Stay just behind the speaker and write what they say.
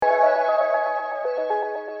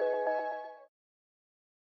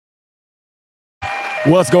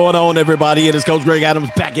What's going on, everybody? It is Coach Greg Adams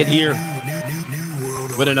back in here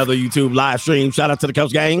with another YouTube live stream. Shout out to the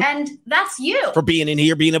Coach Gang. And that's you. For being in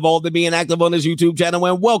here, being involved, and being active on this YouTube channel.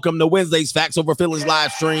 And welcome to Wednesday's Facts Over Feelings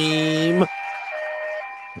live stream,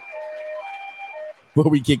 where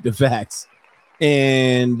we kick the facts.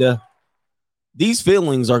 And these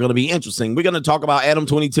feelings are going to be interesting. We're going to talk about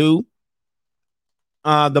Adam22,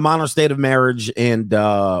 the modern state of marriage, and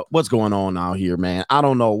what's going on out here, man. I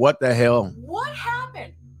don't know what the hell. What happened?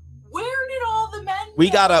 Where did all the men go? We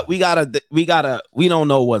don't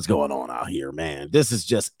know what's going on out here, man. This is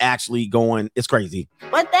just actually going, it's crazy.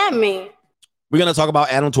 What that mean? We're going to talk about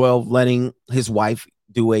Adam 12 letting his wife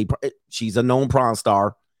do she's a known prawn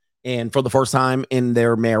star. And for the first time in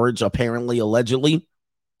their marriage, apparently, allegedly,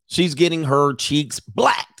 she's getting her cheeks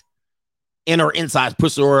blacked and her insides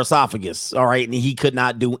pushed through her esophagus. All right. And he could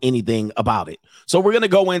not do anything about it. So we're going to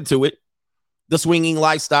go into it. The swinging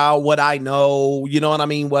lifestyle, what I know, you know what I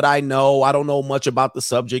mean? What I know. I don't know much about the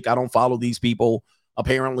subject. I don't follow these people.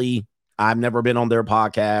 Apparently, I've never been on their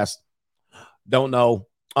podcast. Don't know.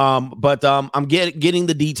 But I'm getting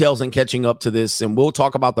the details and catching up to this. And we'll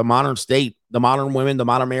talk about the modern state, the modern women, the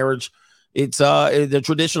modern marriage. It's the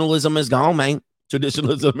traditionalism is gone, man.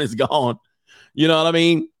 Traditionalism is gone. You know what I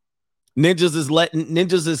mean?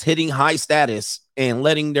 Ninjas is hitting high status and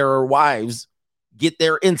letting their wives get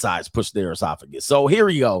their insides pushed their esophagus. So here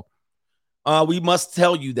we go. We must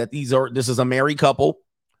tell you that this is a married couple.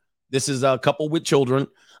 This is a couple with children.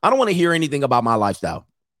 I don't want to hear anything about my lifestyle.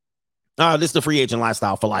 This is the free agent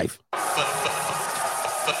lifestyle for life.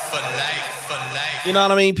 You know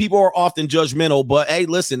what I mean? People are often judgmental, but hey,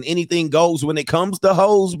 listen, anything goes when it comes to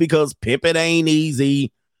hoes because pimping ain't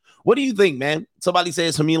easy. What do you think, man? Somebody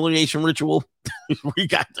says humiliation ritual. we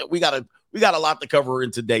got a lot to cover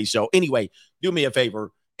in today's show. Anyway, do me a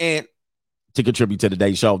favor and to contribute to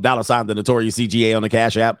today's show, $ the Notorious CGA on the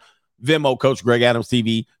Cash App, Venmo, Coach Greg Adams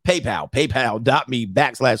TV,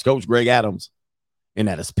 paypal.me/Coach Greg Adams. And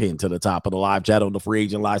that is pinned to the top of the live chat on the Free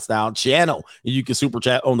Agent Lifestyle channel. And you can super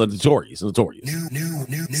chat on the Notorious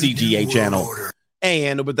CGA channel. Order.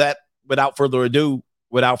 And with that, without further ado,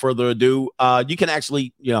 you can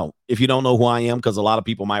actually, if you don't know who I am, because a lot of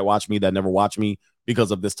people might watch me that never watch me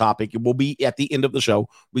because of this topic, it will be at the end of the show.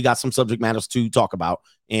 We got some subject matters to talk about.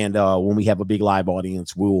 And when we have a big live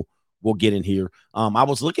audience, we'll get in here. I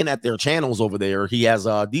was looking at their channels over there. He has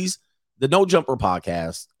the No Jumper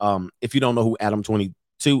podcast. If you don't know who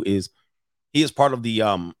Adam22 is, he is part of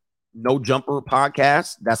the No Jumper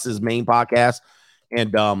podcast. That's his main podcast.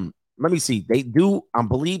 And let me see. I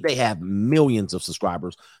believe they have millions of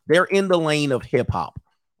subscribers. They're in the lane of hip hop.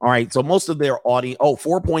 All right. So most of their audience,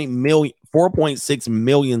 4.6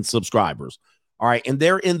 million subscribers. All right. And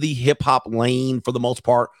they're in the hip hop lane for the most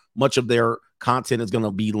part. Much of their content is going to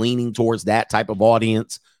be leaning towards that type of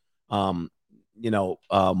audience. Most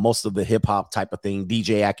of the hip hop type of thing,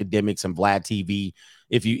 DJ Academics and Vlad TV,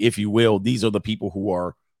 if you will, these are the people who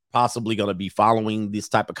are possibly going to be following this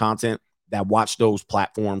type of content that watch those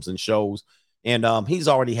platforms and shows. And he's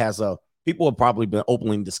already people have probably been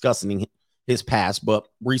openly discussing his past, but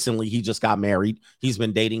recently he just got married. He's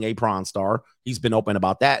been dating a prawn star. He's been open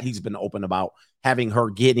about that. He's been open about having her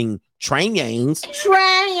getting train yangs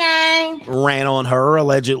ran on her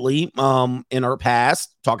allegedly in her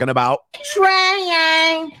past, talking about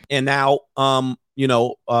and now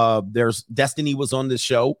there's Destiny was on this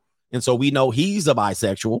show, and so we know he's a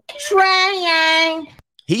bisexual.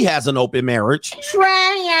 He has an open marriage.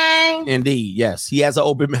 Indeed, yes, he has an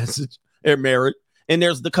open marriage. And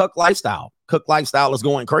there's the cuck lifestyle. Cuck lifestyle is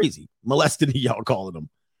going crazy. Molesting, y'all calling them.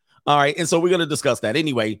 All right, and so we're going to discuss that.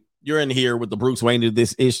 Anyway, you're in here with the Bruce Wayne of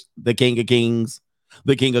this ish, the King of Kings,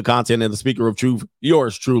 the King of Content, and the Speaker of Truth.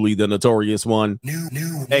 Yours truly, the Notorious One,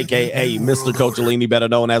 a.k.a. Mr. Coachellini, better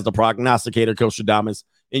known as the Prognosticator, Coach Adamas.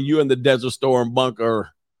 And you in the Desert Storm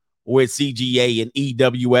bunker with CGA and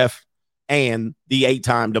EWF and the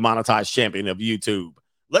 8-time demonetized champion of YouTube.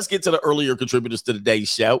 Let's get to the earlier contributors to today's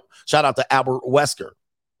show. Shout out to Albert Wesker.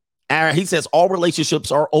 He says all relationships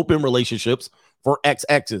are open relationships for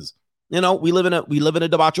XXs. We live in a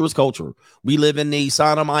debaucherous culture. We live in the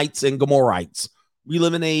Sodomites and Gomorrites. We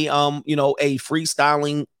live in a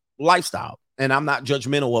freestyling lifestyle, and I'm not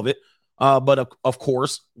judgmental of it. But of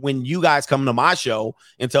course, when you guys come to my show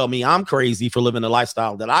and tell me I'm crazy for living the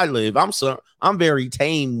lifestyle that I live, I'm very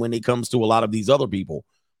tame when it comes to a lot of these other people.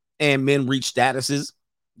 And men reach statuses.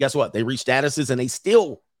 Guess what? They reach statuses and they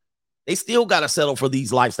still got to settle for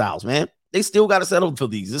these lifestyles, man. They still got to settle for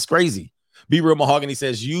these. It's crazy. Be Real Mahogany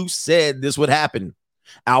says, you said this would happen.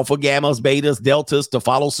 Alpha, Gammas, Betas, Deltas to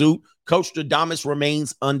follow suit. Coach Adamas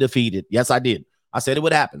remains undefeated. Yes, I did. I said it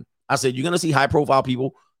would happen. I said, you're going to see high profile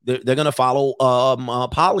people. They're going to follow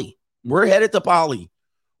Polly. We're headed to Polly.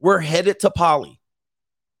 We're headed to Polly.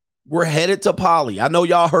 We're headed to Polly. I know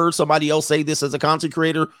y'all heard somebody else say this as a content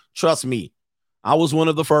creator. Trust me. I was one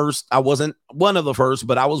of the first. I wasn't one of the first,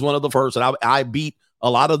 but I was one of the first. And I beat a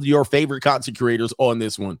lot of your favorite content creators on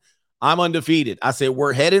this one. I'm undefeated. I said,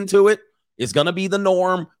 we're heading to it. It's going to be the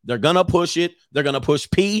norm. They're going to push it. They're going to push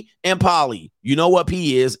P and Polly. You know what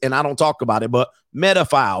P is, and I don't talk about it, but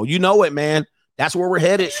Metaphile. You know it, man. That's where we're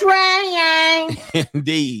headed. Train Yang.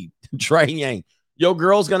 Indeed. Train Yang. Your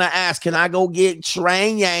girl's going to ask, can I go get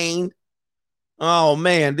Train Yang? Oh,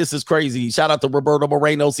 man, this is crazy. Shout out to Roberto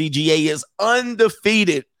Moreno. CGA is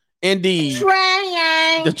undefeated. Indeed. Train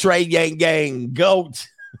Yang. The Train Yang gang. GOAT.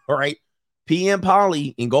 All right. P and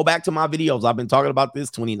Polly, and go back to my videos. I've been talking about this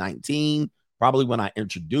 2019, probably when I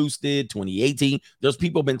introduced it, 2018. There's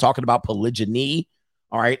people been talking about polygyny.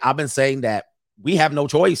 All right. I've been saying that we have no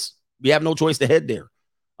choice. We have no choice to head there.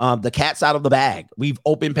 The cat's out of the bag. We've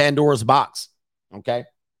opened Pandora's box. Okay.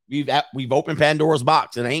 We've opened Pandora's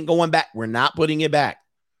box and it ain't going back. We're not putting it back.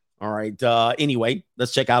 All right. Anyway,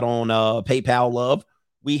 let's check out on PayPal love.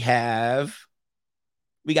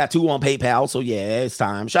 We got 2 on PayPal, so yeah, it's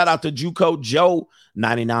time. Shout out to Juco Joe,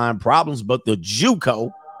 99 problems, but the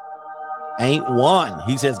Juco ain't one.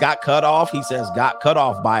 He says got cut off. He says got cut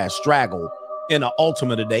off by a straggle in an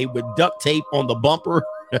Ultimate today with duct tape on the bumper.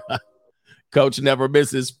 Coach never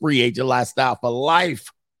misses. Free agent lifestyle for life.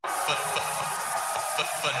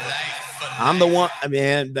 I'm the one. I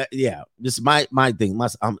mean, yeah, this is my thing.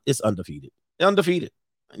 It's undefeated. Undefeated.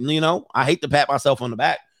 You know, I hate to pat myself on the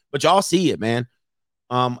back, but y'all see it, man.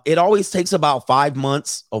 It always takes about 5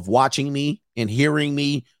 months of watching me and hearing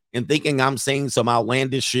me and thinking I'm saying some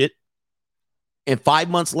outlandish shit. And 5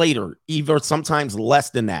 months later, even sometimes less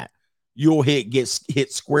than that, you'll get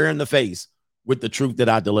hit square in the face with the truth that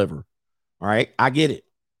I deliver. All right. I get it.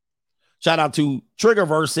 Shout out to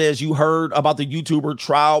Triggerverse says you heard about the YouTuber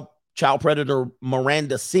child predator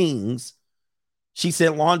Miranda Sings. She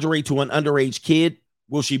sent lingerie to an underage kid.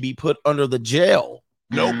 Will she be put under the jail?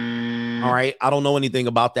 Nope. All right. I don't know anything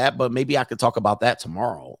about that, but maybe I could talk about that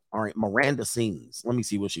tomorrow. All right. Miranda Sings. Let me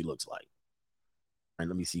see what she looks like. All right.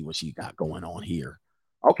 Let me see what she got going on here.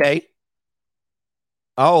 Okay.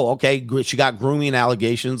 Oh, okay. Good. She got grooming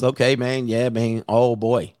allegations. Okay, man. Yeah, man. Oh,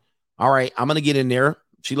 boy. All right. I'm going to get in there.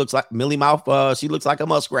 She looks like Millie Mouth. She looks like a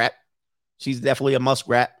muskrat. She's definitely a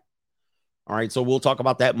muskrat. All right. So we'll talk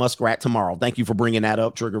about that muskrat tomorrow. Thank you for bringing that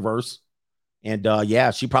up, Triggerverse. And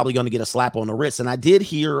yeah, she's probably going to get a slap on the wrist. And I did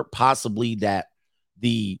hear possibly that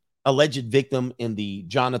the alleged victim in the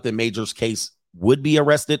Jonathan Majors case would be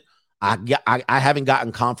arrested. I haven't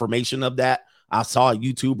gotten confirmation of that. I saw a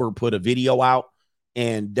YouTuber put a video out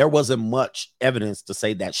and there wasn't much evidence to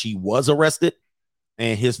say that she was arrested.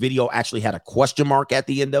 And his video actually had a question mark at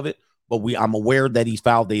the end of it. But I'm aware that he's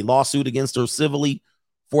filed a lawsuit against her civilly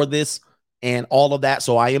for this and all of that.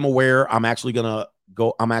 So I am aware. I'm actually going to,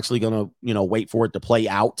 wait for it to play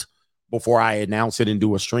out before I announce it and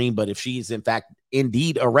do a stream. But if she's in fact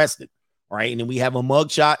indeed arrested, all right, and then we have a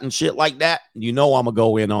mugshot and shit like that, I'm gonna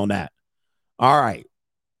go in on that. All right.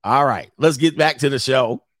 Let's get back to the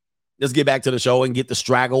show. Let's get back to the show and get the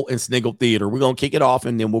Straggle and Sniggle Theater. We're gonna kick it off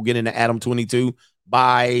and then we'll get into Adam 22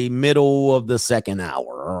 by middle of the second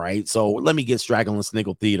hour. All right. So let me get Straggle and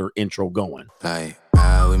Sniggle Theater intro going. Like,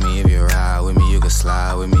 ride with me if you ride with me, you can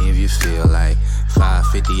slide with me if you feel like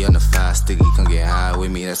 550 on the 5 sticky, come get high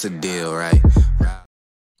with me, that's a deal, right?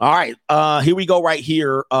 All right, here we go right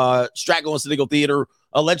here. Straggle and Sniggle Theater.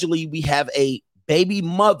 Allegedly, we have a baby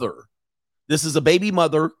mother. This is a baby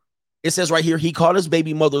mother. It says right here, he caught his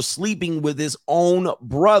baby mother sleeping with his own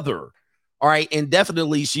brother. All right, and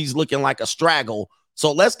definitely she's looking like a straggle.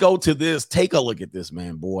 So let's go to this. Take a look at this,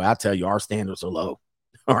 man. Boy, I tell you, our standards are low.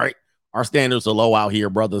 All right, our standards are low out here,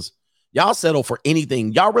 brothers. Y'all settle for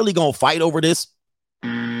anything. Y'all really gonna fight over this?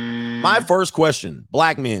 My first question,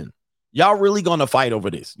 black men, y'all really gonna fight over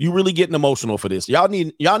this? You really getting emotional for this? Y'all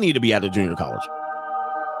need to be at a junior college.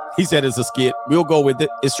 He said it's a skit. We'll go with it.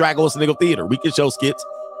 It's Straggle and Sniggle Theater. We can show skits.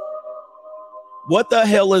 What the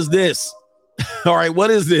hell is this? All right, what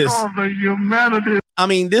is this? Oh, the humanity. I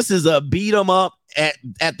mean, this is a beat 'em up at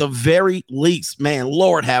the very least. Man,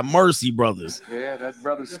 Lord have mercy, brothers. Yeah, that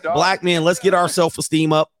brother's starving. Black men, let's get our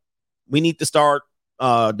self-esteem up. We need to start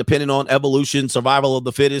depending on evolution, survival of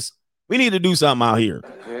the fittest. We need to do something out here.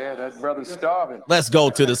 Yeah, that brother's starving. Let's go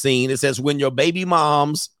to the scene. It says, when your baby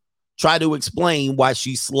moms try to explain why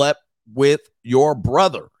she slept with your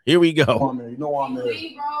brother. Here we go. You know I'm there.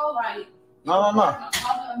 No.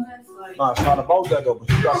 No, it's not about that though. But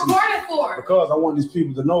you got some, because I want these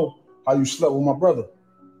people to know how you slept with my brother.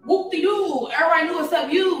 Whoop to you. Everybody knew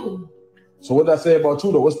except you. So what did I say about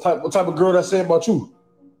you though? What type of girl did I say about you?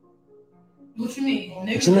 What you mean?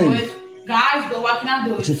 Niggas What you mean? do it. Guys do it. Why can I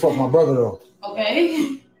do it? But you fuck my brother though.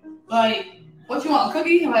 Okay. Like, what you want, a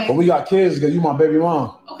cookie? Like, but we got kids because you my baby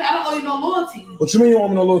mom. Okay, I don't owe you no loyalty. What you mean you owe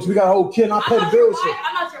me no loyalty? We got a whole kid and I pay the bills.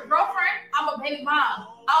 I'm not your girlfriend. I'm a baby mom.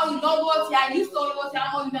 I owe you no loyalty. I used to owe you loyalty.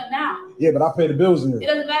 I don't owe you nothing now. Yeah, but I pay the bills in here. It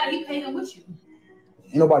doesn't matter. He paid them with you.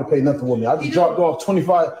 Ain't nobody paid nothing with me. I just dropped off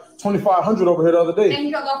 2,500 over here the other day. And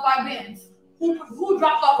you dropped off 5 bins. Who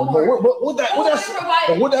dropped off more? What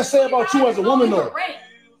that say about you as a woman though?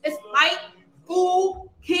 It's light, food,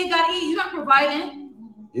 kids gotta eat. You're not providing.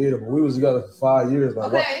 Yeah, but we was together for 5 years.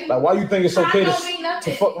 Like, okay. Why you think it's okay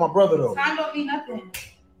to fuck my brother though? Time don't mean nothing.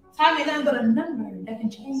 Time ain't nothing but a number that can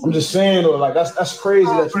change. I'm just saying though, like that's crazy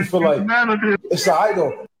that you feel like it's an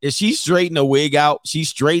idol. Is she straightening a wig out? She's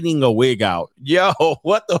straightening a wig out. Yo,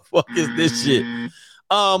 what the fuck is this shit?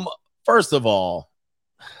 First of all,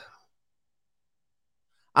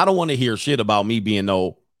 I don't want to hear shit about me being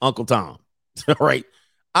no Uncle Tom. All right.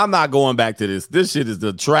 I'm not going back to this. This shit is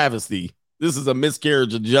the travesty. This is a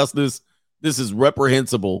miscarriage of justice. This is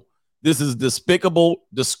reprehensible. This is despicable,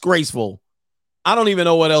 disgraceful. I don't even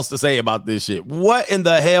know what else to say about this shit. What in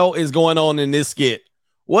the hell is going on in this skit?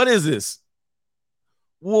 What is this?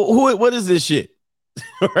 What is this shit?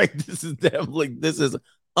 Right? This is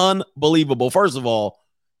unbelievable. First of all,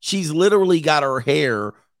 she's literally got her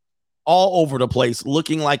hair all over the place,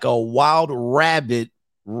 looking like a wild rabbit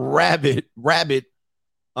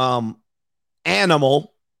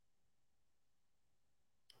animal.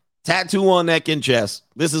 Tattoo on neck and chest.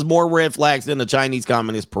 This is more red flags than the Chinese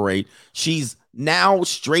Communist Parade. She's now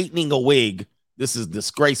straightening a wig. This is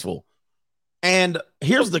disgraceful. And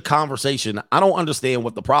here's the conversation. I don't understand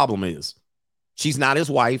what the problem is. She's not his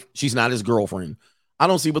wife. She's not his girlfriend. I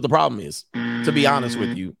don't see what the problem is, to be honest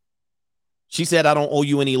with you. She said, I don't owe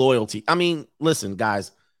you any loyalty. I mean, listen,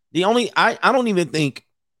 guys, I don't even think,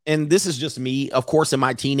 and this is just me, of course, in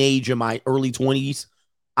my teenage and my early 20s,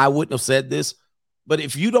 I wouldn't have said this. But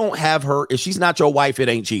if you don't have her, if she's not your wife, it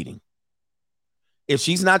ain't cheating. If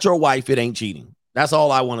she's not your wife, it ain't cheating. That's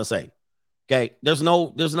all I want to say. Okay. There's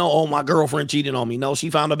no, oh, my girlfriend cheated on me. No, she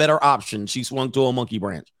found a better option. She swung to a monkey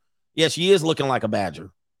branch. Yeah, she is looking like a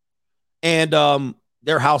badger. And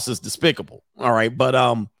their house is despicable. All right.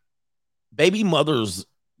 But baby mothers,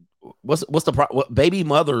 what's the problem? Baby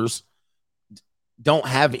mothers don't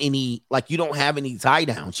have any, like, you don't have any tie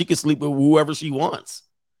down. She can sleep with whoever she wants.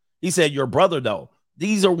 He said, your brother, though.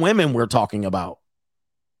 These are women we're talking about.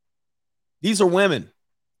 These are women.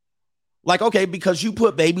 Like, okay, because you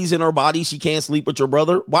put babies in her body, she can't sleep with your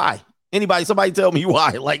brother. Why? Somebody tell me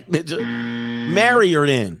why. Like, marry her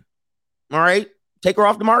then. All right? Take her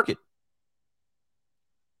off the market.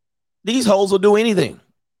 These hoes will do anything.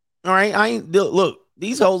 All right? Look,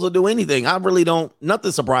 these hoes will do anything. I really don't.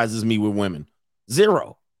 Nothing surprises me with women.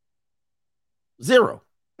 Zero.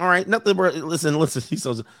 All right, nothing. Listen.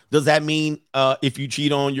 Does that mean if you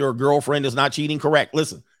cheat on your girlfriend, it's not cheating? Correct.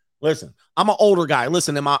 Listen. I'm an older guy.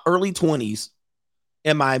 Listen, in my early 20s,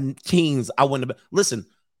 in my teens, I wouldn't have. Listen,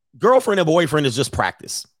 girlfriend and boyfriend is just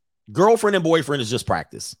practice. Girlfriend and boyfriend is just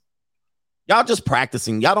practice. Y'all just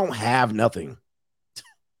practicing. Y'all don't have nothing.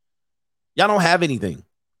 Y'all don't have anything.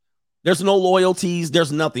 There's no loyalties.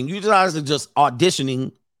 There's nothing. You guys are just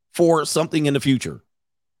auditioning for something in the future.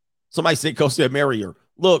 Somebody said, marry her.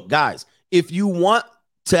 Look, guys, if you want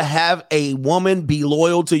to have a woman be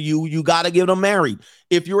loyal to you, you got to get them married.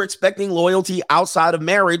 If you're expecting loyalty outside of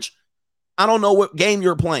marriage, I don't know what game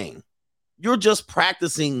you're playing. You're just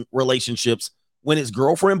practicing relationships when it's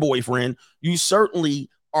girlfriend, boyfriend. You certainly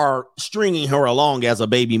are stringing her along as a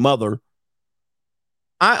baby mother.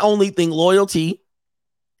 I only think loyalty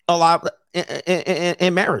a lot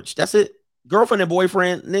in marriage. That's it. Girlfriend and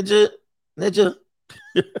boyfriend, ninja.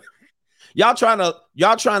 Y'all trying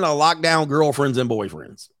to lock down girlfriends and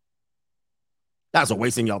boyfriends. That's a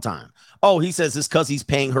wasting y'all time. Oh, he says it's because he's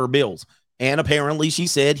paying her bills. And apparently she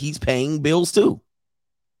said he's paying bills too.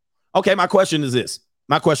 Okay, my question is this.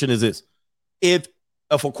 If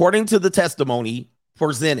according to the testimony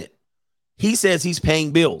presented, he says he's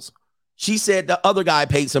paying bills. She said the other guy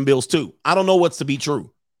paid some bills too. I don't know what's to be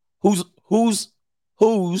true. Who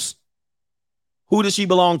does she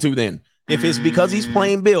belong to then? If it's because he's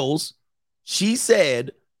paying bills, she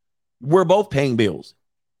said we're both paying bills.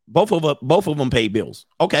 Both of them pay bills.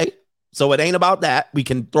 Okay. So it ain't about that. We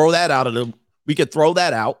can throw that out of them. We could throw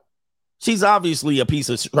that out. She's obviously a piece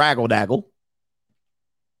of straggle daggle.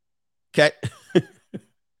 Okay.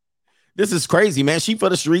 This is crazy, man. She for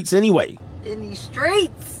the streets anyway. In these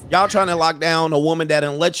streets. Y'all trying to lock down a woman that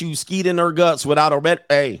didn't let you skeet in her guts without her bed.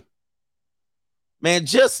 Hey, man,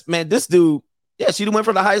 this dude, yeah, she went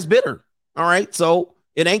for the highest bidder. All right, so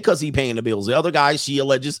it ain't because he paying the bills. The other guy, she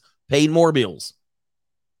alleges, paid more bills.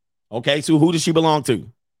 Okay, so who does she belong to?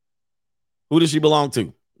 Who does she belong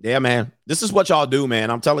to? Yeah, man, this is what y'all do, man.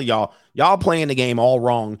 I'm telling y'all playing the game all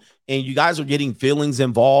wrong, and you guys are getting feelings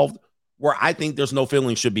involved where I think there's no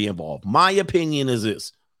feelings should be involved. My opinion is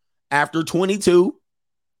this. After 22,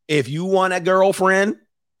 if you want a girlfriend,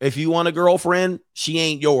 she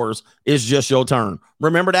ain't yours. It's just your turn.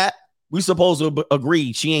 Remember that? We supposed to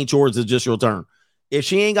agree she ain't yours. It's just your turn. If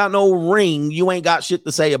she ain't got no ring, you ain't got shit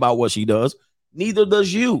to say about what she does. Neither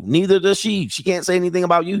does you. Neither does she. She can't say anything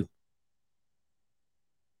about you.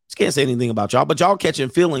 She can't say anything about y'all, but y'all catching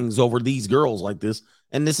feelings over these girls like this,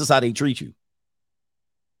 and this is how they treat you.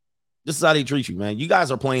 This is how they treat you, man. You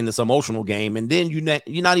guys are playing this emotional game, and then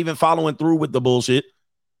you're not even following through with the bullshit.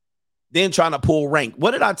 Then trying to pull rank.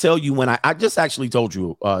 What did I tell you when I just actually told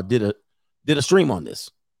you, did a stream on this?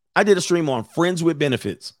 I did a stream on friends with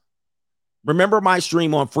benefits. Remember my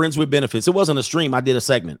stream on friends with benefits? It wasn't a stream. I did a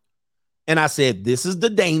segment. And I said, this is the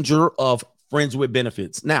danger of friends with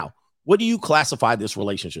benefits. Now, what do you classify this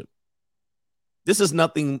relationship? This is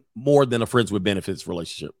nothing more than a friends with benefits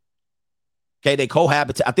relationship. Okay, they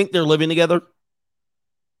cohabitate. I think they're living together.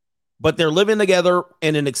 But they're living together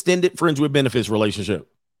in an extended friends with benefits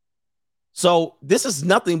relationship. So this is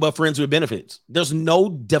nothing but friends with benefits. There's no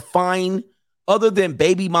defined, other than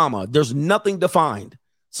baby mama, there's nothing defined.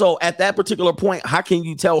 So at that particular point, how can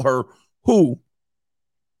you tell her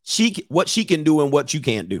what she can do and what you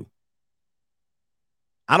can't do?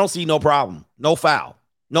 I don't see no problem. No foul.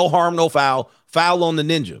 No harm, no foul. Foul on the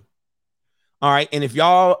ninja. All right. And if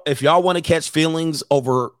y'all want to catch feelings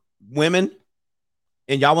over women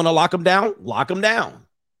and y'all want to lock them down, lock them down.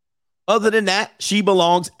 Other than that, she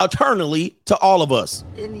belongs eternally to all of us.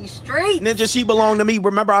 In these streets. Ninja, she belonged to me.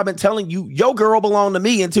 Remember, I've been telling you, your girl belonged to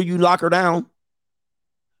me until you lock her down.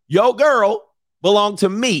 Your girl belonged to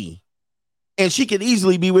me, and she could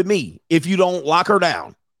easily be with me if you don't lock her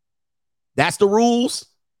down. That's the rules,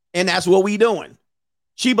 and that's what we doing.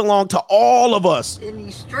 She belonged to all of us. In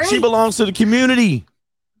these streets. She belongs to the community.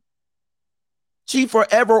 She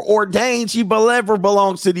forever ordained. She forever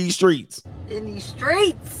belongs to these streets. In these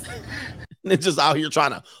streets. And it's just out here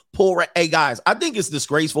trying to pull. Hey, guys, I think it's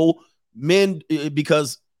disgraceful. Men,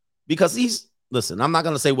 because he's, listen, I'm not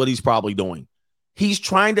going to say what he's probably doing. He's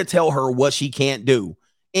trying to tell her what she can't do.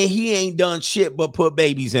 And he ain't done shit but put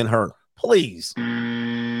babies in her. Please.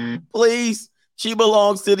 Please. She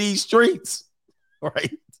belongs to these streets.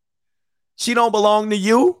 Right? She don't belong to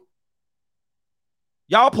you.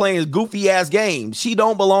 Y'all playing goofy ass games. She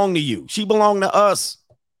don't belong to you. She belong to us.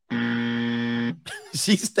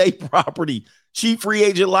 She state property. She free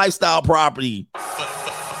agent lifestyle property.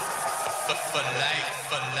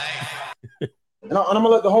 And I'm gonna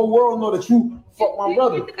let the whole world know that you fuck my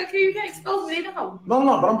brother. You can't expose me, no.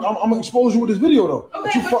 No, but I'm gonna expose you with this video though. Okay,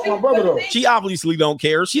 that you fuck my brother though. She obviously don't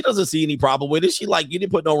care. She doesn't see any problem with it. She like, you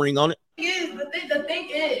didn't put no ring on it. The thing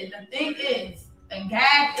is, the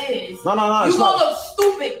gag is. No. You gonna look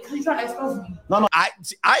stupid because you trying to expose me. No. I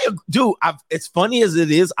do. It's funny as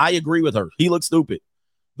it is. I agree with her. He looks stupid.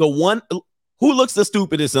 The one who looks the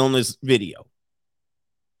stupidest on this video,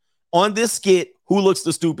 on this skit, who looks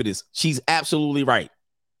the stupidest? She's absolutely right.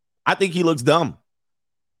 I think he looks dumb.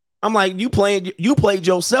 I'm like, you played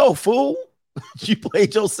yourself, fool. You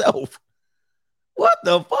played yourself. What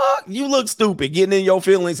the fuck? You look stupid getting in your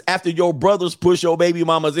feelings after your brothers push your baby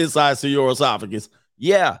mama's insides to your esophagus.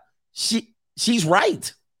 Yeah, she's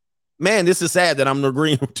right. Man, this is sad that I'm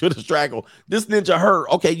agreeing to the straggle. This ninja hurt.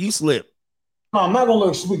 Okay, you slip. No, I'm not gonna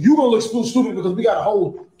look stupid. You gonna look stupid because we got a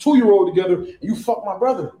whole 2-year-old together and you fuck my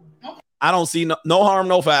brother. I don't see no harm,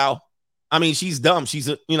 no foul. I mean, she's dumb. She's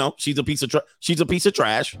a piece of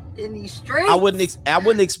trash. In these streets. I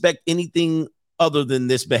wouldn't expect anything other than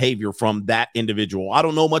this behavior from that individual. I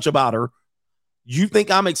don't know much about her. You think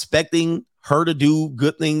I'm expecting her to do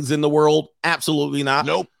good things in the world? Absolutely not.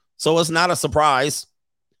 Nope. So it's not a surprise.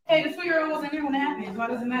 Hey, the 2-year-old wasn't here when it happened. Why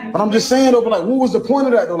does it matter? But I'm just saying though, but like, what was the point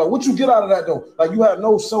of that though? Like, what you get out of that though? Like, you have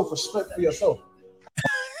no self-respect for yourself.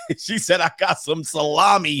 She said, I got some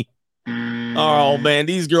salami. Oh man,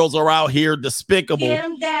 these girls are out here despicable. Get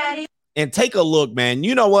him, daddy. And take a look, man.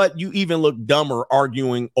 You know what? You even look dumber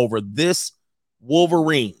arguing over this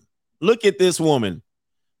Wolverine. Look at this woman.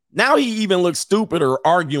 Now he even looks stupider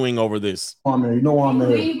arguing over this. Oh man, you know what I'm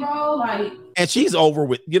there. Bro, like, and she's over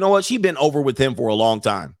with. You know what? She's been over with him for a long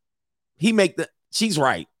time. She's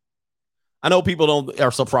right. I know people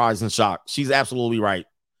are surprised and shocked. She's absolutely right.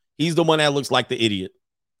 He's the one that looks like the idiot.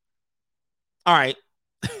 All right.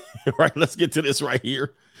 Right. Let's get to this right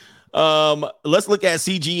here. Let's look at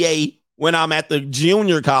CGA when I'm at the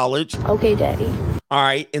junior college. Okay, Daddy. All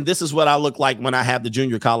right. And this is what I look like when I have the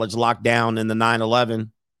junior college locked down in the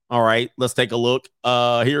 9/11. All right. Let's take a look.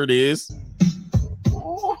 Here it is.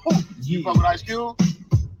 You fuck with Ice Cube?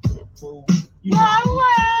 You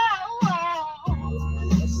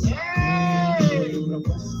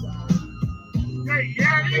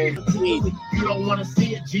don't want to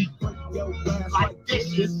see a G like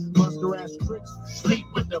dishes, sleep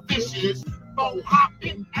with the fishes, go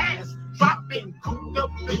hopping ass, dropping the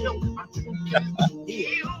bill.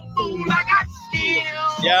 You fool, I got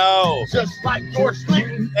skills. Yo, just like George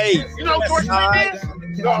Clinton. Hey, you know George Clinton is?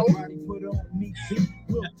 No.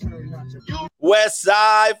 West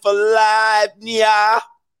Side for life, yeah.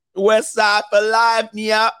 West Side for life,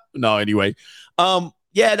 yeah. No, anyway.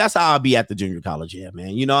 Yeah, that's how I'll be at the junior college. Yeah, man.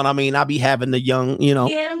 You know what I mean? I'll be having the young, you know,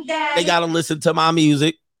 they got to listen to my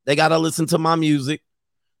music.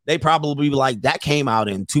 They probably be like, that came out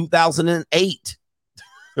in 2008.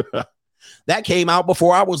 That came out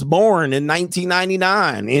before I was born in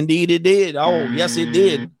 1999. Indeed, it did. Oh, yes, it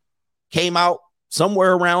did. Came out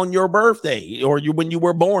somewhere around your birthday or when you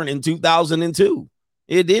were born in 2002.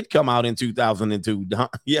 It did come out in 2002.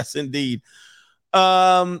 Yes, indeed.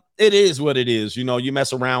 It is what it is. You know, you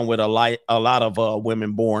mess around with a lot of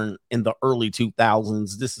women born in the early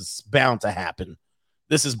 2000s. This is bound to happen.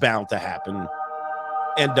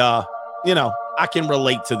 And you know, I can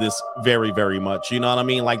relate to this very, very much. You know what I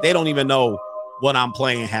mean? Like, they don't even know what I'm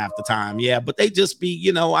playing half the time. Yeah, but they just be,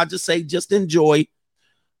 you know, I just say, just enjoy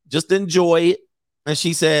it. And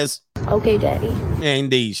she says, okay, Daddy.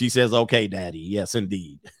 Indeed. She says, okay, Daddy. Yes,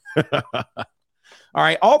 indeed. All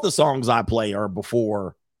right. All the songs I play are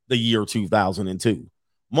before the year 2002.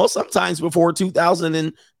 Sometimes before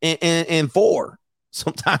 2004.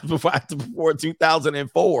 Sometimes before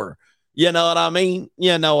 2004. You know what I mean?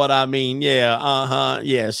 Yeah.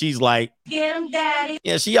 Yeah. She's like, get him, Daddy.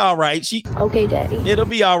 Yeah, she all right. Okay, Daddy. It'll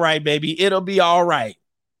be all right, baby. It'll be all right.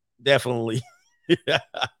 Definitely.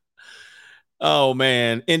 Oh,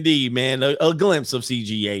 man. Indeed, man. A glimpse of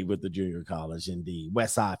CGA with the junior college. Indeed.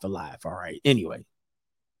 West Side for life. All right. Anyway.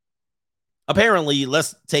 Apparently,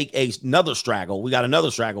 let's take another straggle. We got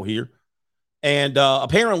another straggle here. And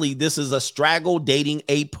apparently, this is a straggle dating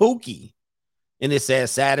a Pookie. And it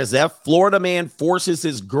says, sad as F, Florida man forces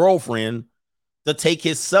his girlfriend to take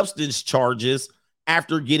his substance charges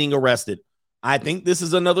after getting arrested. I think this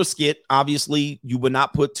is another skit. Obviously, you would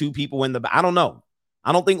not put two people in the I don't know.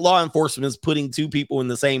 I don't think law enforcement is putting two people in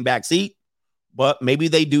the same back seat, but maybe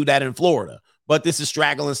they do that in Florida. But this is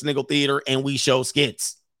Straggle and Sniggle Theater, and we show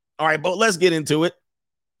skits. All right, but let's get into it.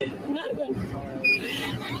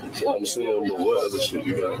 I'm saying, but what other shit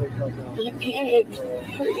you got? It's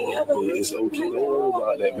okay. Don't worry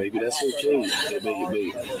about that, baby. That's okay. Hey,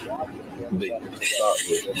 baby. Stop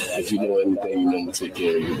it. If you know anything, you know I'm gonna take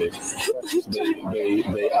care of you, baby.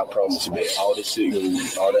 Baby, I promise you, baby. All the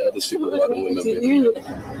other shit about the women, baby.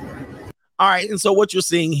 All right, and so what you're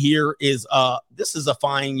seeing here is this is a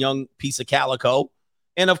fine young piece of calico.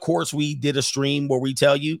 And of course, we did a stream where we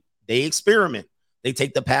tell you they experiment. They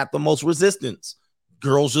take the path of most resistance.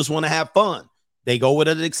 Girls just want to have fun. They go with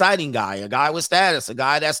an exciting guy, a guy with status, a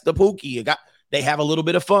guy that's the Pookie. They have a little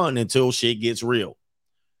bit of fun until shit gets real.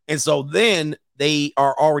 And so then they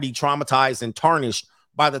are already traumatized and tarnished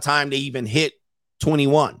by the time they even hit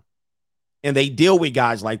 21. And they deal with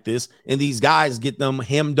guys like this. And these guys get them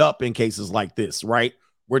hemmed up in cases like this, right?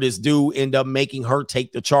 Where this dude end up making her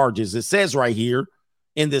take the charges. It says right here,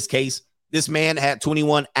 in this case, this man had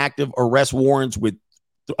 21 active arrest warrants with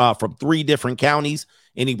from 3 different counties,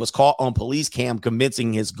 and he was caught on police cam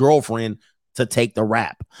convincing his girlfriend to take the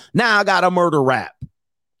rap. Now I got a murder rap.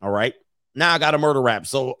 All right. Now I got a murder rap.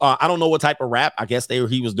 So I don't know what type of rap. I guess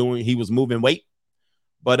he was moving weight.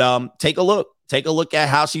 But take a look. Take a look at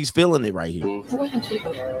how she's feeling it right here. Babe,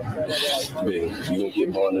 you gonna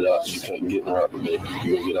get bonded out. You can't get rapped, babe.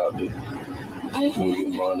 You gonna get out there. You gonna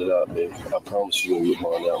get bonded out, babe. I promise you gonna get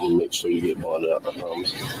bonded out. I'm gonna make sure you get bonded out. I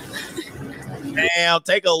promise. Damn,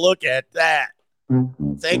 take a look at that.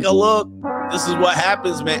 Take a look. This is what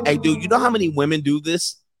happens, man. Hey, dude, you know how many women do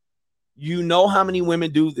this?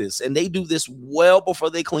 And they do this well before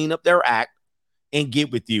they clean up their act and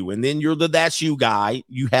get with you. And then you're the that's you guy.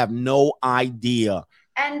 You have no idea.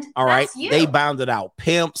 And all right, you. They bounded out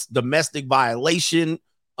pimps, domestic violation,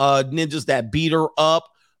 ninjas that beat her up,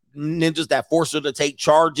 ninjas that forced her to take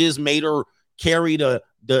charges, made her carry the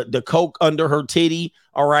coke under her titty,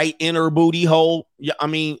 all right, in her booty hole. Yeah, I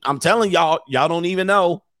mean, I'm telling y'all don't even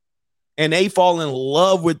know. And they fall in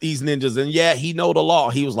love with these ninjas. And yeah, he know the law.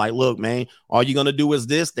 He was like, look, man, all you're going to do is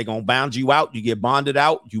this. They're going to bound you out. You get bonded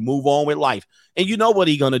out. You move on with life. And you know what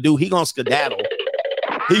he going to do? He going to skedaddle.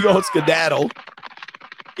 He going to skedaddle.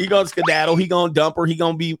 He going to skedaddle. He going to dump her. He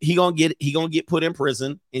going to get put in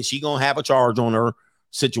prison. And she going to have a charge on her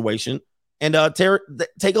situation. And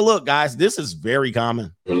take a look, guys. This is very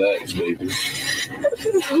common. Relax, baby.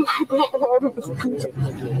 Babe,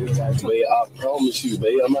 I promise you,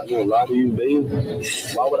 babe. I'm not gonna lie to you, babe.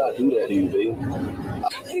 Why would I do that to you, babe?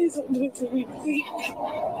 Please don't do it to me, please.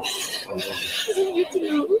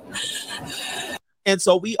 And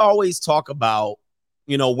so we always talk about,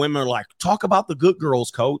 women are like, talk about the good girls,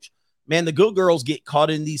 coach. Man, the good girls get caught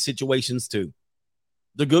in these situations too.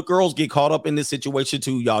 The good girls get caught up in this situation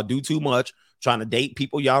too. Y'all do too much, trying to date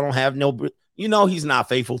people y'all don't have no, he's not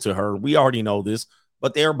faithful to her. We already know this,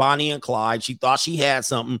 but they're Bonnie and Clyde. She thought she had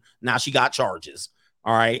something. Now she got charges.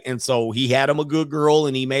 All right. And so he had him a good girl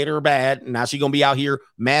and he made her bad. Now she going to be out here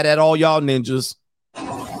mad at all y'all ninjas.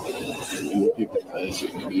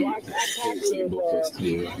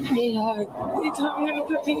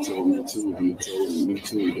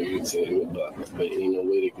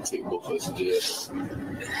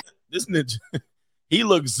 This ninja, he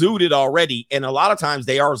looks zooted already, and a lot of times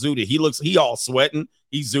they are zooted. He all sweating.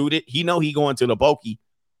 He's zooted. He know he going to the pokey.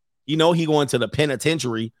 He know he going to the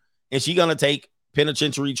penitentiary, and she gonna take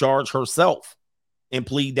penitentiary charge herself and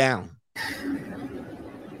plead down.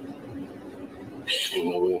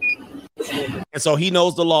 And so he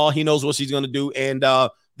knows the law. He knows what she's gonna do. And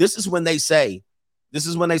this is when they say,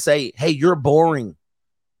 hey, you're boring.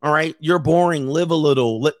 All right, you're boring. Live a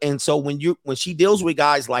little. And so when she deals with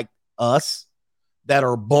guys like us that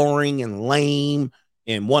are boring and lame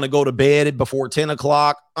and want to go to bed before 10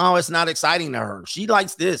 o'clock, oh, it's not exciting to her. She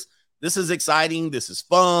likes this. This is exciting. This is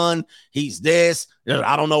fun. He's this.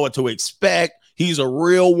 I don't know what to expect. He's a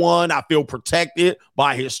real one. I feel protected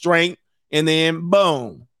by his strength. And then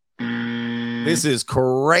boom. This is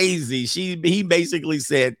crazy. He basically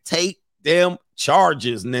said, take them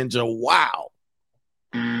charges, ninja. Wow.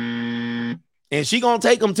 And she gonna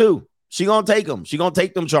take them too. She gonna take them. She gonna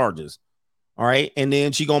take them charges. All right. And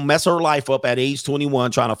then she gonna mess her life up at age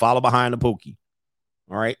 21 trying to follow behind the Pookie.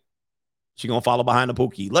 All right. She gonna follow behind the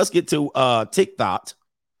Pookie. Let's get to TikTok.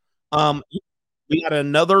 We got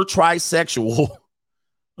another trisexual.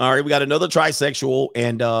 All right, we got another trisexual,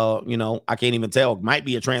 and I can't even tell. It might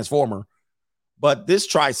be a transformer. But this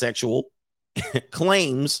trisexual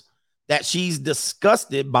claims that she's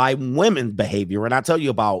disgusted by women's behavior. And I tell you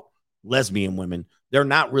about lesbian women. They're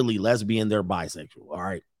not really lesbian. They're bisexual. All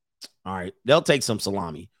right. They'll take some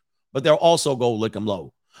salami, but they'll also go lick them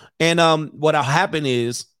low. And what'll happen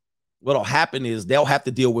is they'll have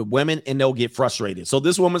to deal with women and they'll get frustrated. So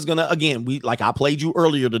this woman's going to, again, I played you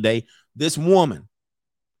earlier today. This woman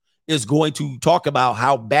is going to talk about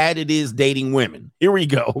how bad it is dating women. Here we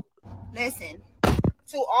go. Listen,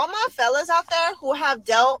 to all my fellas out there who have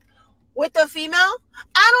dealt with a female,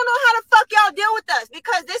 I don't know how the fuck y'all deal with us,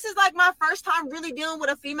 because this is like my first time really dealing with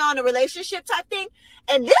a female in a relationship type thing.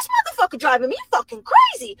 And this motherfucker driving me fucking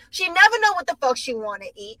crazy. She never know what the fuck she want to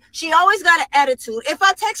eat. She always got an attitude. If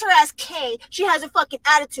I text her as K, she has a fucking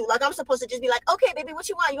attitude. Like I'm supposed to just be like, okay, baby, what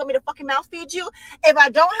you want? You want me to fucking mouth feed you? If I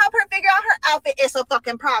don't help her figure out her outfit, it's a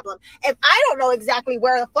fucking problem. If I don't know exactly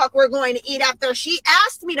where the fuck we're going to eat after she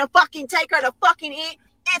asked me to fucking take her to fucking eat,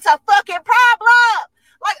 it's a fucking problem.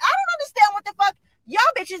 Like, I don't understand what the fuck y'all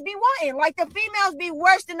bitches be wanting. Like, the females be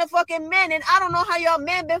worse than the fucking men, and I don't know how y'all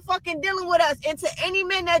men been fucking dealing with us. And to any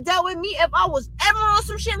men that dealt with me, if I was ever on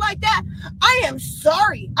some shit like that, I am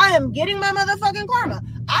sorry. I am getting my motherfucking karma.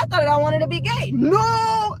 I thought I wanted to be gay. No,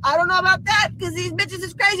 I don't know about that, because these bitches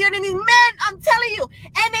is crazier than these men, I'm telling you.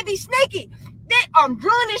 And they be sneaky. I'm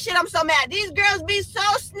drilling this shit. I'm so mad. These girls be so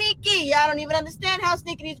sneaky. Y'all don't even understand how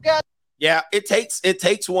sneaky these girls. Yeah, it takes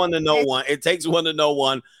one to know one. It takes one to know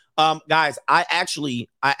one. Guys, I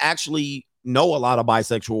actually know a lot of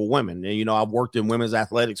bisexual women. And, I've worked in women's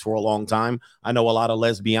athletics for a long time. I know a lot of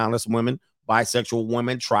lesbianist women, bisexual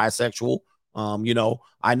women, trisexual. I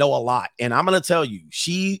know a lot. And I'm going to tell you,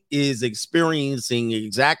 she is experiencing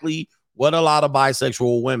exactly what a lot of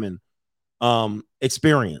bisexual women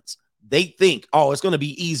experience. They think, oh, it's going to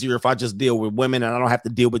be easier if I just deal with women and I don't have to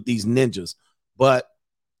deal with these ninjas. But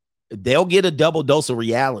they'll get a double dose of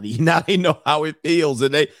reality. Now they know how it feels.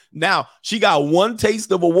 And now she got one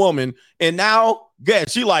taste of a woman. And now,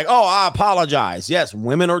 she like, oh, I apologize. Yes,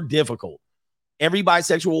 women are difficult. Every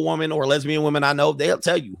bisexual woman or lesbian woman I know, they'll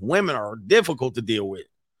tell you women are difficult to deal with.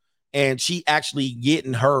 and she actually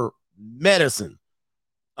getting her medicine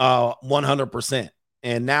 100%.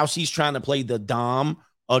 And now she's trying to play the dom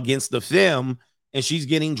against the femme, and she's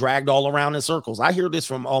getting dragged all around in circles. I hear this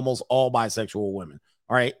from almost all bisexual women.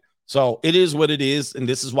 All right. So it is what it is. And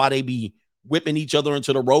this is why they be whipping each other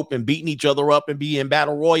into the rope and beating each other up and be in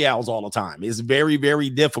battle royales all the time. It's very, very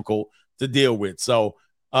difficult to deal with. So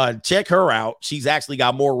check her out. She's actually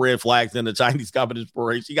got more red flags than the Chinese Communist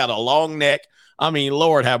Parade. She got a long neck. I mean,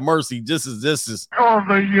 Lord have mercy. This is all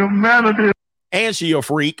the humanity. And she a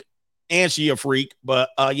freak. But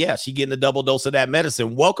yeah, she getting a double dose of that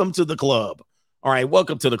medicine. Welcome to the club. All right,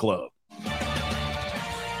 welcome to the club.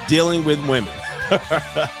 Dealing with women.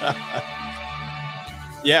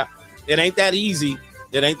 Yeah, it ain't that easy.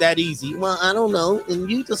 Well, I don't know. And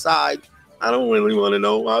you decide. I don't really want to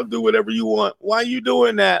know. I'll do whatever you want. Why are you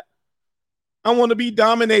doing that? I want to be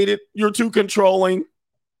dominated. You're too controlling.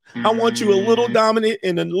 I want you a little dominant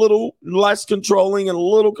and a little less controlling and a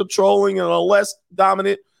little controlling and a less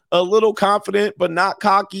dominant, a little confident but not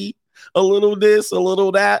cocky, a little this, a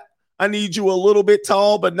little that. I need you a little bit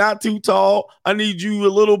tall but not too tall. I need you a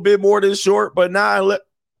little bit more than short but not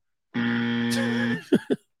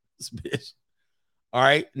this bitch. All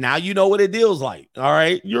right, now you know what it feels like. All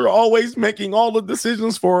right, you're always making all the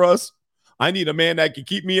decisions for us. I need a man that can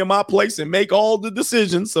keep me in my place and make all the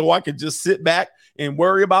decisions so I can just sit back and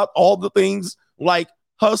worry about all the things like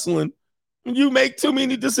hustling. You make too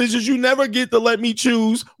many decisions. You never get to let me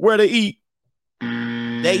choose where to eat.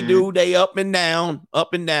 They do. They up and down,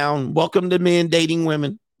 up and down. Welcome to men dating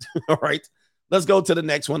women. All right, let's go to the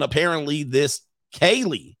next one. Apparently, this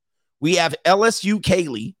Kaylee. We have LSU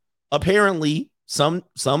Kaylee. Apparently, some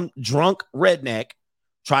drunk redneck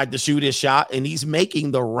tried to shoot his shot, and he's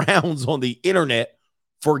making the rounds on the internet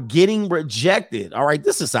for getting rejected. All right,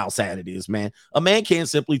 this is how sad it is, man. A man can't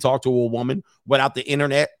simply talk to a woman without the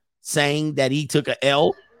internet saying that he took a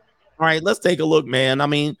L. All right, let's take a look, man. I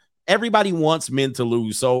mean, everybody wants men to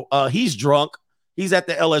lose. So he's drunk. He's at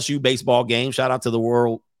the LSU baseball game. Shout out to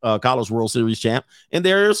the College World Series champ. And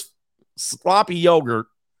there's sloppy yogurt.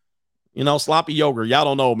 You know, sloppy yogurt. Y'all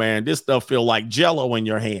don't know, man. This stuff feel like Jell-O in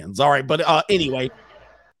your hands. All right, but anyway,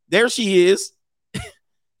 there she is.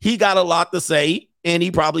 He got a lot to say, and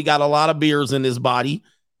he probably got a lot of beers in his body,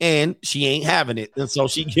 and she ain't having it. And so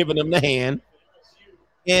she giving him the hand,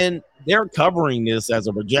 and they're covering this as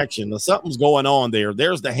a rejection. Something's going on there.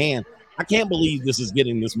 There's the hand. I can't believe this is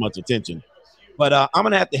getting this much attention. But I'm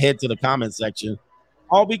going to have to head to the comment section,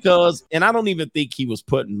 all because, and I don't even think he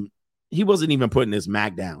wasn't even putting his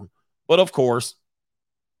Mac down. But of course,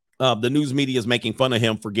 the news media is making fun of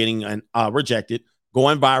him for getting rejected,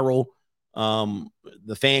 going viral.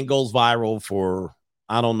 The fan goes viral for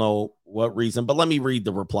I don't know what reason, but let me read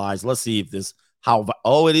the replies. Let's see if it is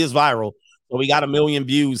viral. So we got 1 million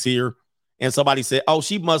views here, and somebody said, "Oh,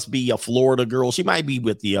 she must be a Florida girl. She might be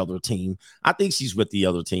with the other team. I think she's with the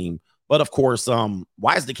other team." But of course,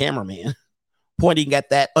 why is the cameraman pointing at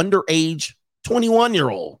that underage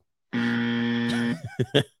 21-year-old?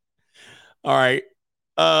 All right.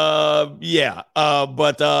 Yeah.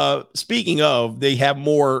 But speaking of, they have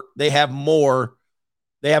more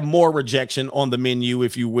rejection on the menu,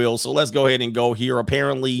 if you will. So let's go ahead and go here.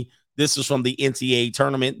 Apparently, this is from the NCAA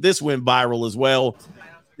tournament. This went viral as well.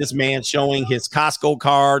 This man showing his Costco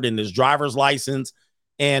card and his driver's license,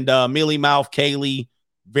 and Millie Mouth Kaylee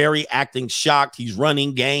very acting shocked. He's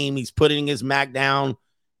running game. He's putting his Mac down,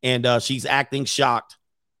 and she's acting shocked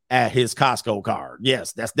at his Costco card.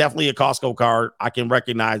 Yes, that's definitely a Costco card. I can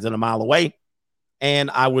recognize it a mile away,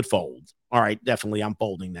 and I would fold. All right, definitely I'm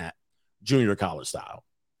folding that junior college style.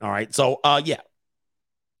 All right, so yeah,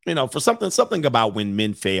 you know, for something about when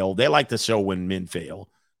men fail, they like to show when men fail.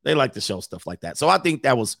 They like to show stuff like that. So I think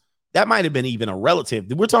that might have been even a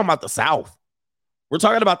relative. We're talking about the South. We're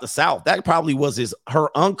talking about the South. That probably was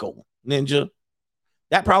her uncle, Ninja.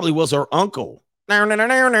 That probably was her uncle. That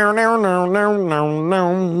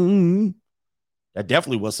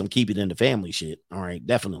definitely was some keep it in the family shit. All right,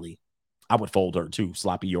 definitely. I would fold her too,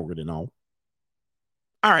 sloppy yogurt and all.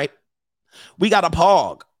 All right. We got a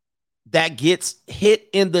pog that gets hit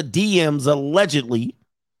in the DMs allegedly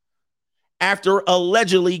after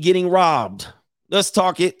allegedly getting robbed. Let's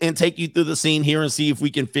talk it and take you through the scene here and see if we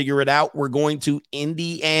can figure it out. We're going to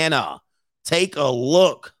Indiana. Take a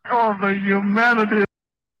look. Oh, the humanity.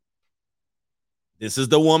 This is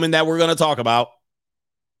the woman that we're going to talk about.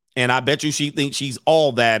 And I bet you she thinks she's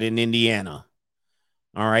all that in Indiana.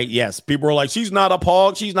 All right. Yes. People are like, she's not a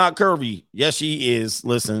pog. She's not curvy. Yes, she is.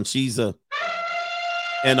 Listen, she's a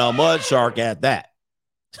mud shark at that.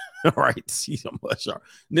 All right. She's a mud shark.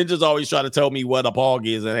 Ninjas always try to tell me what a pog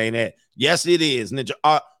is. It ain't that. Yes, it is. Ninja.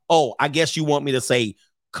 Oh, I guess you want me to say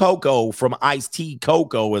Coco from Ice-T.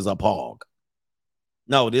 Coco is a pog.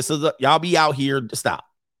 No, this is y'all be out here. Stop.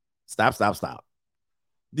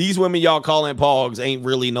 These women y'all calling pogs ain't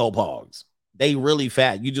really no pogs. They really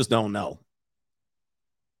fat. You just don't know.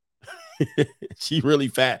 She really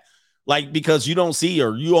fat. Like, because you don't see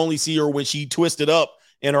her. You only see her when she twisted up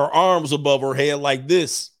and her arms above her head like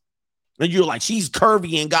this. And you're like, she's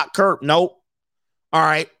curvy and got curved. Nope. All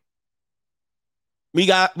right. We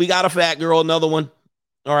got a fat girl, another one.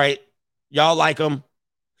 All right. Y'all like them.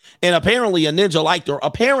 And apparently a ninja liked her.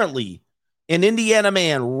 Apparently an Indiana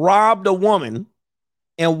man robbed a woman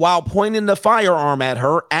and while pointing the firearm at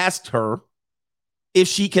her, asked her if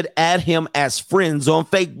she could add him as friends on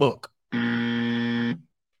Facebook.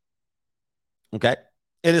 Okay.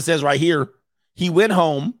 And it says right here, he went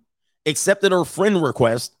home, accepted her friend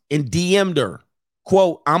request, and DM'd her.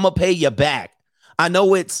 Quote, "I'm going to pay you back. I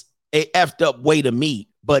know it's a effed up way to meet,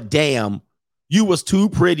 but damn, you was too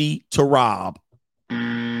pretty to rob."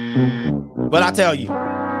 But I tell you,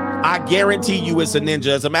 I guarantee you it's a ninja.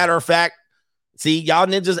 As a matter of fact, see, y'all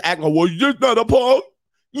ninjas act like, well, you're not a pog.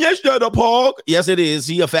 Yes, you're a pog. Yes, it is.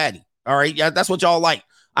 He a fatty. All right. Yeah, that's what y'all like.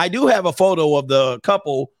 I do have a photo of the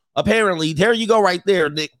couple. Apparently, there you go right there,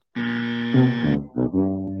 Nick.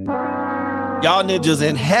 Y'all ninjas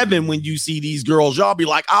in heaven when you see these girls. Y'all be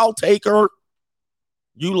like, I'll take her.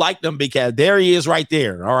 You like them because there he is right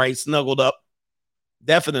there. All right, snuggled up.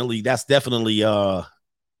 Definitely, that's definitely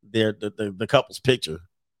the couple's picture.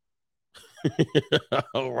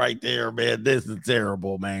 Oh, right there, man. This is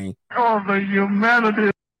terrible, man. Oh, the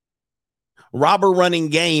humanity. Robber running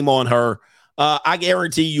game on her. I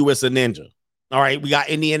guarantee you it's a ninja. All right, we got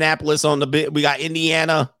Indianapolis on the bit. We got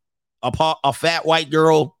Indiana, a fat white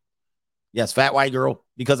girl. Yes, fat white girl,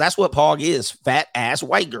 because that's what pog is, fat ass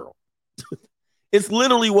white girl. It's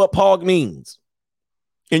literally what pog means.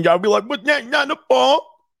 And y'all be like, but that's not a pog.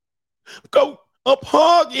 Go, a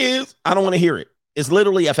pog is. I don't want to hear it. It's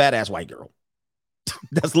literally a fat ass white girl.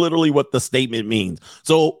 That's literally what the statement means.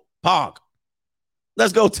 So, pog.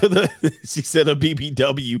 Let's go to the, she said a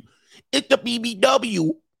BBW. It's the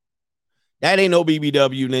BBW. That ain't no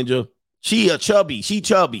BBW, ninja. She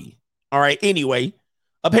chubby. All right, anyway,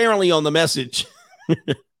 apparently on the message,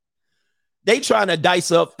 they trying to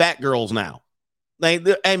dice up fat girls now. Like,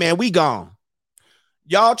 hey, man, we gone.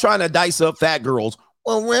 Y'all trying to dice up fat girls.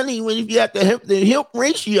 Well, really, if you have the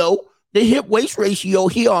hip waist ratio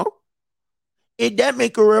here, that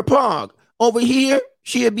make her a pog. Over here,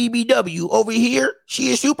 she a BBW. Over here,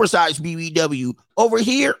 she a supersized BBW. Over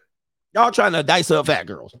here, y'all trying to dice up fat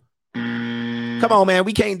girls. Come on, man.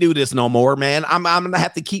 We can't do this no more, man. I'm going to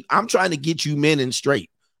have to I'm trying to get you men in straight.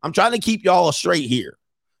 I'm trying to keep y'all straight here.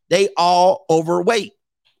 They all overweight.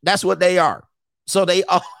 That's what they are. So they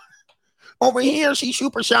all over here, she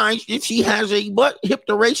super shines. If she has a butt hip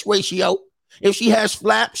to waist ratio, if she has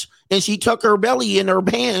flaps and she tuck her belly in her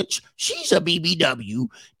pants, she's a BBW.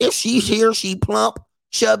 If she's here, she plump,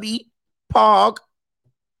 chubby, pog.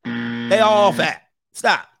 They all fat.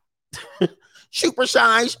 Stop. Super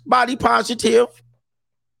size, body positive.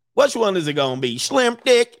 Which one is it going to be? Slim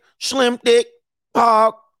thick,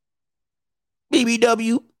 pog,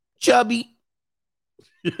 BBW, chubby,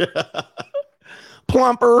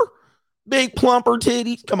 plumper, big plumper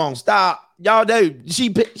titties. Come on, stop. Y'all do.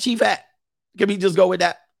 She fat. Can we just go with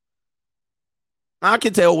that? I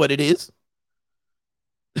can tell what it is.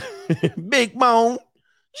 Big bone.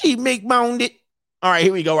 She big boned it. All right,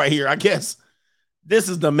 here we go right here. I guess this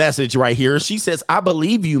is the message right here. She says, I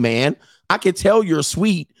believe you, man. I can tell you're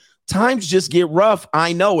sweet. Times just get rough.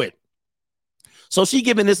 I know it. So she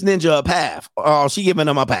giving this ninja a pass. Oh, she giving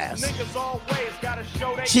him a pass.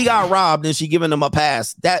 She got robbed and she giving him a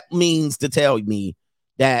pass. That means to tell me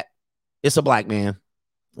that it's a black man.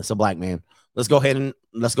 It's a black man. Let's go ahead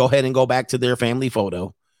and go back to their family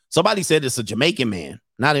photo. Somebody said it's a Jamaican man,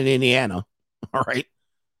 not in Indiana. All right.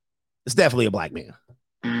 It's definitely a black man.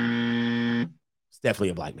 It's definitely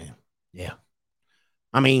a black man. Yeah.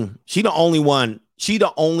 I mean, she the only one. She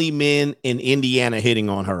the only men in Indiana hitting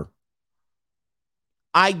on her.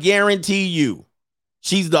 I guarantee you,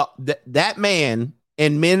 she's that man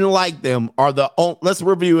and men like them are the only. Let's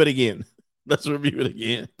review it again.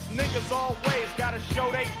 Niggas always gotta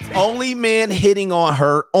show they only men hitting on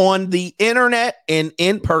her on the internet and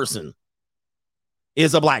in person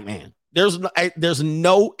is a black man. There's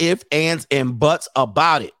no ifs, ands, and buts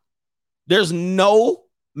about it. There's no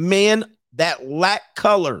men that lack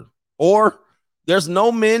color, or there's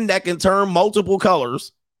no men that can turn multiple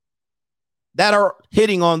colors that are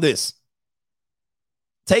hitting on this.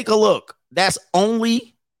 Take a look. That's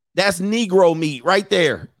Negro meat right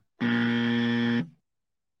there.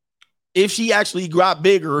 if she actually got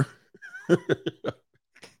bigger,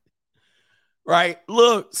 right?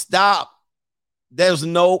 Look, stop. There's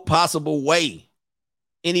no possible way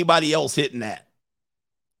anybody else hitting that.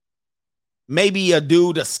 Maybe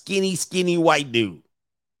a skinny white dude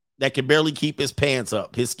that can barely keep his pants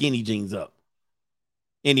up, his skinny jeans up.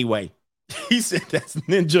 Anyway, he said that's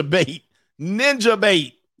ninja bait. Ninja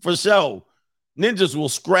bait for sure. Ninjas will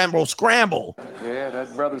scramble. Yeah,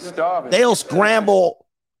 that brother's starving. They'll scramble.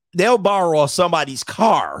 They'll borrow somebody's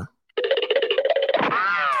car.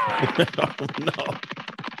 Oh, no.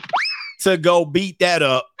 To go beat that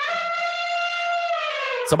up.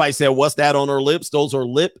 Somebody said, what's that on her lips? Those are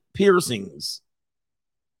lip piercings.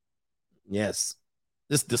 Yes.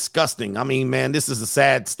 This is disgusting. I mean, man, this is a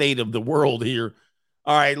sad state of the world here.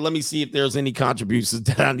 All right, let me see if there's any contributions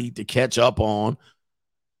that I need to catch up on.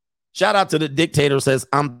 Shout out to the dictator says,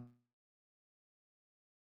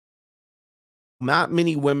 not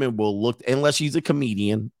many women will look, unless she's a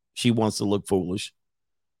comedian, she wants to look foolish.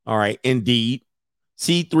 All right, indeed.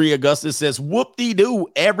 C3 Augustus says, whoop-de-doo,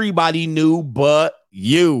 everybody knew but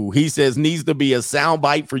you. He says, needs to be a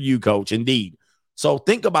soundbite for you, coach. Indeed. So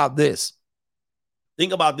think about this.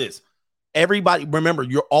 Think about this. Everybody, remember,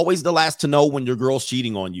 you're always the last to know when your girl's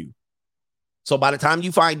cheating on you. So by the time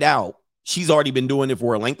you find out, she's already been doing it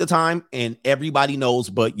for a length of time, and everybody knows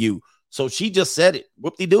but you. So she just said it.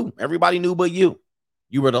 Whoop-de-doo. Everybody knew but you.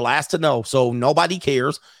 You were the last to know, so nobody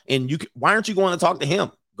cares. And why aren't you going to talk to him?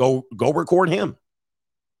 Go record him.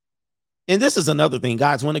 And this is another thing,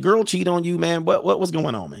 guys. When a girl cheat on you, man, what's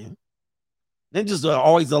going on, man? They're just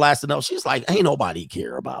always the last to know. She's like, ain't nobody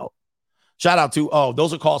care about. Shout out to,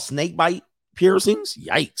 those are called snake bite piercings.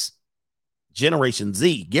 Yikes. Generation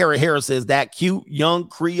Z. Garrett Harris says, that cute young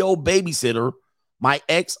Creole babysitter my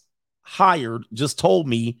ex hired just told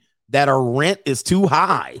me that her rent is too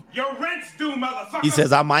high. Your rent's due, motherfucker. He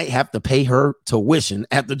says, I might have to pay her tuition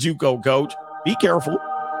at the JUCO, coach. Be careful.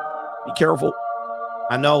 Be careful.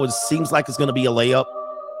 I know it seems like it's going to be a layup.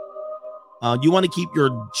 You want to keep your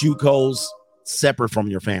JUCOs separate from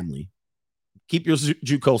your family. Keep your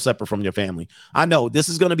JUCO separate from your family. I know this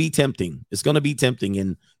is going to be tempting. It's going to be tempting.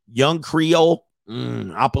 In young Creole,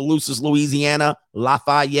 Opelousas, Louisiana,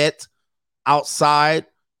 Lafayette, outside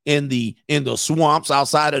in the swamps,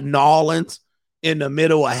 outside of New Orleans, in the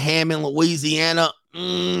middle of Hammond, Louisiana.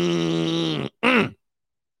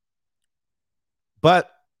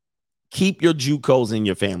 But keep your JUCOs and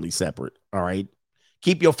your family separate. All right.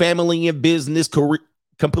 Keep your family and business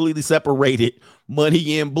completely separated.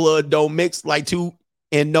 Money and blood don't mix like two,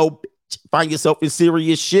 and find yourself in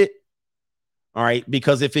serious shit. All right.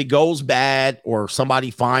 Because if it goes bad or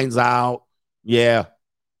somebody finds out, yeah,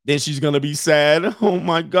 then she's going to be sad. Oh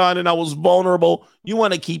my God. And I was vulnerable. You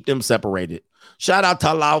want to keep them separated. Shout out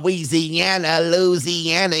to Louisiana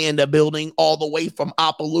in the building, all the way from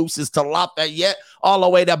Opelousas to Lafayette, all the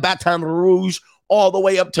way to Baton Rouge, all the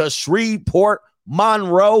way up to Shreveport,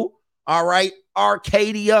 Monroe, all right,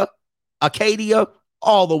 Acadia,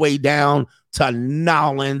 all the way down to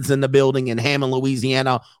Nolens in the building in Hammond,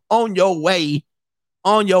 Louisiana, on your way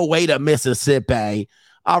to Mississippi.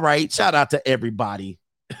 All right, shout out to everybody.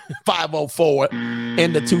 504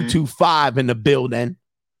 and the 225 in the building.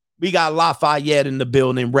 We got Lafayette in the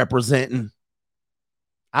building representing.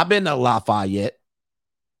 I've been to Lafayette.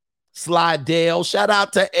 Slidell. Shout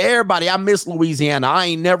out to everybody. I miss Louisiana. I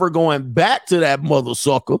ain't never going back to that mother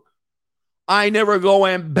sucker. I ain't never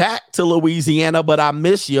going back to Louisiana, but I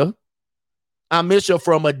miss you. I miss you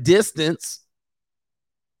from a distance.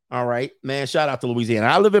 All right, man. Shout out to Louisiana.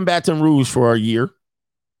 I live in Baton Rouge for a year.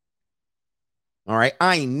 All right.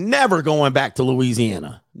 I ain't never going back to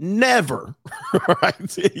Louisiana. Never. All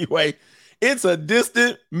right. Anyway, it's a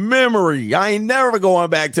distant memory. I ain't never going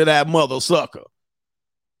back to that mother sucker.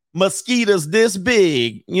 Mosquitoes this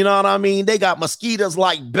big. You know what I mean? They got mosquitoes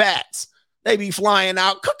like bats. They be flying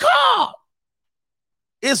out. Caw-caw.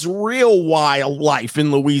 It's real wildlife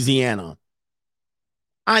in Louisiana.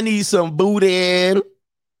 I need some boudin.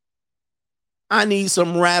 I need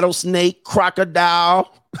some rattlesnake,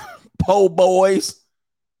 crocodile. Po' boys,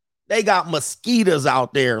 they got mosquitoes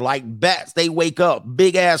out there like bats. They wake up,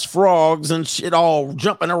 big ass frogs and shit all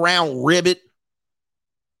jumping around ribbit.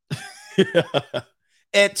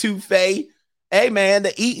 Etouffee. Hey man,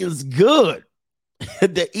 the eating's good.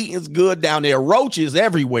 The eating's good down there. Roaches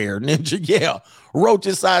everywhere, ninja. Yeah,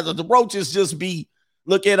 roaches size of the roaches just be,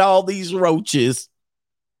 look at all these roaches.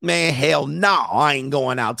 Man, hell no, I ain't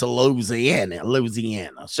going out to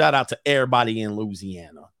Louisiana. Shout out to everybody in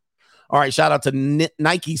Louisiana. All right, shout out to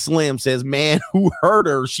Nike Slim says, man, who hurt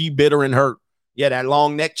her? She bitter and hurt. Yeah, that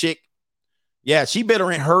long neck chick. Yeah, she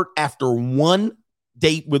bitter and hurt after one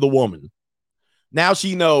date with a woman. Now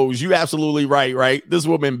she knows. You're absolutely right? This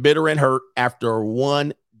woman bitter and hurt after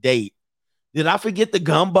one date. Did I forget the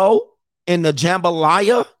gumbo and the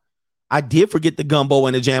jambalaya? I did forget the gumbo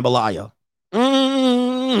and the jambalaya.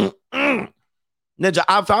 Ninja,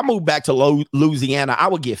 if I move back to Louisiana, I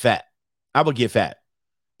would get fat.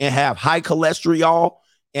 And have high cholesterol.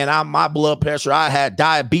 And my blood pressure, I had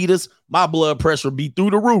diabetes. My blood pressure be through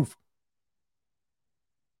the roof.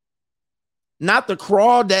 Not the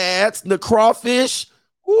crawdads, the crawfish.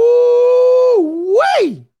 Ooh,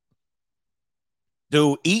 way.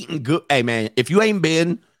 Dude, eating good. Hey, man, if you've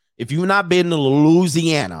not been to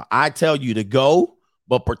Louisiana, I tell you to go,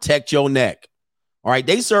 but protect your neck. All right.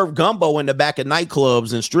 They serve gumbo in the back of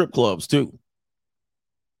nightclubs and strip clubs, too.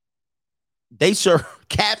 They serve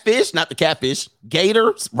catfish, not the catfish,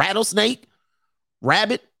 gator, rattlesnake,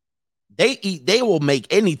 rabbit. They will make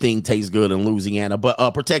anything taste good in Louisiana,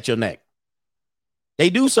 but protect your neck. They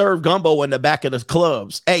do serve gumbo in the back of the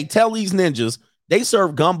clubs. Hey, tell these ninjas, they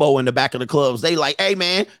serve gumbo in the back of the clubs. They like, hey,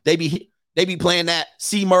 man, they be playing that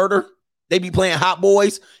C Murder. They be playing Hot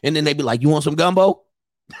Boys. And then they be like, you want some gumbo?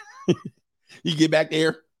 You get back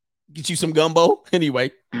there, get you some gumbo.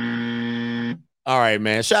 Anyway. All right,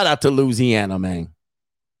 man. Shout out to Louisiana, man.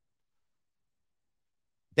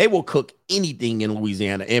 They will cook anything in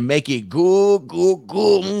Louisiana and make it good.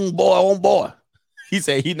 Boy, oh boy. He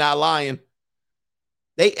said he not lying.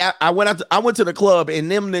 I went to the club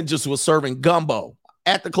and them ninjas was serving gumbo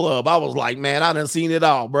at the club. I was like, man, I done seen it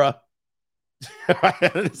all, bro. I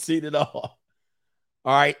done seen it all.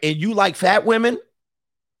 All right. And you like fat women?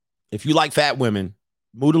 If you like fat women,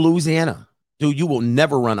 move to Louisiana. Dude, you will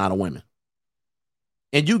never run out of women.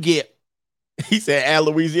 And you get, he said, add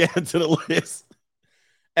Louisiana to the list.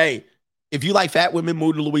 Hey, if you like fat women,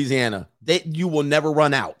 move to Louisiana. You will never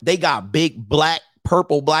run out. They got big black,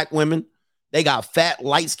 purple black women. They got fat,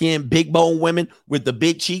 light-skinned, big bone women with the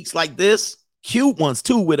big cheeks like this. Cute ones,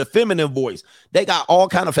 too, with a feminine voice. They got all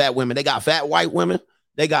kind of fat women. They got fat white women.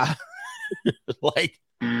 They got, like,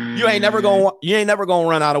 you ain't never gonna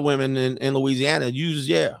run out of women in Louisiana.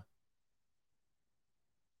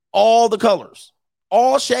 All the colors,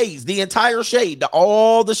 all shades, the entire shade,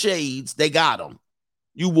 all the shades, they got them.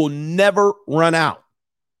 You will never run out.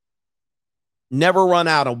 Never run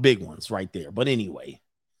out of big ones right there. But anyway.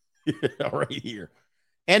 Right here.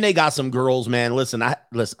 And they got some girls, man. Listen, I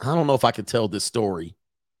don't know if I could tell this story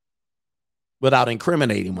without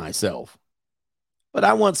incriminating myself. But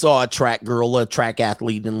I once saw a track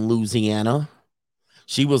athlete in Louisiana.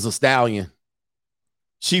 She was a stallion.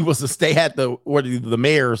 They had the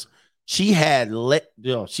mares. She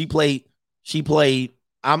played.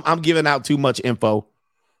 I'm giving out too much info,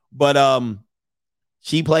 but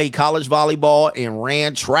she played college volleyball and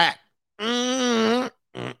ran track.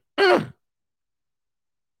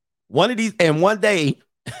 One of these, and one day,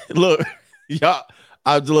 look, y'all,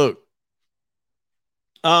 look.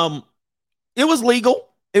 It was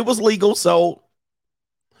legal. So,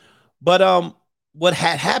 but what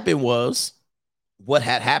had happened was,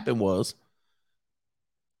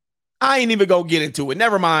 I ain't even gonna get into it.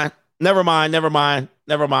 Never mind. It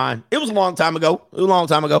was a long time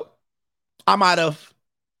ago. I might have.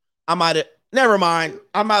 Never mind.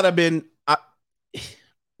 I might have been.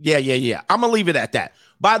 Yeah. I'm gonna leave it at that.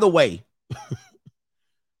 By the way,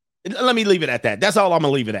 let me leave it at that. That's all I'm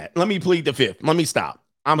gonna leave it at. Let me plead the fifth. Let me stop.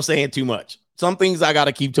 I'm saying too much. Some things I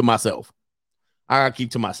gotta keep to myself. All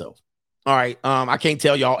right. I can't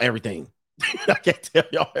tell y'all everything.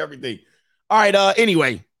 All right.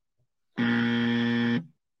 Anyway, we're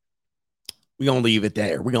gonna leave it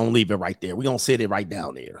there. We're gonna leave it right there. We're gonna sit it right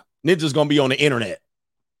down there. Ninja's gonna be on the internet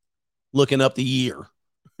looking up the year.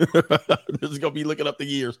 This is gonna be looking up the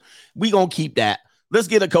years. We gonna keep that. Let's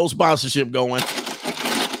get a co-sponsorship going.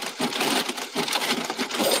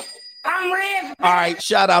 I'm ready. All right,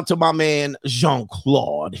 shout out to my man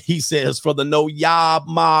Jean-Claude. He says, for the No Yob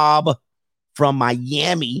Mob from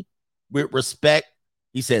Miami, with respect.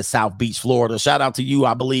 He says South Beach, Florida. Shout out to you,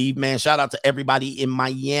 I believe, man. Shout out to everybody in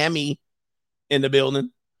Miami in the building.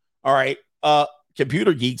 All right.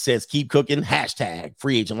 Computer Geek says, keep cooking. #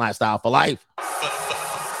 free agent lifestyle for life. For life.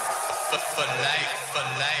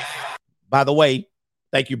 By the way,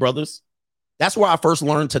 thank you, brothers. That's where I first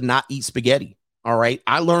learned to not eat spaghetti. All right.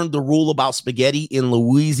 I learned the rule about spaghetti in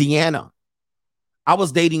Louisiana. I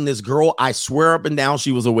was dating this girl. I swear up and down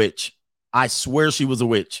she was a witch. I swear she was a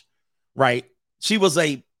witch. Right. She was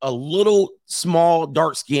a little small,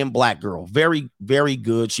 dark-skinned black girl. Very, very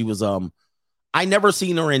good. She was, I never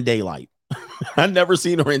seen her in daylight.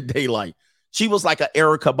 She was like an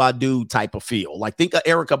Erykah Badu type of feel. Like, think of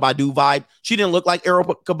Erykah Badu vibe. She didn't look like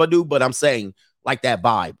Erykah Badu, but I'm saying like that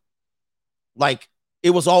vibe. Like it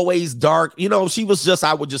was always dark. You know, she was just,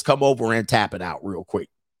 I would just come over and tap it out real quick.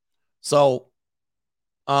 So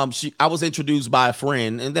I was introduced by a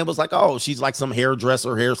friend and then was like, oh, she's like some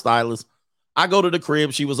hairdresser, hairstylist. I go to the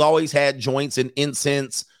crib. She was always had joints and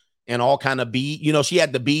incense and all kind of beads. You know, she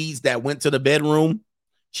had the beads that went to the bedroom.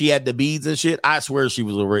 She had the beads and shit. I swear she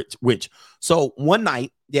was a rich witch. So one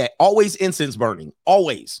night, yeah, always incense burning,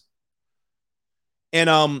 always.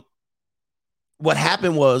 And what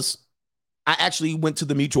happened was I actually went to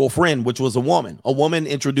the mutual friend, which was a woman. A woman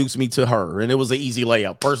introduced me to her, and it was an easy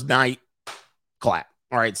layup. First night, clap.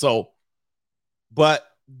 All right, so, but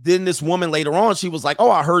then this woman later on, she was like,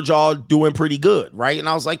 oh, I heard y'all doing pretty good, right? And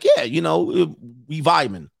I was like, yeah, you know, we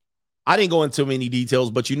vibing. I didn't go into many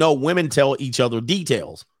details, but you know, women tell each other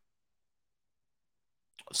details.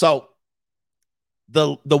 So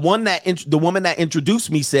the woman that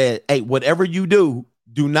introduced me said, hey, whatever you do,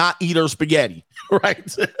 do not eat her spaghetti,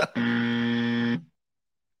 right?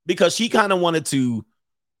 Because she kind of wanted to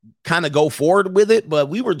kind of go forward with it, but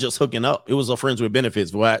we were just hooking up. It was a friends with benefits.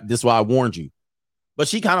 This is why I warned you. But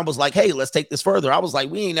she kind of was like, hey, let's take this further. I was like,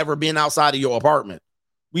 we ain't never been outside of your apartment.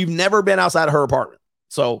 We've never been outside of her apartment.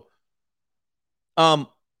 So, but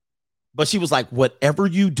she was like, whatever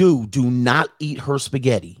you do, do not eat her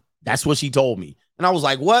spaghetti. That's what she told me. And I was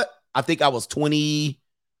like, what? I think I was 23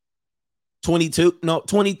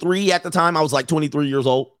 at the time. I was like 23 years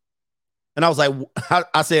old. And I was like,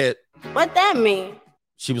 I said, what that mean?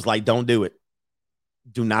 She was like, don't do it.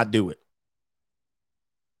 Do not do it.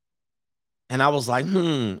 And I was like,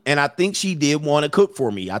 And I think she did want to cook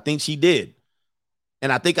for me. I think she did.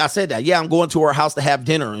 And I think I said that. Yeah, I'm going to her house to have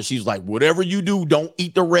dinner. And she's like, whatever you do, don't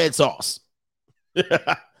eat the red sauce.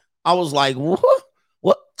 I was like, what?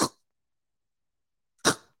 What?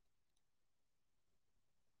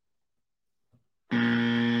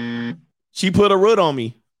 She put a root on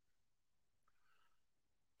me.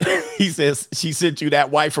 He says she sent you that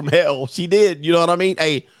wife from hell. She did. You know what I mean?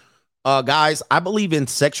 Hey, guys, I believe in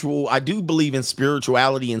I do believe in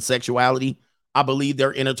spirituality and sexuality. I believe they're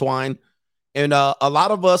intertwined. And a lot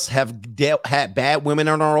of us have had bad women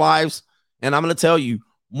in our lives. And I'm going to tell you,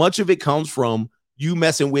 much of it comes from you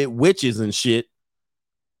messing with witches and shit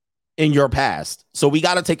in your past. So we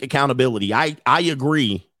got to take accountability. I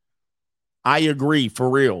agree. I agree for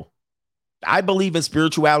real. I believe in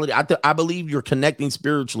spirituality. I believe you're connecting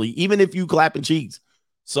spiritually, even if you clapping cheeks.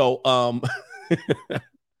 So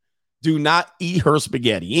do not eat her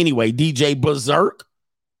spaghetti. Anyway, DJ Berserk.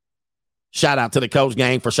 Shout out to the Coach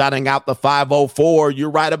Gang for shouting out the 504. You're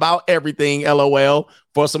right about everything, LOL,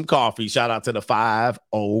 for some coffee. Shout out to the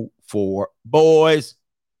 504 boys.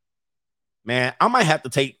 Man, I might have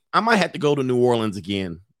to go to New Orleans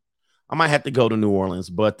again. I might have to go to New Orleans,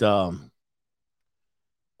 but go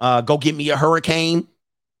get me a hurricane.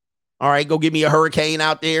 All right, go get me a hurricane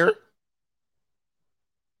out there.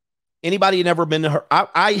 Anybody never been to her?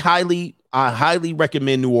 I highly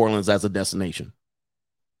recommend New Orleans as a destination.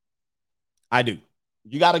 I do.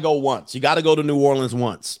 You got to go once. You got to go to New Orleans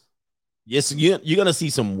once. Yes, you're going to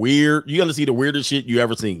see you're going to see the weirdest shit you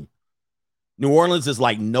ever seen. New Orleans is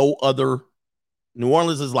like no other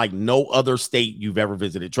state you've ever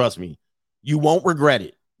visited. Trust me. You won't regret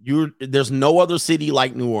it. There's no other city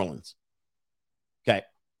like New Orleans. Okay.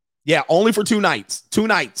 Yeah, only for 2 nights. 2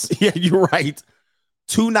 nights. Yeah, you're right.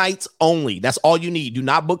 2 nights only. That's all you need. Do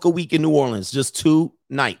not book a week in New Orleans. Just 2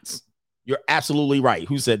 nights. You're absolutely right.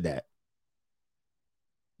 Who said that?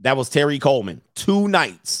 That was Terry Coleman. 2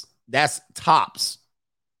 nights. That's tops.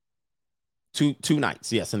 Two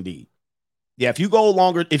nights. Yes, indeed. Yeah, if you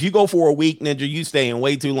go for a week, Ninja, you staying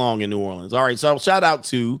way too long in New Orleans. All right, so shout out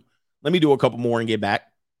to, let me do a couple more and get back.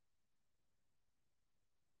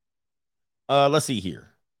 Let's see here.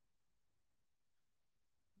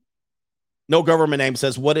 No government name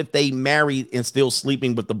says, what if they married and still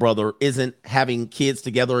sleeping with the brother? Isn't having kids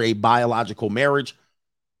together a biological marriage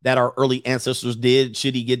that our early ancestors did?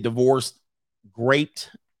 Should he get divorced? Great.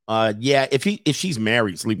 Yeah, if she's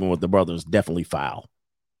married, sleeping with the brother is definitely foul.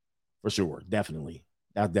 For sure. Definitely.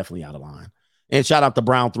 That's definitely out of line. And shout out to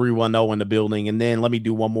Brown 310 in the building. And then let me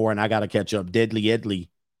do one more and I got to catch up. Deadly Edley.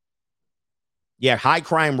 Yeah, high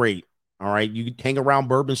crime rate. All right. You hang around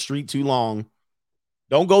Bourbon Street too long.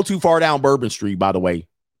 Don't go too far down Bourbon Street, by the way.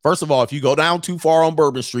 First of all, if you go down too far on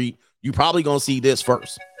Bourbon Street, you're probably going to see this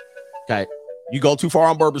first. Okay. You go too far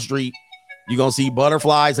on Bourbon Street, you're going to see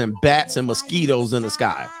butterflies and bats and mosquitoes in the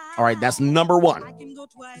sky. All right. That's number 1.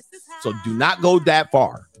 So do not go that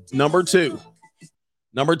far. Number two,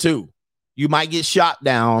 you might get shot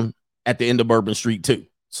down at the end of Bourbon Street too.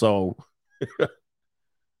 So, all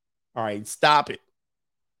right, stop it.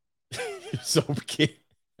 So,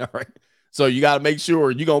 all right. So you got to make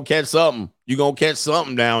sure you're going to catch something. You're going to catch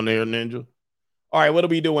something down there, Ninja. All right, what are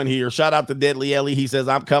we doing here? Shout out to Deadly Ellie. He says,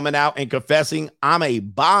 I'm coming out and confessing I'm a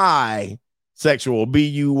bisexual,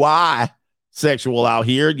 B-U-Y sexual out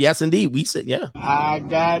here. Yes, indeed. We said, yeah. I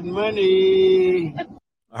got money.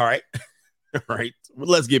 All right. All right. Well,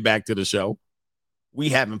 let's get back to the show. We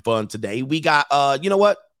having fun today. We got, you know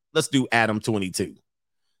what? Let's do Adam22.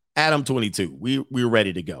 Adam22. We're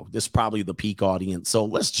ready to go. This is probably the peak audience. So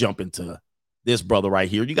let's jump into this brother right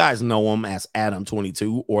here. You guys know him as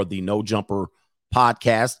Adam22 or the No Jumper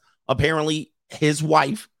podcast. Apparently, his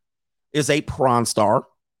wife is a prawn star.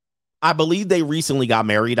 I believe they recently got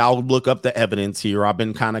married. I'll look up the evidence here. I've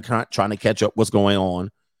been kind of trying to catch up what's going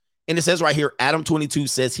on. And it says right here, Adam22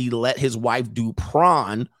 says he let his wife do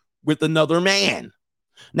prawn with another man.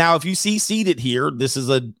 Now, if you see seated here, this is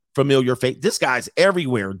a familiar face. This guy's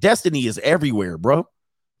everywhere. Destiny is everywhere, bro.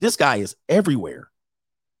 This guy is everywhere.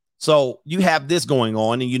 So you have this going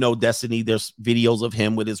on, and you know Destiny, there's videos of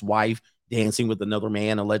him with his wife dancing with another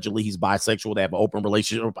man. Allegedly, he's bisexual. They have an open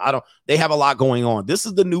relationship. They have a lot going on. This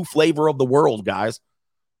is the new flavor of the world, guys.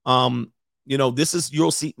 You know, this is,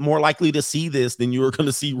 you'll see more likely to see this than you're going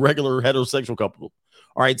to see regular heterosexual couples.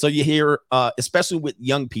 All right. So you hear, especially with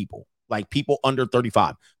young people, like people under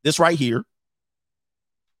 35, this right here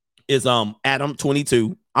is,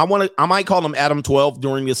 Adam22. I might call him Adam 12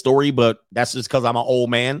 during this story, but that's just because I'm an old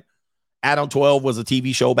man. Adam 12 was a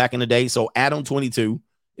TV show back in the day. So Adam22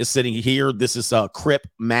 is sitting here. This is Crip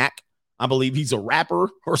Mac. I believe he's a rapper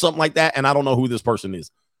or something like that. And I don't know who this person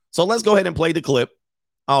is. So let's go ahead and play the clip.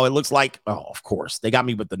 Oh, it looks like, oh, of course. They got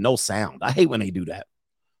me with the no sound. I hate when they do that.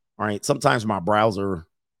 All right. Sometimes my browser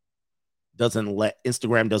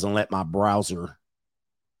Instagram doesn't let my browser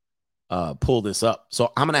pull this up.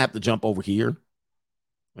 So I'm going to have to jump over here.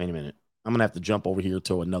 Wait a minute. I'm going to have to jump over here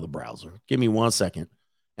to another browser. Give me 1 second.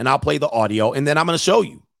 And I'll play the audio. And then I'm going to show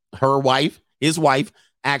you his wife,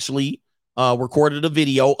 actually recorded a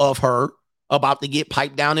video of her about to get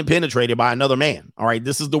piped down and penetrated by another man. All right.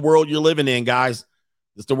 This is the world you're living in, guys.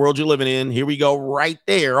 This is the world you're living in. Here we go right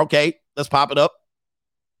there. Okay. Let's pop it up.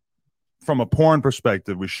 From a porn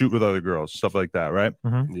perspective, we shoot with other girls, stuff like that, right?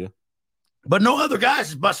 Mm-hmm. Yeah. But no other guys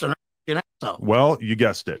is busting her. So. Well, you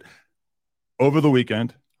guessed it. Over the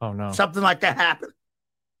weekend. Oh, no. Something like that happened.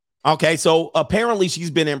 Okay. So apparently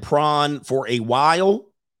she's been in prawn for a while,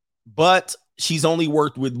 but she's only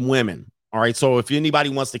worked with women. All right. So if anybody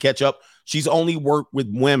wants to catch up, she's only worked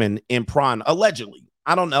with women in prawn, allegedly.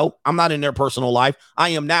 I don't know. I'm not in their personal life. I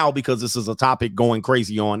am now because this is a topic going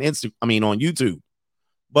crazy on YouTube.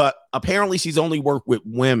 But apparently she's only worked with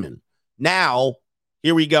women. Now,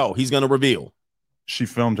 here we go. He's going to reveal. She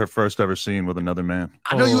filmed her first ever scene with another man.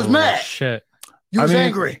 I know you was mad. Shit. You was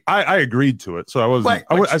angry. I agreed to it. So I wasn't.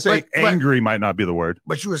 I say angry might not be the word.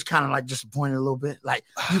 But you was kind of like disappointed a little bit. Like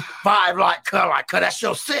you vibe like, that's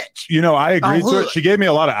your sitch. You know, I agreed to it. She gave me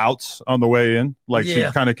a lot of outs on the way in. Like she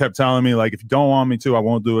kind of kept telling me, like, if you don't want me to, I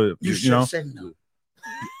won't do it. You know? Said no.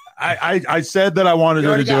 I said that I wanted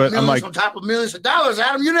her to do it. I'm like, on top of millions of dollars,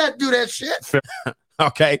 Adam. You didn't do that shit.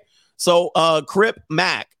 Okay. So Crip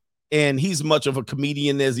Mac, and he's much of a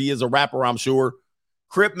comedian as he is a rapper, I'm sure.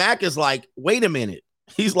 Crip Mac is like, wait a minute.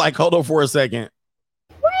 He's like, hold on for a second.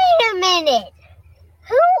 Wait a minute.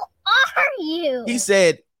 Who are you? He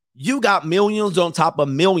said, you got millions on top of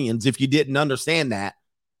millions. If you didn't understand that,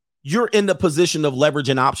 you're in the position of leverage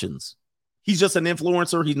and options. He's just an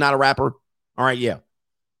influencer. He's not a rapper. All right. Yeah.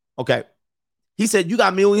 Okay. He said, you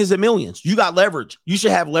got millions and millions. You got leverage. You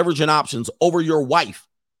should have leverage and options over your wife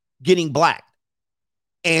getting black.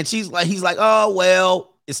 And he's like, oh,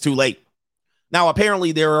 well, it's too late. Now,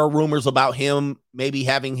 apparently there are rumors about him maybe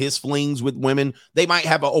having his flings with women. They might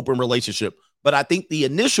have an open relationship, but I think the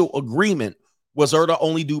initial agreement was her to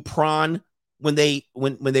only do prawn when they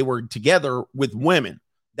were together with women.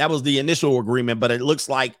 That was the initial agreement, but it looks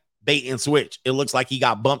like bait and switch. It looks like he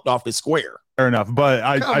got bumped off his square. Fair enough. But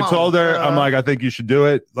I told her, I'm like, I think you should do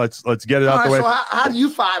it. Let's get it out the way. So how do you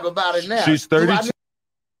vibe about it now? She's 32.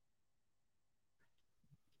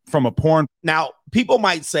 From a porn. Now, people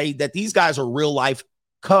might say that these guys are real life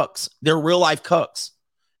cucks. They're real life cucks.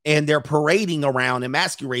 And they're parading around and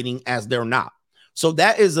masquerading as they're not. So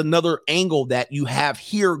that is another angle that you have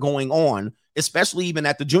here going on, especially even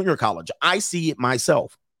at the junior college. I see it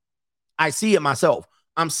myself.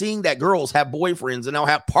 I'm seeing that girls have boyfriends and they'll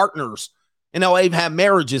have partners and they'll have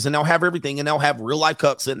marriages and they'll have everything and they'll have real life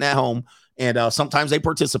cucks sitting at home. And sometimes they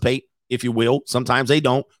participate, if you will. Sometimes they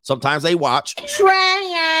don't. Sometimes they watch.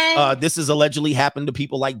 This has allegedly happened to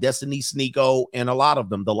people like Destiny, Sneeko, and a lot of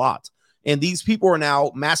them, the lots. And these people are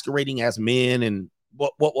now masquerading as men and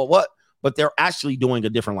what. but they're actually doing a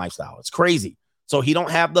different lifestyle. It's crazy. So he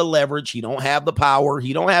don't have the leverage. He don't have the power.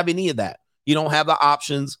 He don't have any of that. He don't have the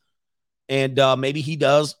options. And maybe he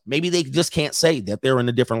does. Maybe they just can't say that they're in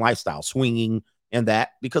a different lifestyle, swinging and that,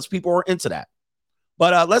 because people are into that.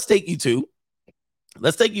 But let's take you to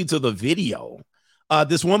the video.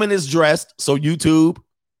 This woman is dressed. So YouTube,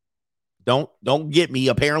 don't get me.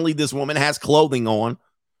 Apparently this woman has clothing on.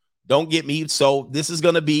 Don't get me. So this is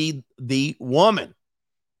going to be the woman.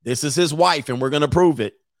 This is his wife, and we're going to prove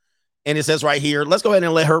it. And it says right here, let's go ahead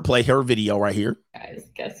and let her play her video right here. Guys,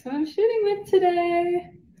 guess who I'm shooting with today?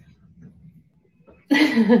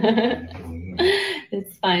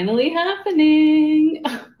 It's finally happening.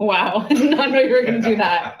 Wow, I did not know you were going to do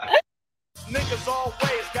that. Niggas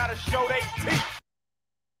always got to show they teeth.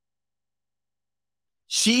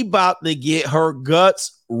 She about to get her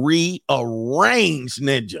guts rearranged,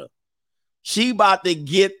 Ninja. She about to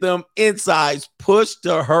get them insides pushed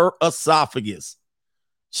to her esophagus.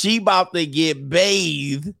 She about to get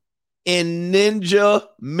bathed in ninja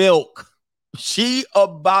milk. She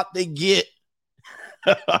about to get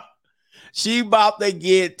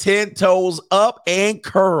 10 toes up and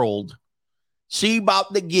curled. She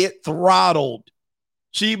about to get throttled.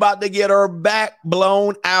 She about to get her back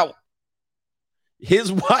blown out.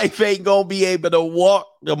 His wife ain't gonna be able to walk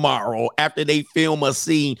tomorrow after they film a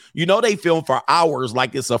scene. You know they film for hours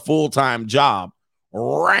like it's a full-time job.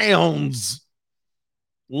 Rounds.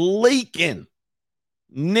 Leaking.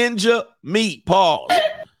 Ninja meat. Pause.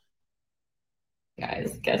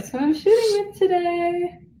 Guys, guess who I'm shooting with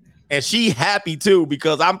today? And she happy too,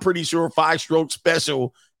 because I'm pretty sure 5-stroke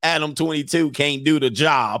special Adam22 can't do the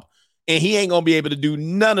job. And he ain't gonna be able to do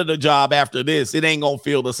none of the job after this. It ain't gonna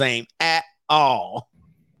feel the same at all.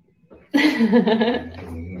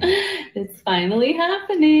 It's finally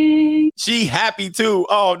happening. She happy too.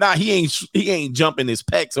 Oh, nah, he ain't jumping his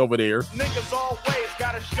pecs over there. Niggas always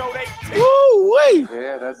gotta show they teeth. Woo, wait.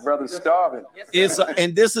 Yeah, that brother's starving.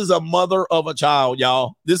 And this is a mother of a child,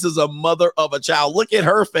 y'all. This is a mother of a child. Look at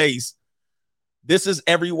her face. This is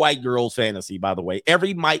every white girl's fantasy, by the way.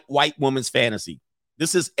 Every white woman's fantasy.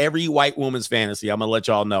 This is every white woman's fantasy. I'm gonna let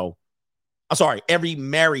y'all know. I'm sorry, every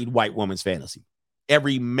married white woman's fantasy.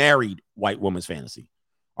 Every married white woman's fantasy.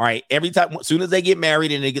 All right. Every time, as soon as they get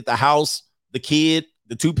married and they get the house, the kid,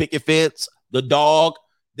 the 2 picket fence, the dog,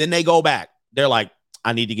 then they go back. They're like,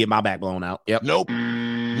 I need to get my back blown out. Yep. Nope.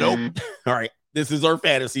 All right. This is her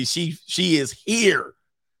fantasy. She is here.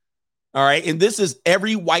 All right. And this is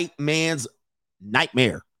every white man's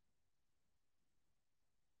nightmare.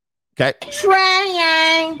 Okay.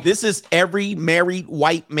 Trying. This is every married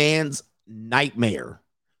white man's nightmare.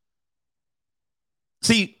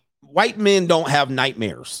 See, white men don't have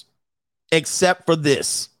nightmares except for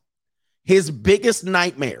this. His biggest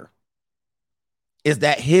nightmare is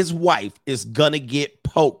that his wife is going to get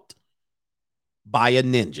poked by a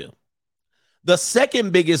ninja. The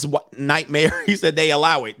second biggest nightmare, he said they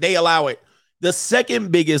allow it. They allow it. The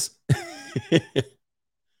second biggest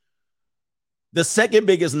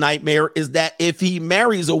nightmare is that if he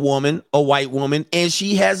marries a woman, a white woman, and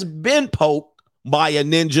she has been poked by a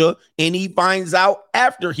ninja, and he finds out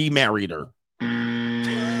after he married her.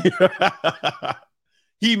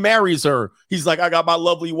 He marries her. He's like, I got my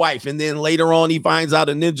lovely wife. And then later on, he finds out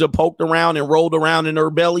a ninja poked around and rolled around in her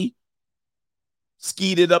belly,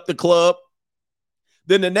 skeeted up the club.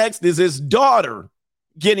 Then the next is his daughter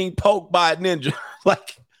getting poked by a ninja.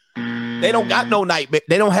 Like, they don't got no nightmare.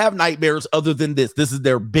 They don't have nightmares other than this. This is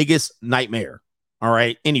their biggest nightmare. All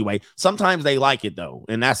right. Anyway, sometimes they like it, though.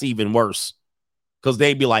 And that's even worse. Because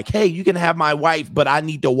they'd be like, hey, you can have my wife, but I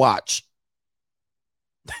need to watch.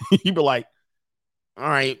 He'd be like, all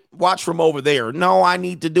right, watch from over there. No, I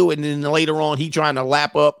need to do it. And then later on, he trying to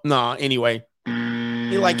lap up. Nah, anyway.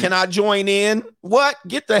 He's like, can I join in? What?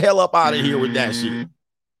 Get the hell up out of here with that shit.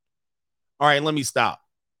 All right, let me stop.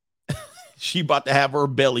 She about to have her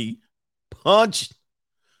belly punched.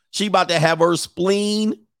 She about to have her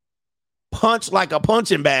spleen punched like a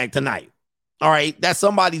punching bag tonight. All right, that's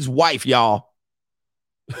somebody's wife, y'all.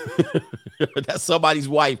 That's somebody's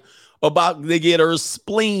wife about to get her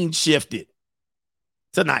spleen shifted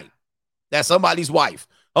tonight. That's somebody's wife.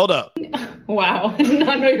 Hold up. Wow, I did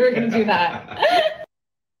not know you were going to do that.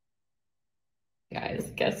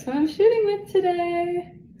 Guys, guess who I'm shooting with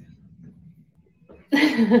today?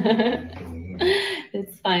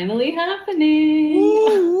 It's finally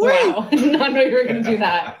happening. Wow, I did not know you were going to do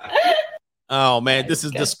that. Oh, man, this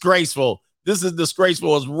is disgraceful. This is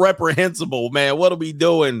disgraceful. It's reprehensible, man. What are we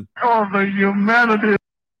doing? Oh, the humanity.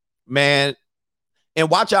 Man, and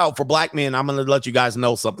watch out for black men. I'm going to let you guys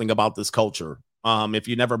know something about this culture. If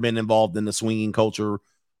you've never been involved in the swinging culture,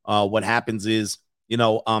 what happens is,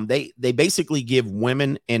 they basically give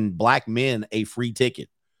women and black men a free ticket.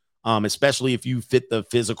 Especially if you fit the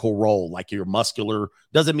physical role, like you're muscular.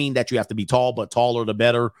 Doesn't mean that you have to be tall, but taller the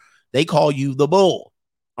better. They call you the bull.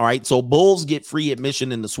 All right. So bulls get free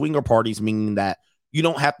admission in the swinger parties, meaning that you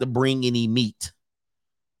don't have to bring any meat,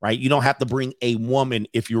 right? You don't have to bring a woman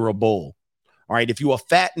if you're a bull. All right. If you're a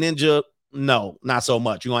fat ninja, no, not so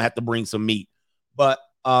much. You're going to have to bring some meat. But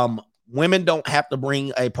women don't have to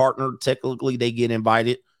bring a partner. Technically, they get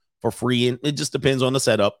invited for free, and it just depends on the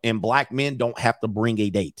setup. And black men don't have to bring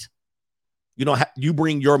a date. You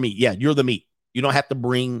bring your meat. Yeah, you're the meat. You don't have to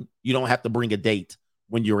bring a date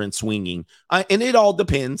when you're in swinging. And it all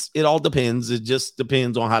depends. It just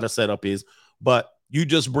depends on how the setup is. But you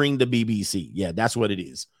just bring the BBC. Yeah, that's what it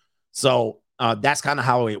is. So that's kind of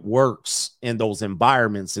how it works in those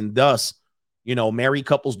environments. And thus, married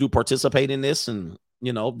couples do participate in this. And,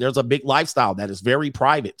 there's a big lifestyle that is very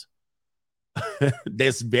private.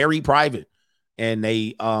 That's very private. And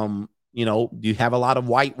they, you have a lot of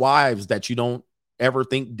white wives that you don't ever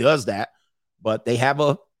think does that, but they have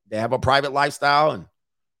a private lifestyle. And,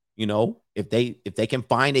 if they can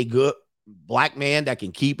find a good black man that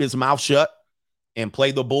can keep his mouth shut and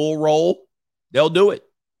play the bull role, they'll do it.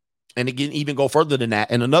 And it can even go further than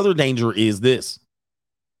that. And another danger is this.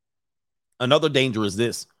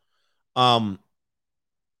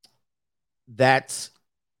 That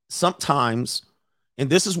sometimes, and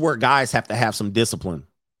this is where guys have to have some discipline.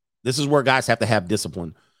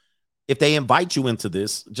 If they invite you into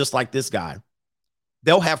this, just like this guy,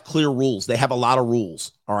 they'll have clear rules. They have a lot of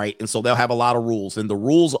rules. All right. And so they'll have a lot of rules. And the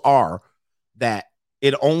rules are that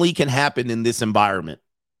it only can happen in this environment.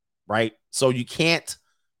 Right. So you can't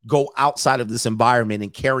go outside of this environment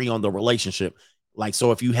and carry on the relationship. Like,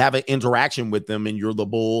 so if you have an interaction with them and you're the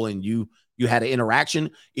bull and you had an interaction,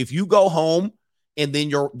 if you go home and then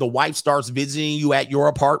the wife starts visiting you at your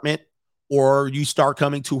apartment, or you start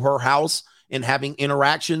coming to her house and having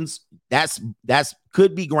interactions, that's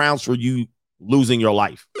could be grounds for you losing your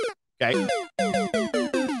life. Okay.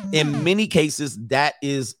 In many cases,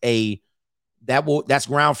 that's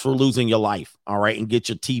grounds for losing your life. All right. And get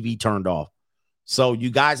your TV turned off. So you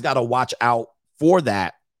guys got to watch out for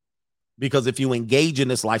that, because if you engage in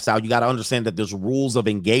this lifestyle, you got to understand that there's rules of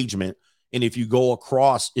engagement. And if you go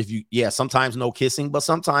across, sometimes no kissing, but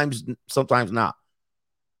sometimes not.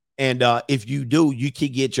 And if you do, you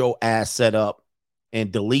can get your ass set up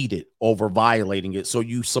and deleted over violating it. So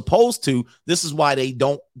you supposed to, this is why they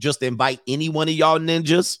don't just invite any one of y'all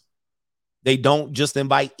ninjas. They don't just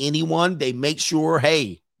invite anyone. They make sure,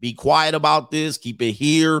 hey, be quiet about this. Keep it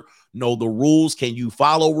here. Know the rules. Can you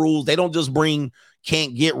follow rules? They don't just bring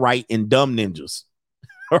can't get right and dumb ninjas.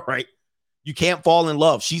 All right. You can't fall in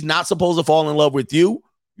love. She's not supposed to fall in love with you.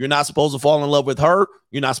 You're not supposed to fall in love with her.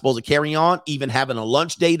 You're not supposed to carry on. Even having a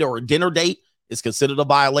lunch date or a dinner date is considered a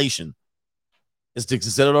violation. It's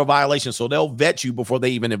considered a violation. So they'll vet you before they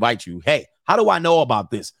even invite you. Hey, how do I know about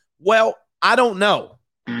this? Well, I don't know.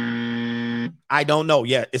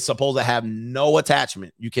 Yeah, it's supposed to have no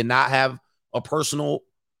attachment. You cannot have a personal.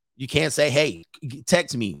 You can't say, hey,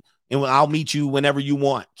 text me and I'll meet you whenever you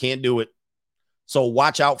want. Can't do it. So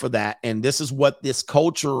watch out for that. And this is what this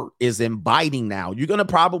culture is inviting now. You're going to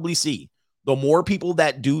probably see the more people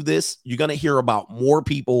that do this, you're going to hear about more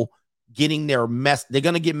people getting their mess. They're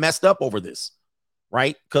going to get messed up over this,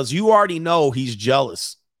 right? Because you already know he's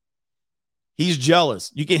jealous. He's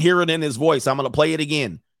jealous. You can hear it in his voice. I'm going to play it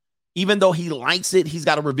again. Even though he likes it, he's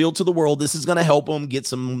got to reveal to the world. This is going to help him get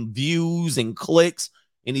some views and clicks.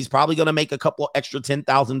 And he's probably going to make a couple extra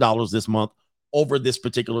 $10,000 this month over this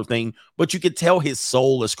particular thing. But you could tell his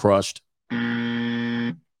soul is crushed.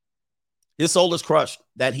 His soul is crushed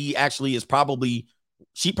that he actually is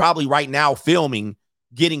she probably right now filming,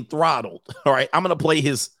 getting throttled. All right. I'm going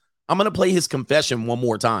to play his confession one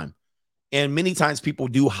more time. And many times people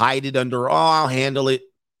do hide it under, I'll handle it.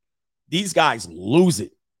 These guys lose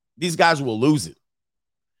it. These guys will lose it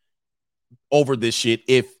over this shit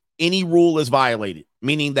if any rule is violated,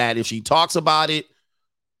 meaning that if she talks about it,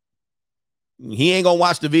 he ain't gonna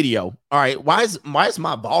watch the video. All right, why is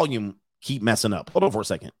my volume keep messing up? Hold on for a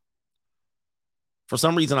second. For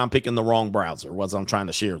some reason, I'm picking the wrong browser as I'm trying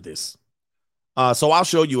to share this. So I'll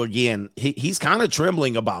show you again. He's kind of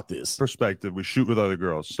trembling about this. Perspective. We shoot with other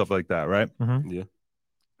girls, stuff like that, right? Mm-hmm. Yeah.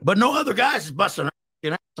 But no other guys is busting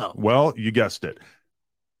her ass. Well, you guessed it.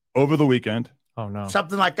 Over the weekend. Oh, no.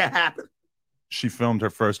 Something like that happened. She filmed her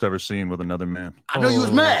first ever scene with another man. I know you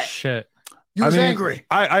was mad. Shit. You was angry.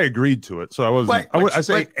 I agreed to it. So I wasn't. I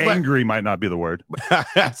say angry might not be the word.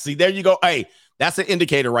 See, there you go. Hey, that's an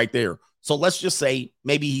indicator right there. So let's just say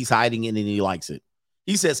maybe he's hiding it and he likes it.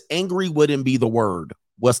 He says angry wouldn't be the word.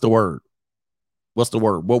 What's the word? What's the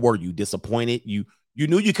word? What were you? Disappointed? You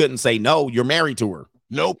knew you couldn't say no. You're married to her.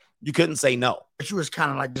 Nope. You couldn't say no. But you was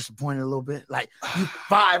kind of like disappointed a little bit. Like, you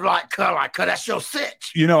vibe like cut, that's your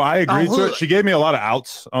sitch. You know, I agreed to it. She gave me a lot of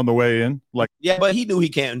outs on the way in. Like, yeah, but he knew he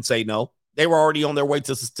can't say no. They were already on their way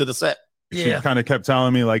to the set. She kind of kept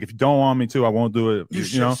telling me, like, if you don't want me to, I won't do it.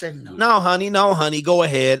 You know? Say no. No, honey, go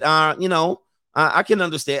ahead. You know, I can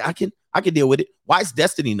understand. I can deal with it. Why is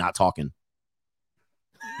Destiny not talking?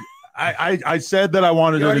 I said that I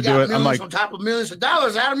wanted her to do it. I'm like, on top of millions of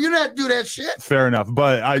dollars, Adam. You didn't do that shit. Fair enough,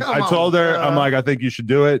 but I told her, I'm like, I think you should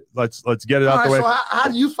do it. Let's get it out the way. So how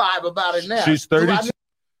do you vibe about it now? She's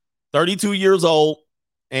 32 years old,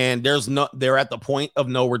 and they're at the point of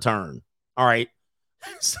no return. All right.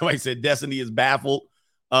 Somebody said Destiny is baffled.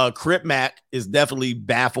 Crip Mac is definitely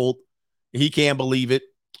baffled. He can't believe it,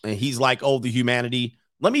 and he's like, "Oh, the humanity."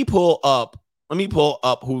 Let me pull up let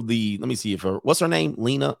me see if what's her name?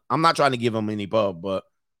 Lena. I'm not trying to give him any pub, but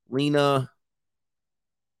Lena.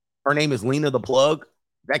 Her name is Lena the Plug.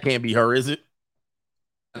 That can't be her, is it?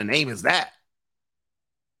 The name is that.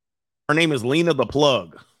 Her name is Lena the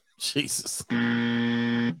Plug. Jesus.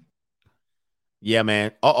 Yeah,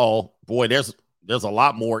 man. Boy, there's a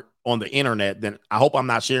lot more on the internet than I hope I'm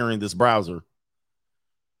not sharing this browser.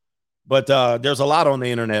 But there's a lot on the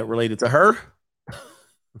internet related to her.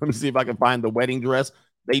 Let me see if I can find the wedding dress.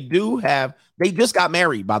 They just got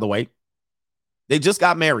married, by the way. They just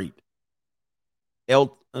got married. Let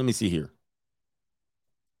me see here.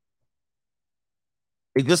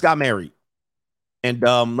 They just got married. And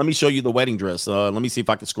let me show you the wedding dress. Let me see if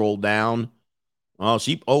I can scroll down.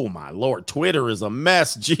 Oh my Lord. Twitter is a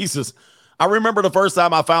mess. Jesus. I remember the first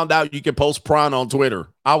time I found out you could post prawn on Twitter.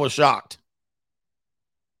 I was shocked.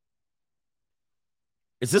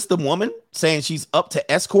 Is this the woman saying she's up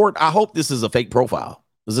to escort? I hope this is a fake profile.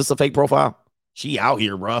 Is this a fake profile? She out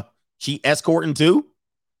here, bruh. She escorting too?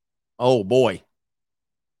 Oh boy.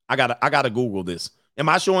 I gotta Google this. Am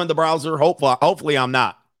I showing the browser? Hopefully I'm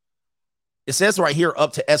not. It says right here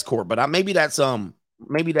up to escort, but maybe that's a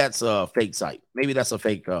fake site. Maybe that's a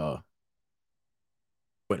fake Twitter.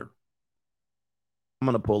 I'm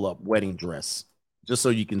gonna pull up wedding dress just so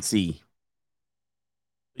you can see.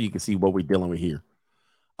 You can see what we're dealing with here.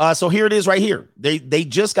 So here it is right here. They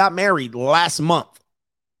just got married last month.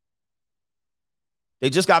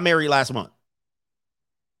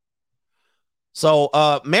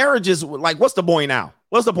 So marriage is like, what's the point now?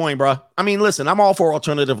 What's the point, bro? I mean, listen, I'm all for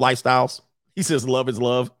alternative lifestyles. He says love is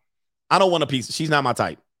love. I don't want a piece. She's not my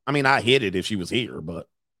type. I mean, I hit it if she was here, but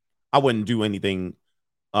I wouldn't do anything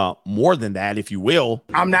more than that, if you will.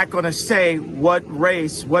 I'm not going to say what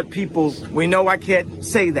race, what people. We know I can't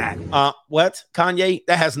say that. What? Kanye?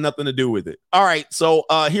 That has nothing to do with it. All right. So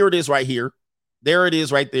here it is right here. There it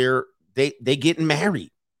is right there. They getting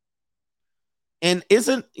married. And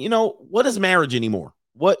what is marriage anymore?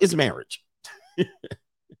 What is marriage?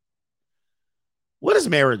 What is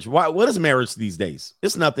marriage? What is marriage these days?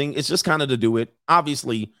 It's nothing. It's just kind of to do it.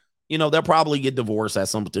 Obviously, they'll probably get divorced at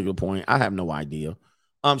some particular point. I have no idea.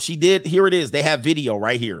 She did. Here it is. They have video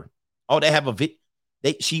right here. Oh, they have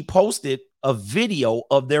she posted a video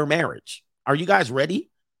of their marriage. Are you guys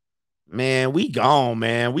ready? Man, we gone,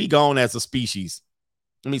 man. We gone as a species.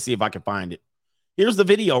 Let me see if I can find it. Here's the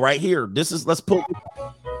video right here. Let's pull.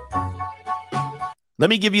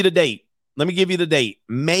 Let me give you the date.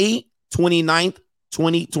 May 29th,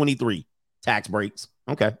 2023. Tax breaks.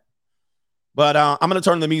 Okay. But I'm going to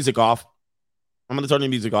turn the music off.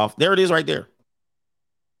 There it is right there.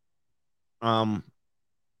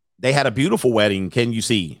 They had a beautiful wedding. Can you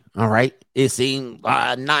see? All right. It seemed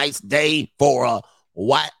a nice day for a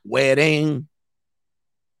white wedding.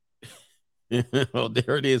 Oh,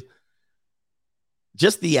 there it is.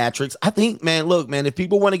 Just theatrics. I think, man, look, man, if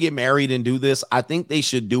people want to get married and do this, I think they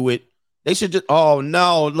should do it. They should just, oh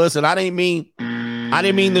no, listen, I didn't mean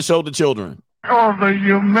to show the children. Oh, the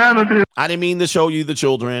humanity. I didn't mean to show you the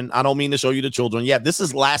children. I don't mean to show you the children. Yeah, this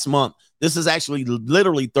is last month. This is actually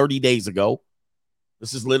literally 30 days ago.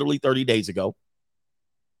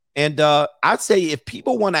 And I'd say if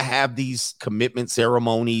people want to have these commitment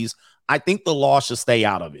ceremonies, I think the law should stay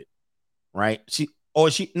out of it. Right?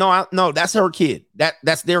 No, that's her kid.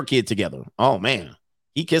 That's their kid together. Oh man.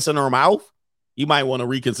 He kissing her mouth. You might want to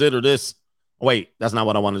reconsider this. Wait, that's not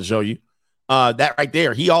what I wanted to show you. That right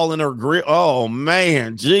there. He all in her grip. Oh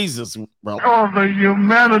man, Jesus, bro. Oh, the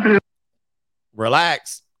humanity.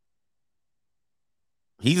 Relax.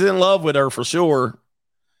 He's in love with her for sure.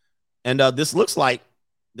 And this looks like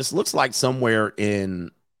somewhere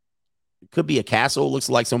in, it could be a castle. Looks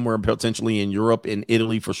like somewhere potentially in Europe, in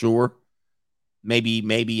Italy for sure.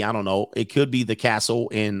 Maybe I don't know. It could be the castle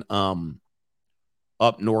in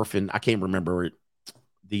up north, and I can't remember it.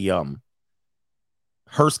 The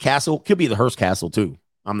Hearst Castle could be the Hearst Castle too.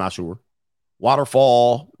 I'm not sure.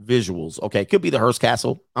 Waterfall visuals. Okay, could be the Hearst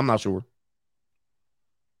Castle. I'm not sure.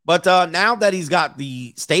 But now that he's got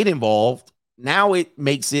the state involved, now it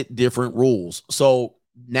makes it different rules. So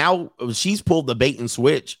now she's pulled the bait and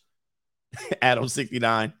switch.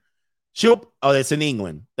 Adam69. It's in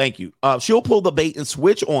England. Thank you. She'll pull the bait and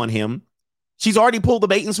switch on him. She's already pulled the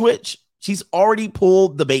bait and switch.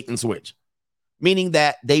 Meaning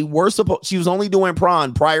that they were supposed, she was only doing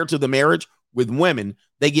prawn prior to the marriage with women.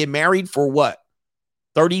 They get married for what?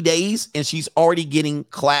 30 days, and she's already getting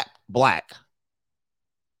clapped black.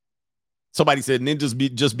 Somebody said,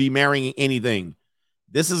 ninjas just be marrying anything.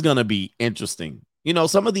 This is going to be interesting. You know,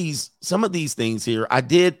 some of these things here, I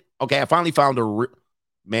finally found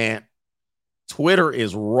man, Twitter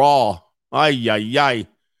is raw. Ay.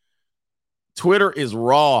 Twitter is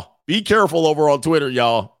raw. Be careful over on Twitter,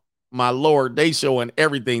 y'all. My Lord, they showing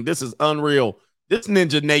everything. This is unreal. This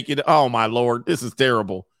ninja naked. Oh, my Lord. This is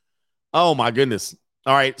terrible. Oh, my goodness.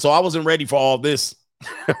 All right. So I wasn't ready for all this.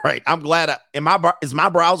 All right. I'm glad. Is my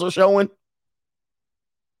browser showing?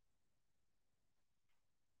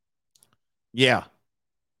 Yeah.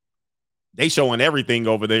 They showing everything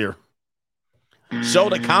over there. Show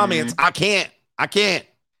the comments. I can't.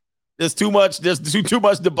 There's too much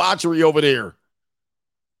debauchery over there.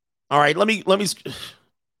 All right. Let me.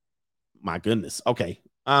 My goodness. Okay.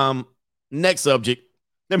 Next subject.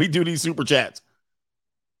 Let me do these super chats.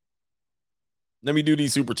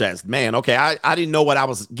 Man, okay. I didn't know what I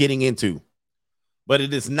was getting into. But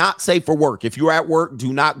it is not safe for work. If you're at work,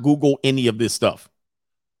 do not Google any of this stuff.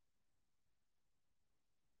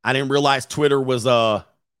 I didn't realize Twitter was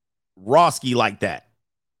Roski like that.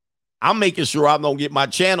 I'm making sure I don't get my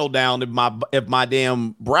channel down if my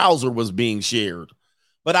damn browser was being shared.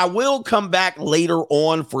 But I will come back later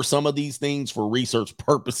on for some of these things for research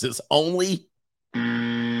purposes only.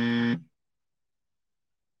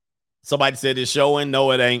 Somebody said it's showing.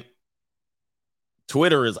 No, it ain't.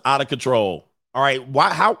 Twitter is out of control. All right.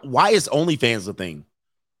 Why is OnlyFans a thing?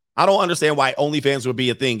 I don't understand why OnlyFans would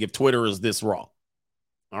be a thing if Twitter is this raw.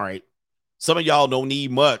 All right. Some of y'all don't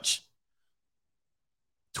need much.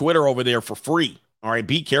 Twitter over there for free. All right.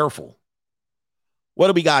 Be careful. What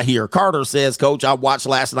do we got here? Carter says, Coach, I watched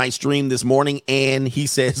last night's stream this morning, and he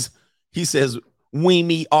says, wean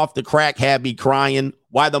me off the crack, had me crying.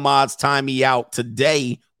 Why the mods time me out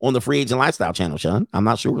today on the Free Agent Lifestyle channel, Sean? I'm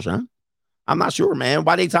not sure, Sean. I'm not sure, man.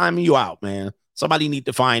 Why they timing you out, man? Somebody need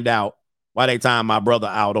to find out why they time my brother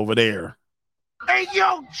out over there. Hey,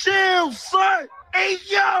 yo, chill, son. Hey,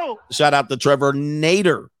 yo. Shout out to Trevor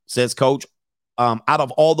Nader, says, Coach. Out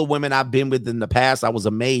of all the women I've been with in the past, I was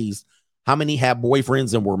amazed how many have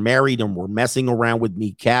boyfriends and were married and were messing around with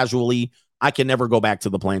me casually. I can never go back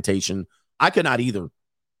to the plantation. I could not either.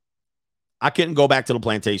 I couldn't go back to the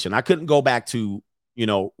plantation. I couldn't go back to,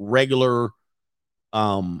 regular,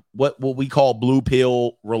 what we call blue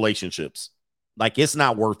pill relationships. Like, it's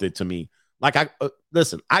not worth it to me. Like,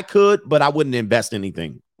 listen, I could, but I wouldn't invest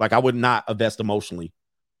anything. Like, I would not invest emotionally.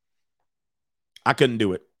 I couldn't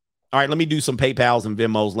do it. All right, let me do some PayPals and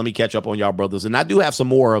Venmos. Let me catch up on y'all brothers. And I do have some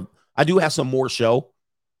more show,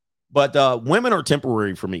 but women are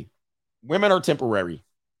temporary for me. Women are temporary.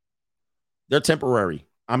 They're temporary.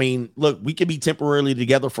 I mean, look, we could be temporarily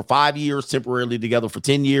together for 5 years, temporarily together for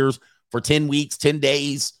 10 years, for 10 weeks, 10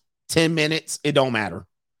 days, 10 minutes. It don't matter.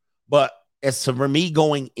 But as for me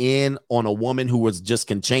going in on a woman who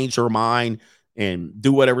can change her mind and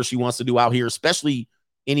do whatever she wants to do out here, especially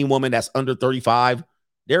any woman that's under 35,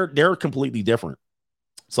 they're completely different.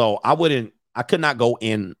 So I could not go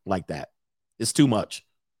in like that. It's too much.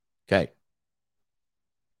 Okay.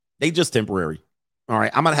 They just temporary. All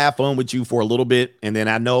right. I'm going to have fun with you for a little bit, and then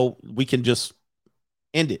I know we can just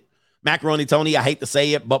end it. Macaroni Tony, I hate to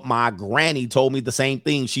say it, but my granny told me the same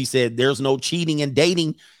thing. She said, there's no cheating and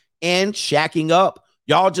dating and shacking up.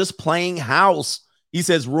 Y'all just playing house. He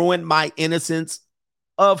says, ruined my innocence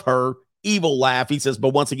of her evil laugh. He says, but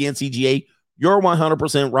once again, CGA, you're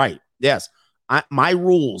 100% right. Yes. My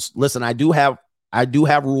rules. Listen, I do have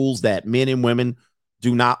rules that men and women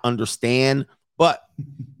do not understand, but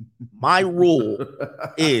my rule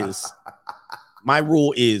is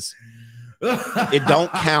it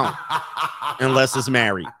don't count unless it's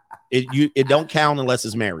married. It don't count unless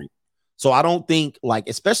it's married. So I don't think, like,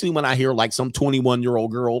 especially when I hear like some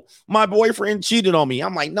 21-year-old girl, my boyfriend cheated on me.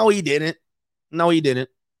 I'm like, no, he didn't. No, he didn't.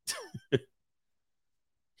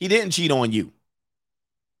 He didn't cheat on you.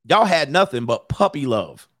 Y'all had nothing but puppy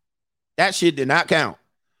love. That shit did not count.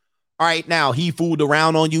 All right, now he fooled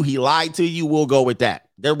around on you. He lied to you. We'll go with that.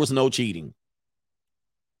 There was no cheating.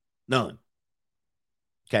 None.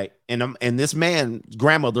 Okay. And this man's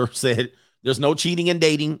grandmother said there's no cheating and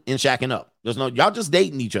dating and shacking up. There's no, y'all just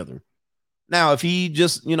dating each other. Now, if he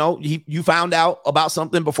just, you found out about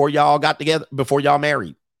something before y'all got together, before y'all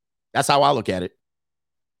married. That's how I look at it.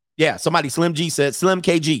 Yeah. Somebody, Slim G said, Slim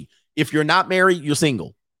KG, if you're not married, you're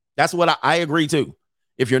single. That's what I agree to.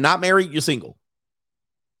 If you're not married, you're single.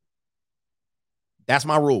 That's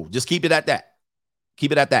my rule. Just keep it at that.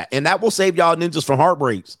 Keep it at that. And that will save y'all ninjas from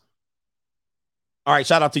heartbreaks. All right,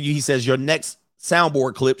 shout out to you. He says your next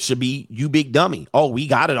soundboard clip should be you big dummy. Oh, we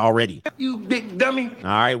got it already. You big dummy. All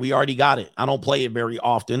right, we already got it. I don't play it very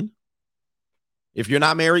often. If you're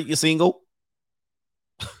not married, you're single.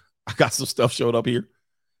 I got some stuff showed up here.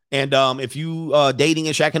 And if you dating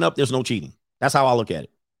and shacking up, there's no cheating. That's how I look at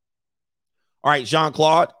it. All right,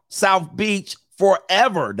 Jean-Claude, South Beach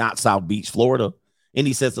forever, not South Beach, Florida. And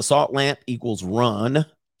he says the salt lamp equals run.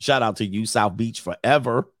 Shout out to you, South Beach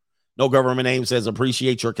forever. No government name says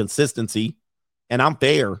appreciate your consistency. And I'm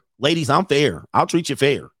fair. Ladies, I'm fair. I'll treat you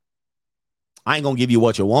fair. I ain't going to give you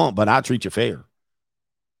what you want, but I'll treat you fair.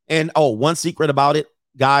 And, one secret about it,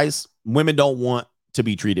 guys, women don't want to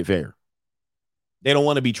be treated fair. They don't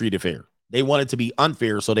want to be treated fair. They want it to be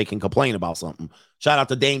unfair so they can complain about something. Shout out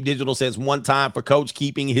to Dame Digital says one time for Coach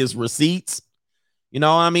keeping his receipts. You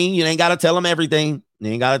know what I mean? You ain't got to tell them everything.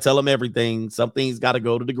 You ain't got to tell them everything. Some things got to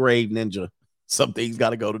go to the grave, Ninja. Some things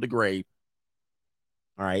got to go to the grave.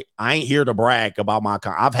 All right. I ain't here to brag about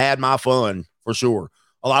I've had my fun for sure.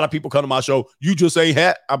 A lot of people come to my show. You just ain't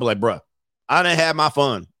had. I'll be like, bruh, I done had my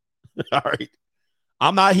fun. All right.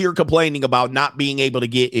 I'm not here complaining about not being able to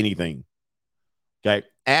get anything. Okay.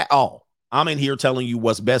 At all. I'm in here telling you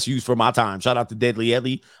what's best used for my time. Shout out to Deadly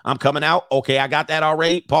Edley. I'm coming out. Okay. I got that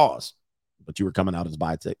already. Pause. But you were coming out as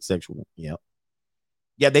bisexual. Yep.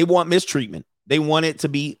 Yeah. They want mistreatment. They want it to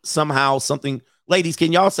be somehow something. Ladies,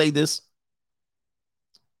 can y'all say this?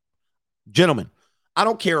 Gentlemen, I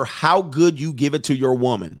don't care how good you give it to your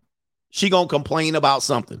woman. She gonna complain about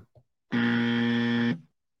something.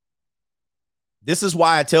 This is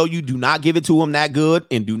why I tell you, do not give it to them that good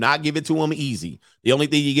and do not give it to them easy. The only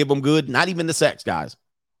thing you give them good, not even the sex, guys.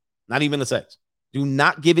 Not even the sex. Do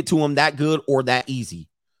not give it to them that good or that easy.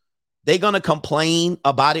 They're going to complain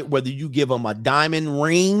about it whether you give them a diamond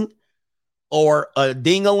ring or a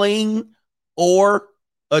ding-a-ling or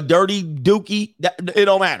a dirty dookie. It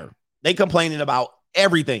don't matter. They complaining about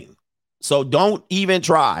everything. So don't even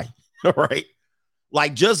try. All right.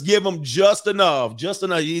 Like, just give them just enough. Just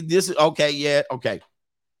enough. This is okay. Yeah. Okay.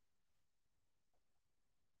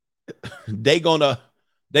 They gonna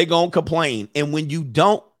complain. And when you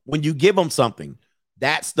give them something,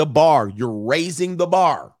 that's the bar. You're raising the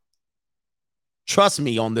bar. Trust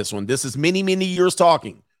me on this one. This is many, many years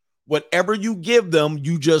talking. Whatever you give them,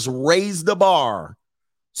 you just raise the bar.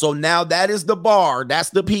 So now that is the bar. That's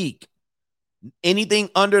the peak. Anything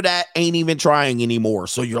under that ain't even trying anymore.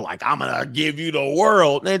 So you're like, I'm going to give you the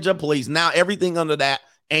world. Ninja, please. Now everything under that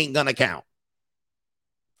ain't going to count.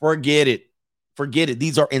 Forget it. Forget it.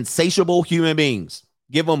 These are insatiable human beings.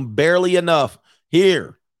 Give them barely enough.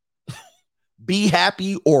 Here. Be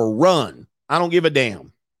happy or run. I don't give a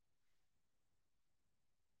damn.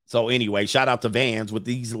 So anyway, shout out to Vans with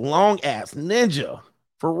these long ass Ninja.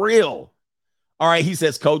 For real. All right, he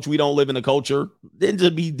says, Coach, we don't live in a culture. Then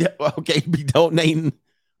to be donating.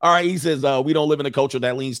 All right, he says, we don't live in a culture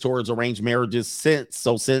that leans towards arranged marriages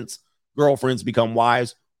since girlfriends become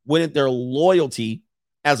wives, wouldn't their loyalty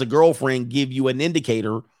as a girlfriend give you an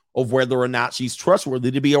indicator of whether or not she's trustworthy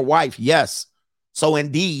to be a wife? Yes. So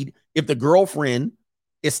indeed, if the girlfriend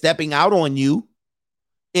is stepping out on you,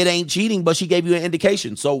 it ain't cheating, but she gave you an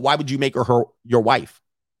indication. So why would you make her your wife?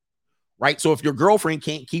 Right? So if your girlfriend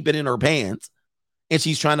can't keep it in her pants, and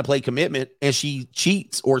she's trying to play commitment and she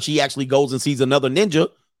cheats or she actually goes and sees another ninja,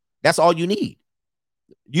 that's all you need.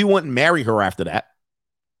 You wouldn't marry her after that.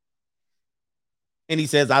 And he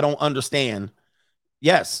says, I don't understand.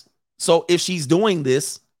 Yes. So if she's doing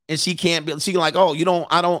this and she can't be, she's like, oh,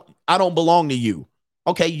 I don't belong to you.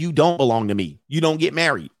 Okay. You don't belong to me. You don't get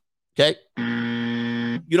married. Okay.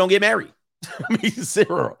 You don't get married. I mean,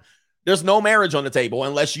 zero. There's no marriage on the table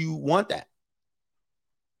unless you want that.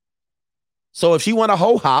 So if she want to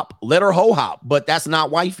hoe hop, let her hoe hop, but that's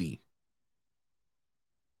not wifey.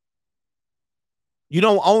 You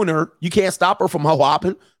don't own her. You can't stop her from hoe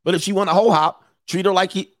hopping. But if she want to hoe hop, treat her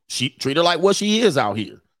like treat her like what she is out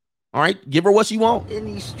here. All right, give her what she wants in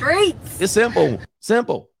these streets. It's simple,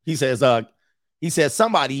 simple. He says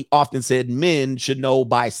somebody often said men should know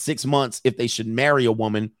by 6 months if they should marry a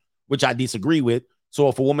woman, which I disagree with. So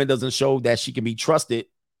if a woman doesn't show that she can be trusted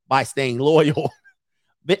by staying loyal,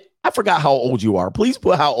 but I forgot how old you are. Please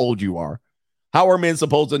put how old you are. How are men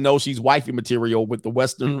supposed to know she's wifey material with the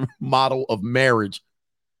Western model of marriage?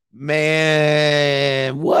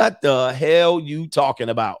 Man, what the hell you talking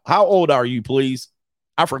about? How old are you, please?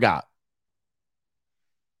 I forgot.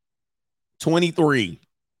 23.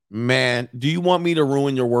 Man, do you want me to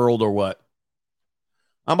ruin your world or what?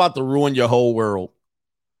 I'm about to ruin your whole world.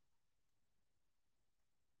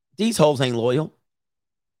 These hoes ain't loyal.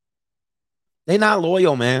 They not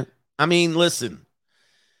loyal, man. I mean, listen.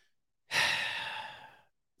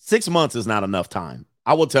 6 months is not enough time.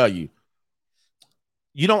 I will tell you.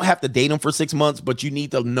 You don't have to date them for 6 months, but you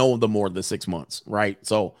need to know them more than 6 months, right?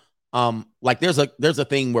 So, like there's a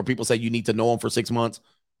thing where people say you need to know them for 6 months.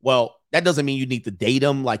 Well, that doesn't mean you need to date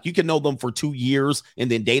them. Like you can know them for 2 years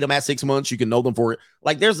and then date them at 6 months. You can know them for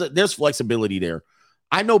like there's flexibility there.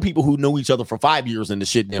 I know people who knew each other for 5 years and the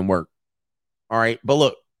shit didn't work. All right, but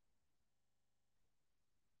look,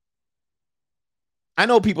 I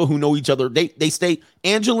know people who know each other. They stay.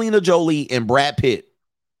 Angelina Jolie and Brad Pitt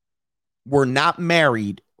were not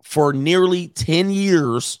married for nearly 10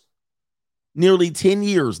 years. Nearly 10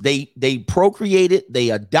 years. They procreated, they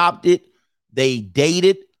adopted, they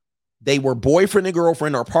dated. They were boyfriend and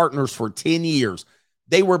girlfriend or partners for 10 years.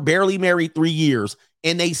 They were barely married 3 years,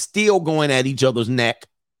 and they still going at each other's neck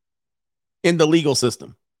in the legal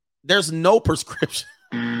system. There's no prescription.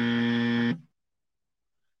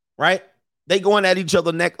 Right? They going at each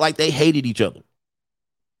other's neck like they hated each other.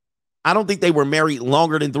 I don't think they were married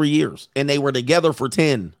longer than 3 years, and they were together for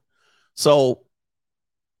 10. So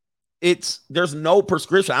there's no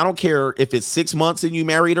prescription. I don't care if it's 6 months and you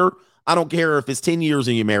married her. I don't care if it's 10 years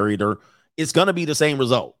and you married her. It's going to be the same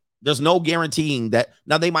result. There's no guaranteeing that.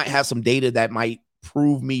 Now, they might have some data that might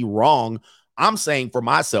prove me wrong. I'm saying for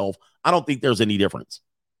myself, I don't think there's any difference.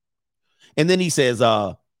 And then he says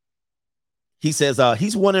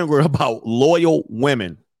he's wondering about loyal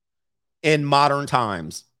women in modern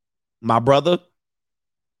times. My brother,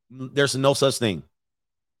 there's no such thing.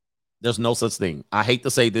 There's no such thing. I hate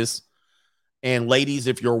to say this. And ladies,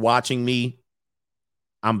 if you're watching me,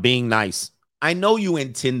 I'm being nice. I know you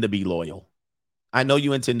intend to be loyal. I know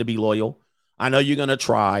you intend to be loyal. I know you're going to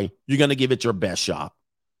try. You're going to give it your best shot.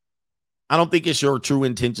 I don't think it's your true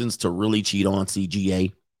intentions to really cheat on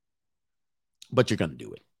CGA, but you're going to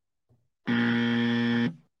do it.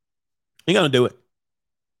 You're going to do it.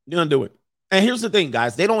 You're going to do it. And here's the thing,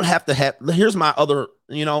 guys. They don't have to have, here's my other,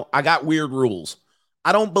 I got weird rules.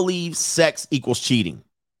 I don't believe sex equals cheating,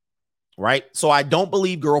 right? So I don't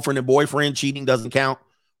believe girlfriend and boyfriend cheating doesn't count,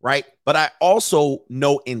 right? But I also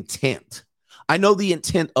know intent. I know the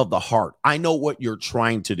intent of the heart. I know what you're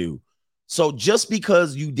trying to do. So just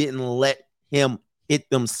because you didn't let him hit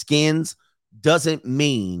them skins doesn't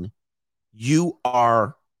mean you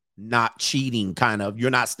are not cheating, kind of.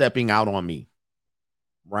 You're not stepping out on me,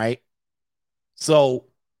 right? So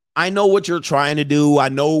I know what you're trying to do. I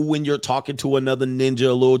know when you're talking to another ninja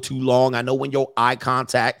a little too long. I know when your eye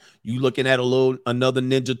contact, you looking at another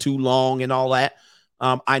ninja too long and all that.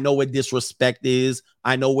 I know what disrespect is.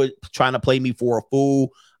 I know what trying to play me for a fool.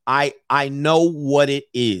 I know what it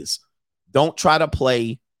is. Don't try to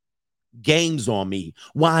play games on me.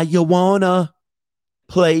 Why you wanna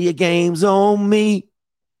play your games on me?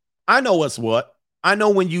 I know what's what. I know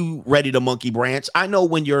when you ready to monkey branch. I know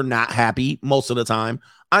when you're not happy most of the time.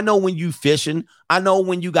 I know when you fishing. I know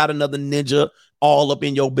when you got another ninja all up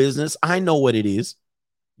in your business. I know what it is.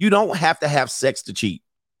 You don't have to have sex to cheat.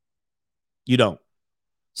 You don't.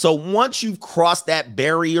 So once you've crossed that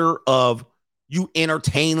barrier of you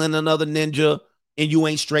entertaining another ninja and you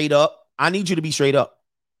ain't straight up, I need you to be straight up.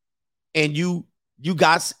 And you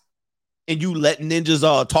let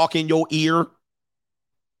ninjas talk in your ear.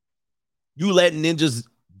 You let ninjas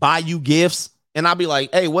buy you gifts. And I'll be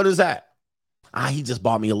like, hey, what is that? He just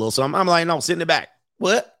bought me a little something. I'm like, no, send it back.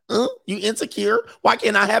 What? You insecure? Why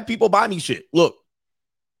can't I have people buy me shit? Look,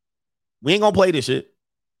 we ain't gonna play this shit.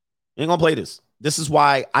 We ain't gonna play this. This is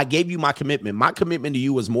why I gave you my commitment. My commitment to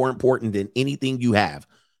you is more important than anything you have.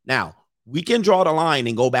 Now, we can draw the line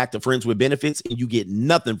and go back to friends with benefits and you get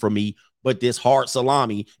nothing from me but this hard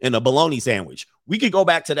salami and a bologna sandwich. We could go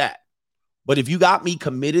back to that. But if you got me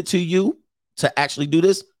committed to you to actually do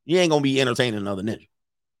this, you ain't going to be entertaining another ninja.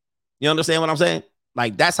 You understand what I'm saying?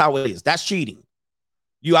 Like, that's how it is. That's cheating.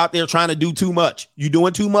 You out there trying to do too much. You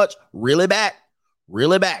doing too much? Reel it back.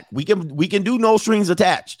 Reel it back. We can do no strings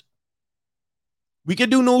attached. We could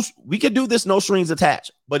do this no strings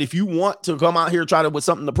attached. But if you want to come out here with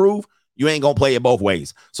something to prove, you ain't going to play it both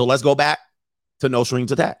ways. So let's go back to no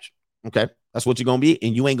strings attached. Okay. That's what you're going to be.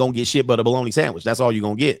 And you ain't going to get shit but a bologna sandwich. That's all you're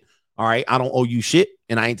going to get. All right. I don't owe you shit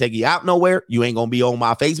and I ain't taking you out nowhere. You ain't going to be on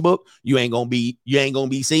my Facebook. You ain't going to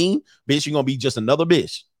be seen. Bitch, you're going to be just another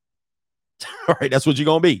bitch. All right. That's what you're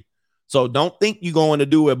going to be. So don't think you're going to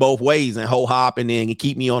do it both ways and ho hop and then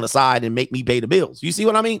keep me on the side and make me pay the bills. You see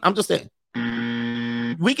what I mean? I'm just saying.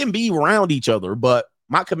 We can be around each other, but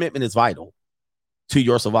my commitment is vital to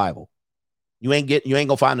your survival. You ain't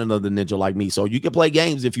gonna find another ninja like me. So you can play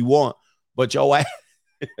games if you want, but yo,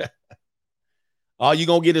 all you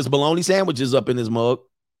gonna get is bologna sandwiches up in this mug.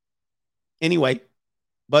 Anyway,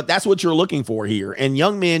 but that's what you're looking for here. And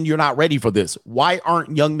young men, you're not ready for this. Why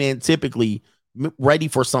aren't young men typically ready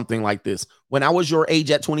for something like this? When I was your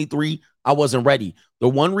age at 23, I wasn't ready. The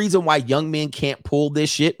one reason why young men can't pull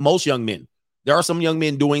this shit, most young men, there are some young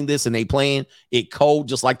men doing this and they playing it cold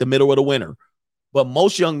just like the middle of the winter. But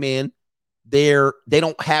most young men, they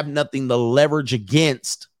don't have nothing to leverage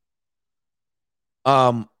against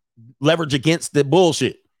the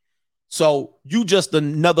bullshit. So you just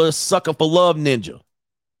another sucker for love ninja.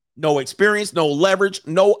 No experience, no leverage,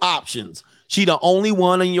 no options. She the only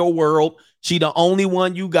one in your world. She the only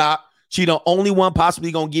one you got. She the only one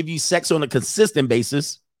possibly gonna give you sex on a consistent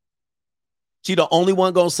basis. She the only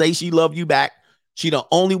one gonna say she love you back. She the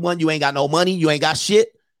only one. You ain't got no money. You ain't got shit.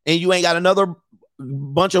 And you ain't got another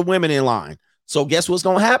bunch of women in line. So guess what's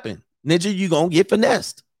gonna happen? Ninja, you gonna get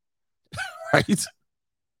finessed. Right?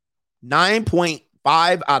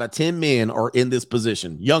 9.5 out of 10 men are in this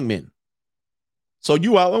position. Young men. So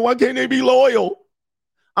you are, why can't they be loyal?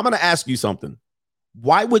 I'm gonna ask you something.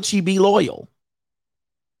 Why would she be loyal?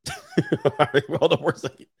 Hold on for a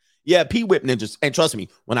second. Yeah, P-Whip ninjas. And trust me,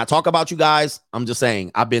 when I talk about you guys, I'm just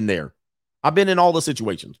saying I've been there. I've been in all the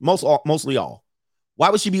situations, mostly all.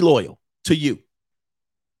 Why would she be loyal to you?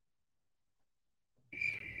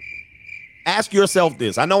 Ask yourself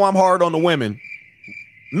this. I know I'm hard on the women.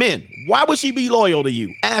 Men, why would she be loyal to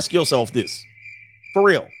you? Ask yourself this. For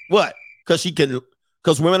real. What? Because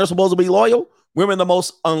women are supposed to be loyal? Women are the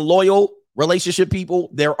most unloyal relationship people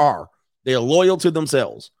there are. They're loyal to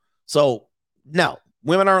themselves. So, no,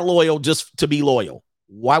 women aren't loyal just to be loyal.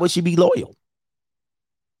 Why would she be loyal?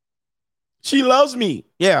 She loves me.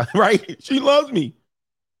 Yeah, right? She loves me.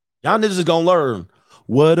 Y'all niggas is gonna learn.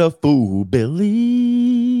 What a fool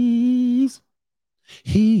believes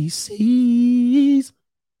he sees.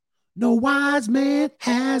 No wise man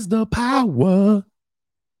has the power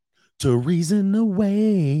to reason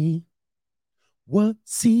away what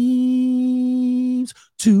seems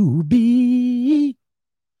to be.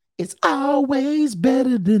 It's always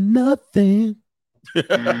better than nothing.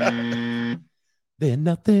 Than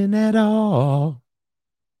nothing at all.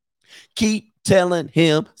 Keep telling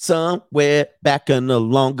him somewhere back in the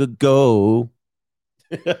long ago.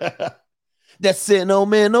 That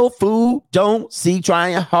sentimental fool don't see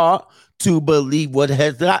trying hard to believe what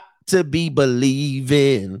has got to be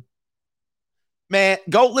believing. Man,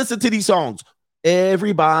 go listen to these songs.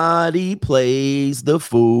 Everybody plays the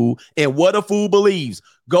fool. And What a Fool Believes.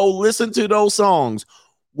 Go listen to those songs.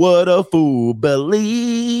 What a Fool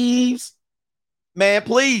Believes. Man,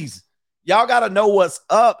 please. Y'all got to know what's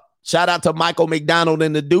up. Shout out to Michael McDonald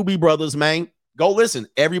and the Doobie Brothers, man. Go listen.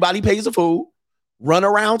 Everybody Pays a Fool. Run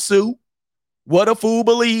Around Sue. What a Fool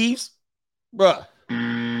Believes. Bruh.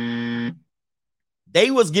 They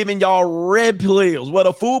was giving y'all red pills. What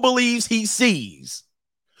a fool believes he sees.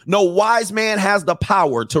 No wise man has the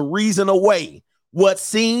power to reason away what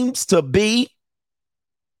seems to be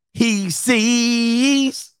he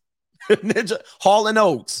sees. Ninja, Hall &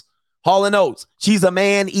 Oates. She's a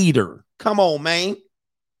man eater. Come on, man.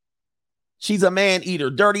 She's a man eater.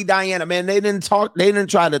 Dirty Diana, man. They didn't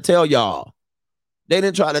try to tell y'all. They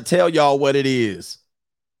didn't try to tell y'all what it is.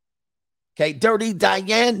 Okay, Dirty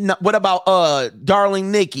Diana. What about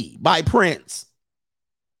Darling Nikki by Prince?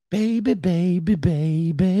 Baby, baby,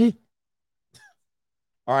 baby.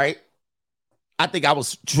 All right. I think that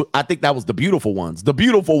was the beautiful ones. The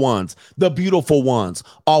beautiful ones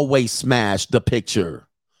always smash the picture.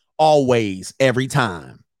 Always, every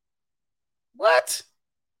time. What?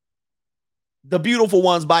 The Beautiful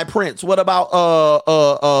Ones by Prince. What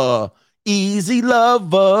about Easy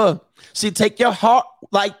Lover? She take your heart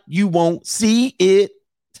like you won't see it.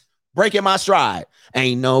 Breaking My Stride.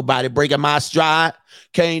 Ain't nobody breaking my stride.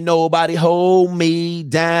 Can't nobody hold me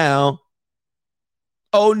down.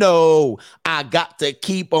 Oh no, I got to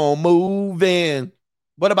keep on moving.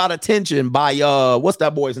 What about Attention by what's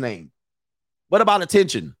that boy's name? What about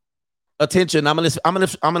Attention? Attention. I'm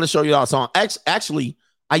gonna show you our song. Actually,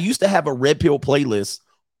 I used to have a Red Pill playlist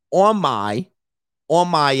on my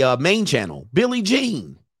main channel. Billie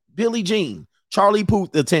Jean. Charlie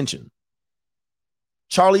Puth attention.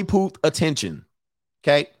 Charlie Puth attention.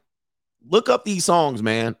 Okay. Look up these songs,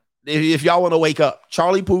 man. If y'all want to wake up,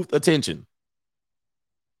 Charlie Puth attention.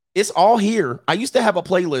 It's all here. I used to have a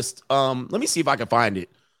playlist. Let me see if I can find it.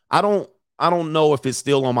 I don't know if it's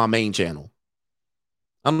still on my main channel.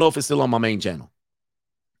 I don't know if it's still on my main channel.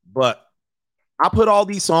 But I put all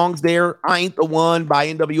these songs there. I Ain't the One by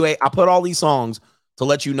NWA. I put all these songs to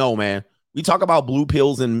let you know, man. We talk about blue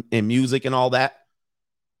pills and music and all that.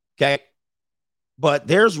 Okay. But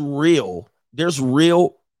there's real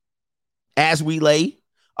As We Lay.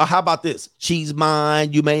 How about this? She's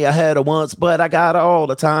mine. You may have had her once, but I got her all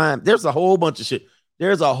the time. There's a whole bunch of shit.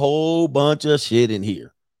 There's a whole bunch of shit in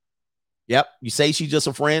here. Yep. You say she's just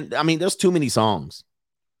a friend. I mean, there's too many songs.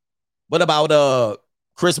 What about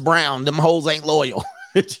Chris Brown? Them hoes ain't loyal.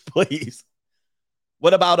 Please.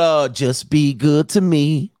 What about Just Be Good to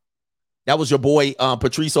Me? That was your boy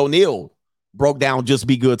Patrice O'Neal broke down Just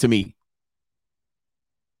Be Good to Me.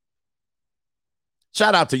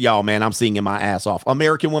 Shout out to y'all, man. I'm singing my ass off.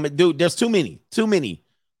 American Woman. Dude, there's too many.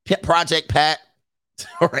 Project Pat.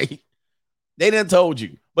 All right. They done told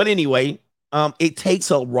you. But anyway, it takes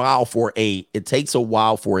a while for a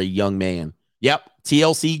young man. Yep.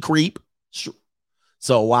 TLC Creep.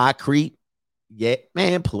 So I creep. Yeah,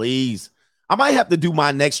 man, please. I might have to do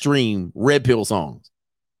my next stream Red Pill songs.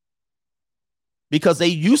 Because they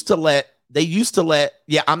used to let,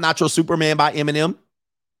 yeah, I'm Not Your Superman by Eminem.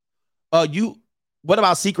 What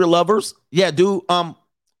about Secret Lovers? Yeah, dude.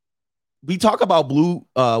 We talk about blue,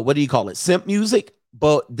 what do you call it? Simp music,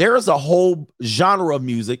 but there's a whole genre of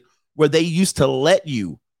music where they used to let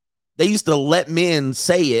men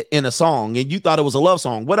say it in a song and you thought it was a love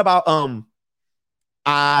song. What about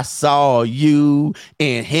I Saw You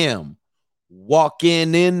and Him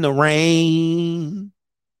Walking in the Rain?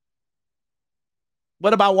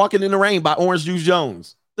 What about Walking in the Rain by Orange Juice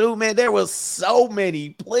Jones? Dude, man, there was so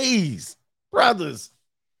many. Please. Brothers,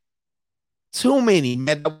 too many,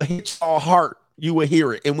 man. That would hit your heart. You will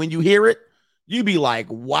hear it. And when you hear it, you be like,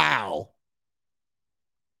 wow.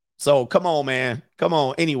 So come on, man. Come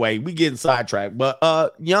on. Anyway, we getting sidetracked.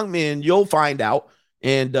 But young men, you'll find out.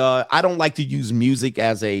 And I don't like to use music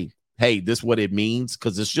as a, hey, this is what it means,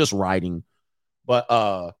 because it's just writing.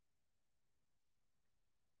 But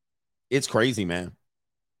it's crazy, man.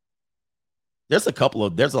 There's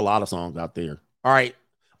a lot of songs out there. All right.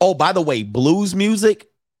 Oh, by the way, blues music.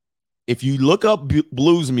 If you look up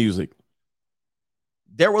blues music,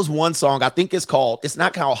 there was one song, I think it's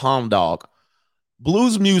not called Hound Dog.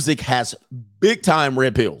 Blues music has big time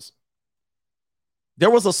red pills. There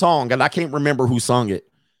was a song, and I can't remember who sung it.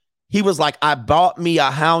 He was like, I bought me a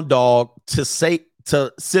hound dog to sit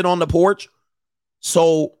on the porch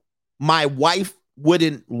so my wife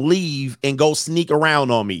wouldn't leave and go sneak around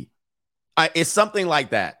on me. It's something like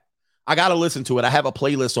that. I got to listen to it. I have a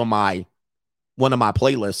playlist on one of my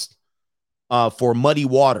playlists for Muddy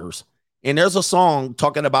Waters. And there's a song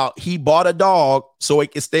talking about he bought a dog so he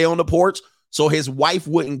could stay on the porch so his wife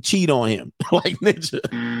wouldn't cheat on him. Like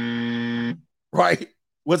Ninja. Right?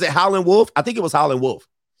 Was it Howlin' Wolf? I think it was Howlin' Wolf.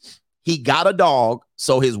 He got a dog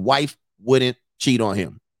so his wife wouldn't cheat on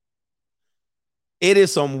him. It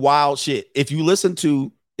is some wild shit. If you listen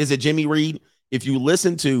to, is it Jimmy Reed? If you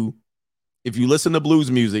listen to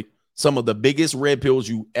blues music, some of the biggest red pills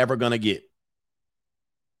you ever gonna get.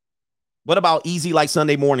 What about Easy Like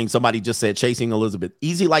Sunday Morning? Somebody just said Chasing Elizabeth.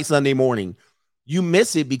 Easy Like Sunday Morning. You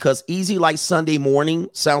miss it because Easy Like Sunday Morning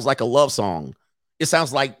sounds like a love song. It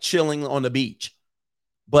sounds like chilling on the beach.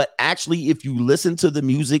 But actually, if you listen to the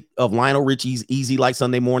music of Lionel Richie's Easy Like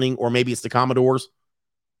Sunday Morning, or maybe it's the Commodores,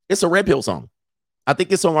 it's a red pill song. I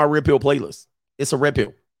think it's on my red pill playlist. It's a red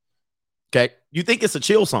pill. Okay. You think it's a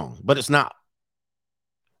chill song, but it's not.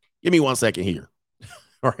 Give me 1 second here.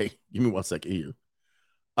 All right. Give me 1 second here.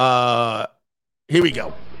 Here we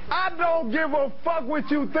go. I don't give a fuck what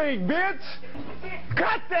you think, bitch.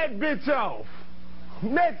 Cut that bitch off.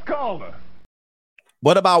 Next caller.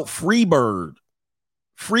 What about Freebird?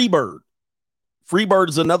 Freebird. Freebird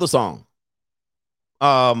is another song.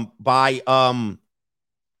 By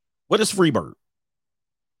what is Freebird?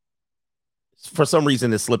 For some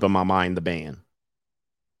reason, it's slipping my mind, the band.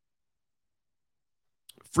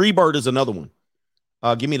 Freebird is another one.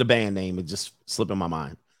 Give me the band name. It's just slipping my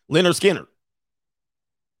mind. Leonard Skinner.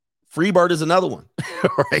 Freebird is another one.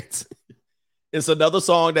 All right. It's another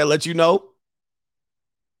song that lets you know,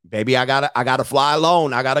 baby, I gotta fly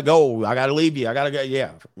alone. I gotta go. I gotta leave you. I gotta go.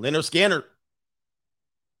 Yeah. Leonard Skinner.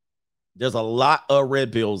 There's a lot of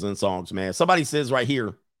red pills in songs, man. Somebody says right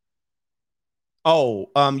here. Oh,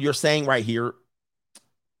 you're saying right here.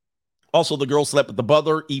 Also, the girl slept with the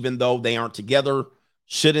brother, even though they aren't together.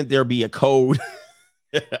 Shouldn't there be a code,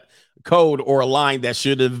 or a line that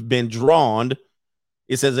should have been drawn?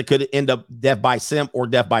 It says it could end up death by simp or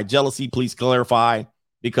death by jealousy. Please clarify,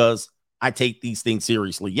 because I take these things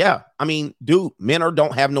seriously. Yeah, I mean, dude, men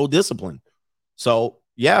don't have no discipline. So,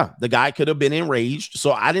 yeah, the guy could have been enraged.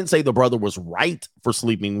 So I didn't say the brother was right for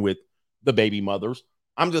sleeping with the baby mothers.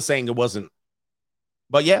 I'm just saying it wasn't.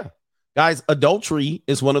 But yeah, guys, adultery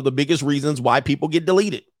is one of the biggest reasons why people get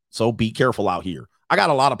deleted. So be careful out here. I got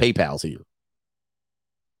a lot of PayPals here.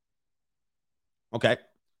 Okay.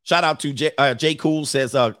 Shout out to J Cool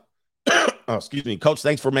says, excuse me, Coach,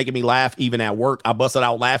 thanks for making me laugh even at work. I busted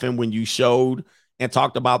out laughing when you showed and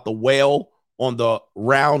talked about the whale on the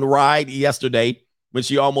round ride yesterday when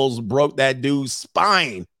she almost broke that dude's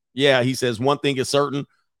spine. Yeah, he says, one thing is certain.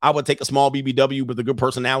 I would take a small BBW with a good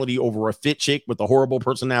personality over a fit chick with a horrible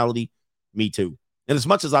personality. Me too. And as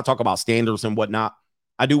much as I talk about standards and whatnot,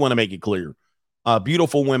 I do want to make it clear.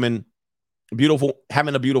 Having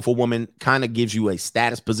a beautiful woman kind of gives you a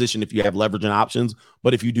status position if you have leverage and options.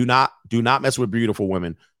 But if you do not mess with beautiful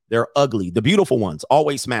women. They're ugly. The beautiful ones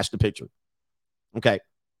always smash the picture. Okay.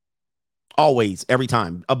 Always, every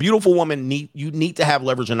time. A beautiful woman, you need to have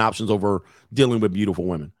leverage and options over dealing with beautiful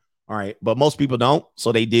women. All right. But most people don't.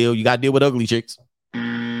 So you got to deal with ugly chicks.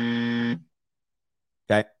 Okay.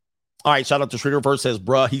 All right. Shout out to Trigger First says,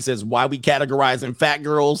 bruh. He says, why we categorizing fat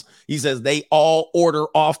girls? He says they all order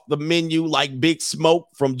off the menu like Big Smoke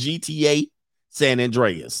from GTA San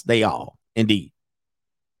Andreas. They all, indeed.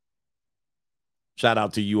 Shout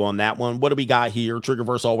out to you on that one. What do we got here?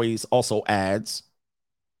 Triggerverse always also adds.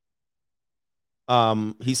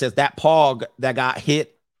 He says that pog that got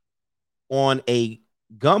hit on a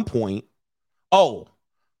gunpoint. Oh,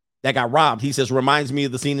 that got robbed. He says, reminds me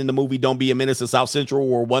of the scene in the movie Don't Be a Menace to South Central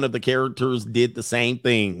where one of the characters did the same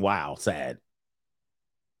thing. Wow, sad.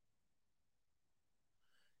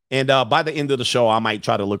 And by the end of the show, I might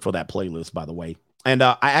try to look for that playlist, by the way. And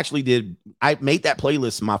I made that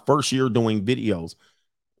playlist my first year doing videos.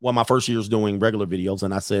 Well, my first year is doing regular videos.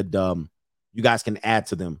 And I said, you guys can add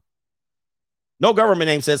to them. No government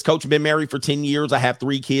name says, Coach, been married for 10 years. I have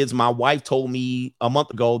 3 kids. My wife told me a month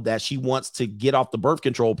ago that she wants to get off the birth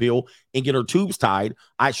control pill and get her tubes tied.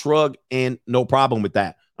 I shrug and no problem with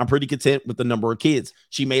that. I'm pretty content with the number of kids.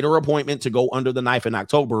 She made her appointment to go under the knife in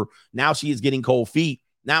October. Now she is getting cold feet.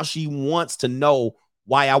 Now she wants to know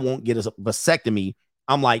why I won't get a vasectomy.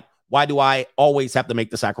 I'm like, why do I always have to make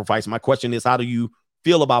the sacrifice? My question is, how do you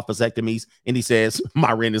feel about vasectomies? And he says,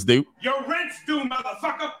 my rent is due. Your rent's due,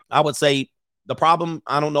 motherfucker. I would say the problem,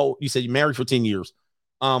 I don't know. You said you're married for 10 years.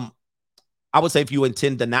 I would say if you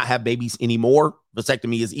intend to not have babies anymore,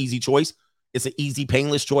 vasectomy is easy choice. It's an easy,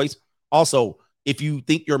 painless choice. Also, if you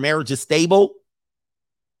think your marriage is stable,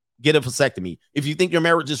 get a vasectomy. If you think your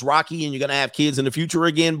marriage is rocky and you're going to have kids in the future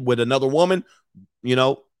again with another woman, you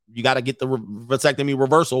got to get the vasectomy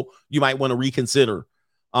reversal. You might want to reconsider.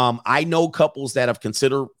 I know couples that have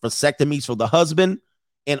considered vasectomies for the husband,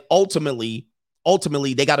 and ultimately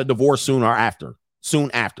they got a divorce soon after.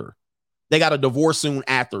 They got a divorce soon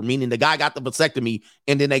after, meaning the guy got the vasectomy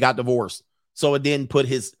and then they got divorced. So it then put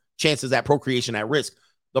his chances at procreation at risk.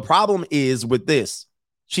 The problem is with this,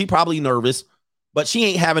 she probably nervous, but she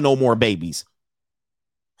ain't having no more babies.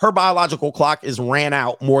 Her biological clock is ran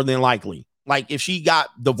out more than likely. Like if she got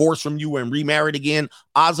divorced from you and remarried again,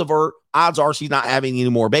 odds are she's not having any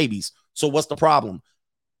more babies. So what's the problem?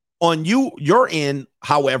 On your end,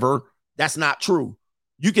 however, that's not true.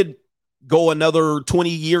 You could go another 20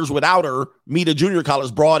 years without her, meet a junior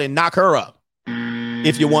college broad and knock her up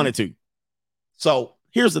if you wanted to. So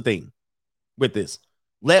here's the thing with this.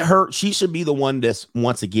 She should be the one that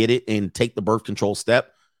wants to get it and take the birth control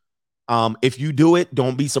step. If you do it,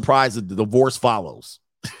 don't be surprised if the divorce follows.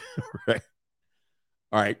 Right?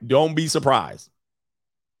 All right. Don't be surprised.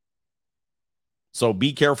 So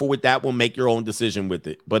be careful with that one. Make your own decision with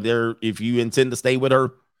it. But if you intend to stay with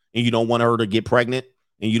her and you don't want her to get pregnant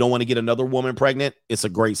and you don't want to get another woman pregnant, it's a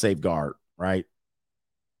great safeguard, right?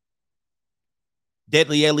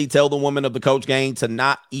 Deadly Ellie tell the woman of the Coach gang to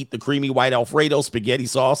not eat the creamy white Alfredo spaghetti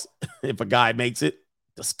sauce if a guy makes it.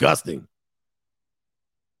 Disgusting.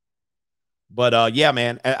 But yeah,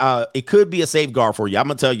 man, it could be a safeguard for you. I'm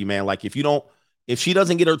gonna tell you, man, like if she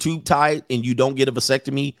doesn't get her tube tied and you don't get a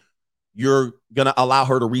vasectomy, you're gonna allow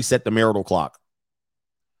her to reset the marital clock.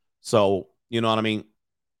 So you know what I mean?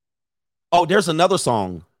 Oh, there's another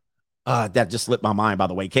song that just slipped my mind, by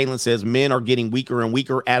the way. Kaylin says men are getting weaker and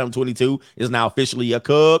weaker. Adam22 is now officially a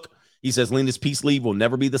cook. He says Linda's peace leave will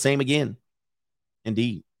never be the same again.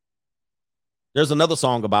 Indeed. There's another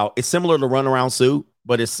song about, it's similar to Run Around Sue.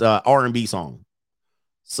 but it's R&B song.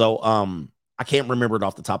 So I can't remember it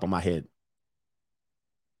off the top of my head.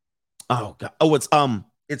 Oh God. Oh, it's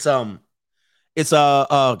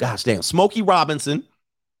gosh damn, Smokey Robinson.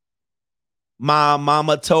 My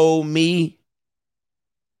mama told me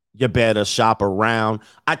you better shop around.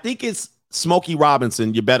 I think it's Smokey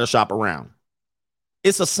Robinson, you better shop around.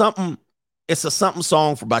 It's a something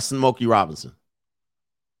song by Smokey Robinson.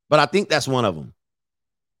 But I think that's one of them.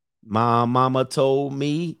 My mama told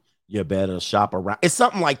me you better shop around. It's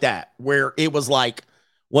something like that, where it was like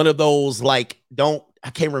one of those, like, I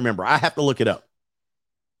can't remember. I have to look it up.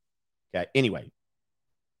 Okay. Anyway.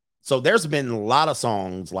 So there's been a lot of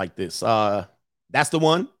songs like this. That's the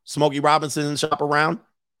one. Smokey Robinson and Shop Around.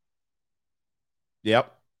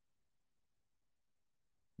 Yep.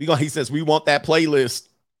 He says we want that playlist.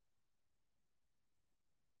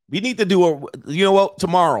 We need to do you know what?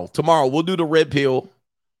 Tomorrow we'll do the red pill.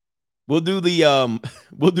 We'll do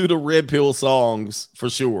the red pill songs for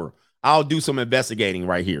sure. I'll do some investigating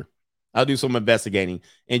right here. I'll do some investigating.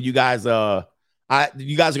 And you guys,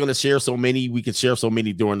 you guys are going to share so many. We can share so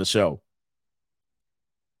many during the show.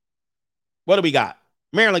 What do we got?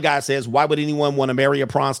 Maryland guy says, why would anyone want to marry a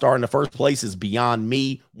prawn star in the first place is beyond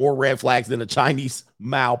me. More red flags than a Chinese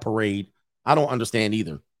Mao parade. I don't understand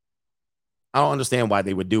either. I don't understand why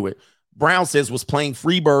they would do it. Brown says was playing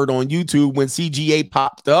Freebird on YouTube when CGA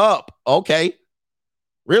popped up. Okay.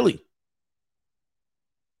 Really?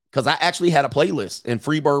 Because I actually had a playlist and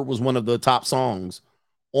Freebird was one of the top songs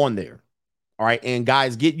on there. All right. And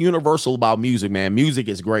guys, get universal about music, man. Music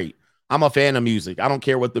is great. I'm a fan of music. I don't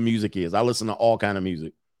care what the music is. I listen to all kind of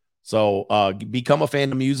music. So become a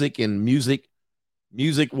fan of music, and music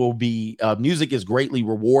will be music is greatly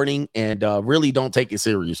rewarding, and really don't take it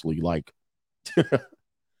seriously. Like,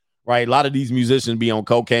 right. A lot of these musicians be on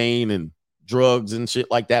cocaine and drugs and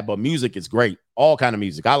shit like that, but music is great. All kind of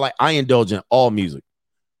music. I indulge in all music.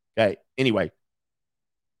 Okay. Anyway.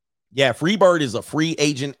 Yeah. Freebird is a free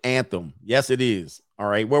agent anthem. Yes, it is. All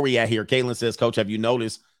right. Where we at here? Caitlin says, Coach, have you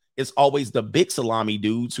noticed it's always the big salami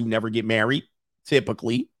dudes who never get married?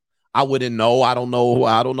 Typically. I wouldn't know. I don't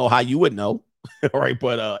know how you would know. All right.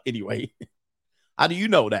 But anyway, how do you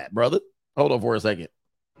know that, brother? Hold on for a second.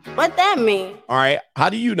 What that mean? All right. How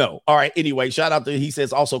do you know? All right. Anyway, shout out to, he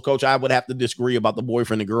says also, Coach, I would have to disagree about the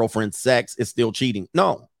boyfriend and girlfriend sex. It's still cheating.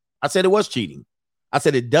 No, I said it was cheating. I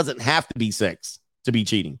said it doesn't have to be sex to be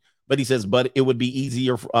cheating. But he says, but it would be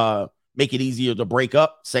easier, make it easier to break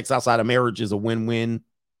up. Sex outside of marriage is a win-win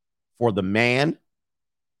for the man.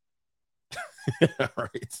 All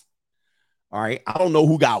right. All right. I don't know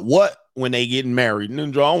who got what when they getting married.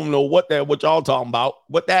 Ninja, I don't know what y'all talking about.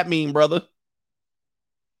 What that mean, brother?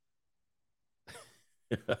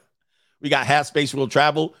 We got Half Space Will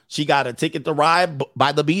Travel. She got a ticket to ride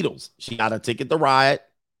by the Beatles. She got a ticket to ride.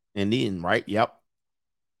 And then, right? Yep.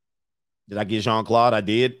 Did I get Jean-Claude? I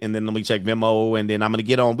did. And then let me check Venmo. And then I'm going to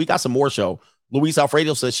get on. We got some more show. Luis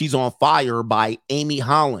Alfredo says She's on Fire by Amy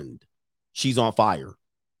Holland. She's on Fire.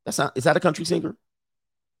 Is that a country singer?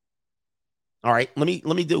 All right. Let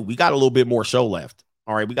me do. We got a little bit more show left.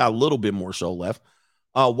 All right. We got a little bit more show left.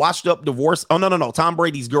 Washed Up Divorce. Oh, no. Tom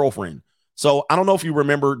Brady's girlfriend. So I don't know if you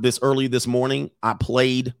remember this early this morning. I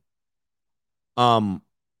played where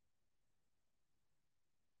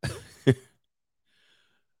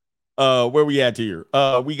we at here?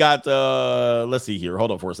 We got let's see here.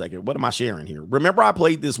 Hold on for a second. What am I sharing here? Remember I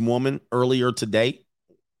played this woman earlier today?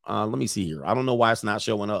 Let me see here. I don't know why it's not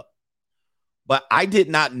showing up. But I did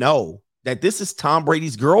not know that this is Tom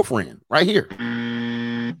Brady's girlfriend right here.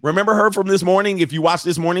 Remember her from this morning? If you watch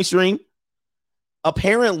this morning stream,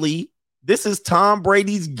 apparently this is Tom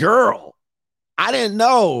Brady's girl. I didn't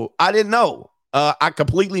know. I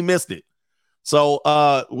completely missed it. So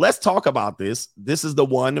let's talk about this. This is the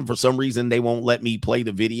one, and for some reason they won't let me play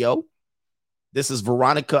the video. This is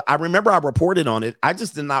Veronica. I remember I reported on it. I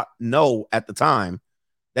just did not know at the time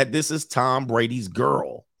that this is Tom Brady's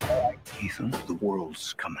girl. Ethan, the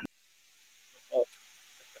world's coming. All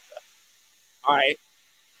right.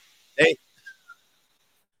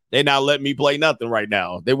 They not letting me play nothing right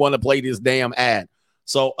now. They want to play this damn ad.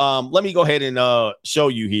 So let me go ahead and show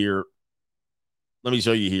you here. Let me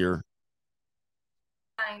show you here.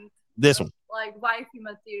 This one. Like wifey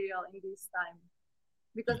material in this time.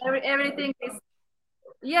 Because everything is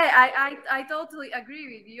I totally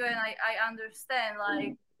agree with you, and I understand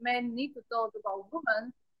like men need to talk about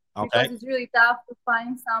women. Okay. Because it's really tough to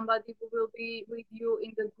find somebody who will be with you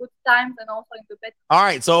in the good times and also in the bad times. All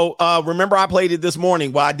right. So remember I played it this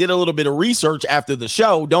morning. Well, I did a little bit of research after the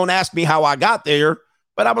show. Don't ask me how I got there,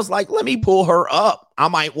 but I was like, let me pull her up. I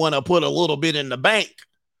might want to put a little bit in the bank.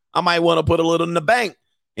 I might want to put a little in the bank.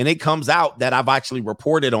 And it comes out that I've actually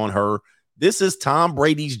reported on her. This is Tom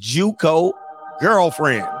Brady's JUCO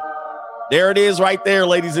girlfriend. There it is right there,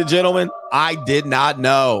 ladies and gentlemen. I did not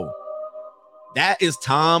know. That is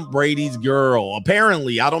Tom Brady's girl.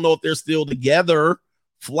 Apparently, I don't know if they're still together.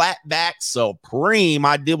 Flatback Supreme.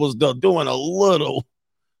 I was doing a little.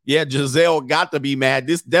 Yeah, Giselle got to be mad.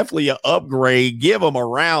 This definitely an upgrade. Give him a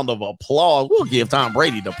round of applause. We'll give Tom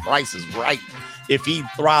Brady the Price is Right if he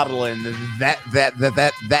throttling that.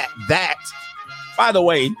 By the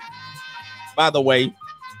way,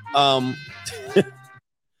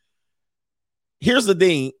 here's the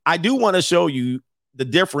thing. I do want to show you the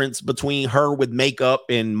difference between her with makeup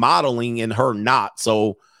and modeling and her not.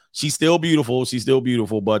 So she's still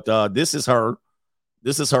beautiful. But this is her.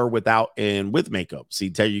 This is her without and with makeup. See,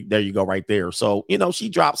 there you go right there. So, she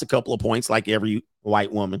drops a couple of points like every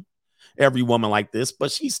white woman, every woman like this, but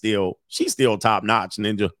she's still top notch.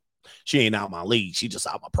 Ninja, she ain't out my league. She just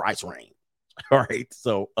out my price range. All right.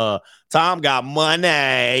 So Tom got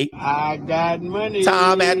money. I got money.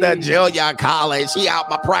 Tom at the junior college. She out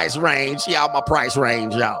my price range.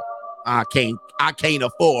 Y'all. I can't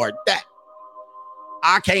afford that.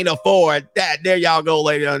 There y'all go,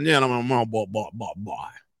 ladies and gentlemen. Boy.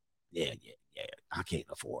 Yeah. I can't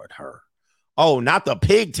afford her. Oh, not the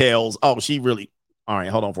pigtails. Oh, she really. All right,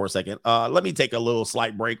 hold on for a second. Let me take a little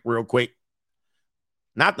slight break real quick.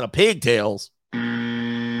 Not the pigtails.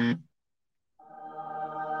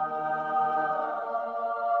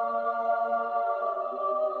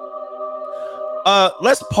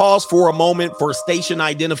 Let's pause for a moment for station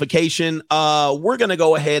identification. We're going to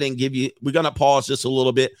go ahead and we're going to pause just a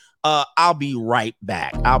little bit. I'll be right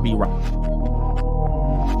back.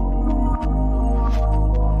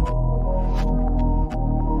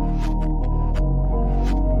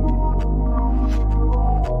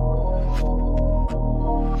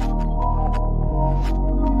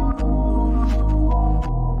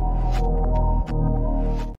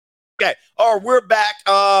 Okay. All right, we're back.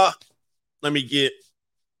 Let me get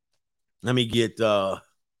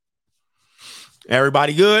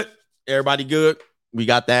everybody good. We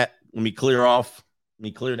got that. Let me clear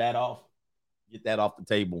that off. Get that off the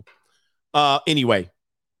table. Anyway.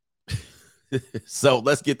 So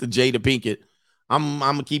let's get to Jada Pinkett.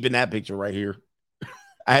 I'm keeping that picture right here.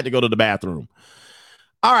 I had to go to the bathroom.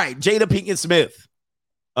 All right, Jada Pinkett Smith.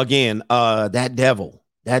 Again, that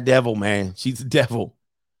devil, man. She's the devil.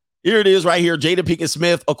 Here it is right here. Jada Pinkett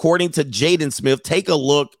Smith, according to Jaden Smith. Take a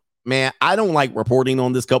look, man. I don't like reporting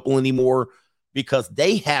on this couple anymore because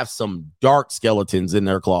they have some dark skeletons in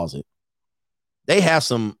their closet. They have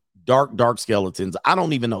some dark skeletons. I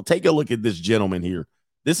don't even know. Take a look at this gentleman here.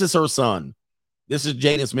 This is her son. This is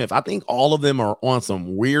Jaden Smith. I think all of them are on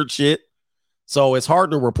some weird shit. So it's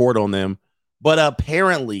hard to report on them. But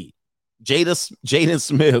apparently, Jaden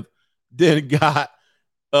Smith then got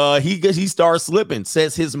he started slipping.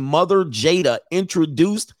 Says his mother Jada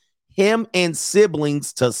introduced him and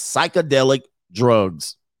siblings to psychedelic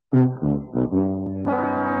drugs.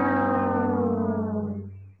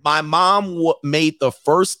 My mom made the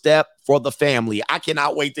first step for the family. I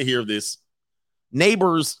cannot wait to hear this.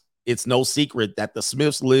 Neighbors, it's no secret that the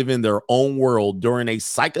Smiths live in their own world. During a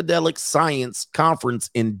psychedelic science conference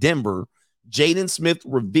in Denver, Jaden Smith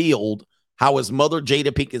revealed how his mother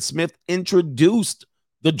Jada Pinkett Smith introduced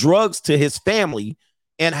the drugs to his family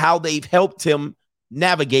and how they've helped him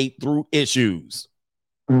navigate through issues.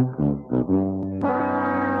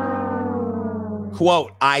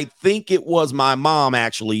 Quote, I think it was my mom,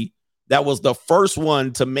 actually, that was the first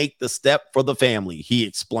one to make the step for the family, he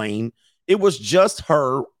explained. It was just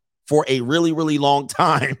her for a really, really long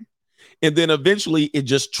time. And then eventually it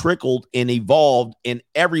just trickled and evolved, and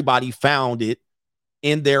everybody found it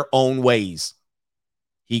in their own ways.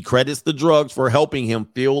 He credits the drugs for helping him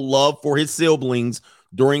feel love for his siblings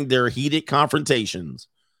during their heated confrontations.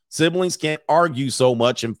 Siblings can't argue so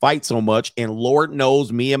much and fight so much, and Lord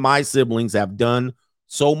knows me and my siblings have done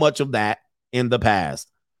so much of that in the past.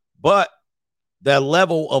 But the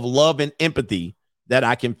level of love and empathy that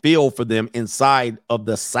I can feel for them inside of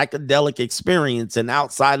the psychedelic experience and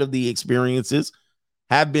outside of the experiences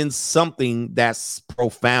have been something that's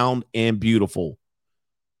profound and beautiful.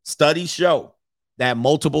 Studies show that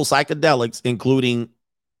multiple psychedelics, including,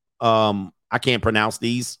 I can't pronounce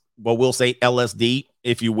these, but we'll say LSD,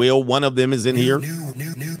 if you will. One of them is in here.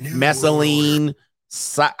 Mescaline.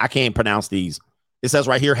 I can't pronounce these. It says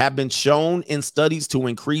right here, have been shown in studies to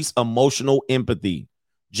increase emotional empathy.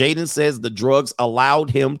 Jaden says the drugs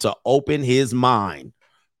allowed him to open his mind.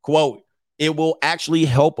 Quote, it will actually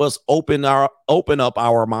help us open up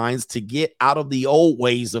our minds to get out of the old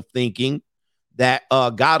ways of thinking that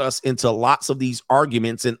got us into lots of these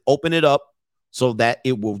arguments, and open it up so that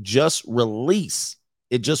it will just release.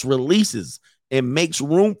 It just releases. It makes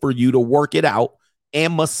room for you to work it out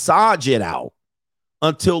and massage it out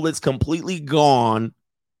until it's completely gone,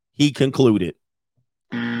 he concluded.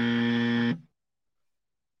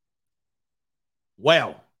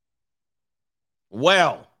 Well,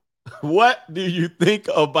 what do you think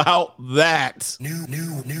about that?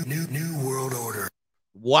 New world order.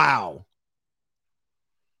 Wow.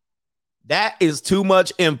 That is too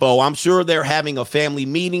much info. I'm sure they're having a family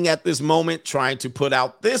meeting at this moment trying to put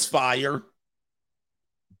out this fire.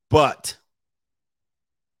 But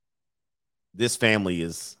this family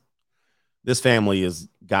has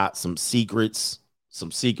got some secrets,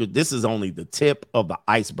 This is only the tip of the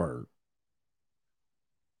iceberg.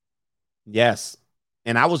 Yes.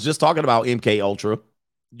 And I was just talking about MK Ultra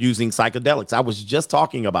using psychedelics. I was just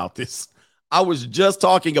talking about this. I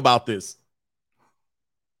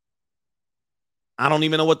don't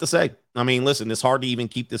even know what to say. I mean, listen, it's hard to even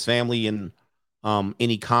keep this family in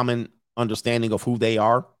any common understanding of who they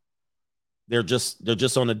are. They're just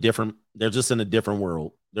in a different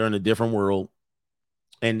world. They're in a different world.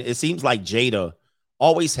 And it seems like Jada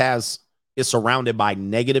always is surrounded by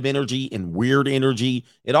negative energy and weird energy.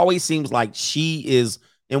 It always seems like she is,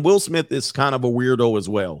 and Will Smith is kind of a weirdo as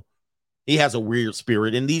well. He has a weird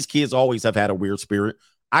spirit, and these kids always have had a weird spirit.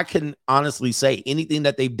 I can honestly say anything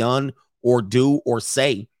that they've done or do or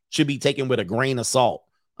say should be taken with a grain of salt.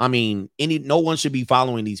 I mean, no one should be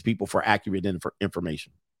following these people for accurate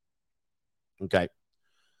information. Okay.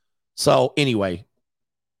 So anyway,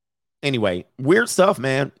 weird stuff,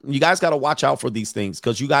 man. You guys got to watch out for these things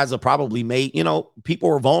because you guys are probably made,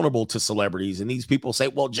 people are vulnerable to celebrities, and these people say,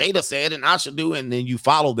 well, Jada said, and I should do it. And then you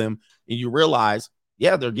follow them and you realize,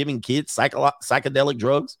 yeah, they're giving kids psychedelic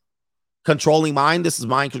drugs, controlling mind. This is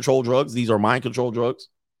mind control drugs. These are mind control drugs.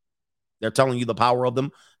 They're telling you the power of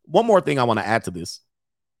them. One more thing I want to add to this.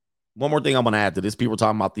 People are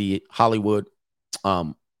talking about the Hollywood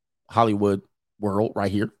world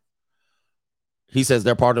right here. He says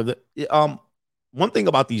they're part of it. One thing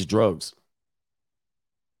about these drugs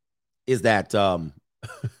is that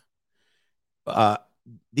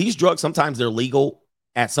these drugs, sometimes they're legal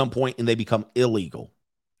at some point and they become illegal.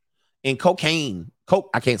 And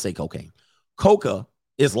I can't say cocaine. Coca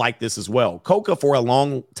is like this as well. Coca for a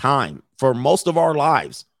long time, for most of our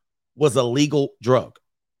lives, was a legal drug.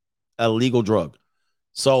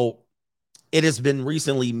 So it has been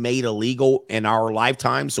recently made illegal in our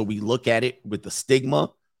lifetime. So we look at it with the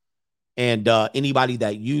stigma, and anybody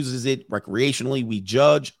that uses it recreationally, we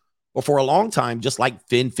judge. But for a long time, just like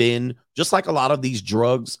Fin, just like a lot of these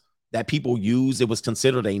drugs that people use, it was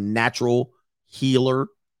considered a natural healer.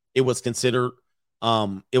 It was considered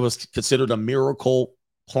a miracle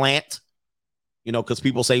plant, because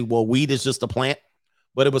people say, well, weed is just a plant,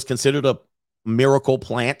 but it was considered a miracle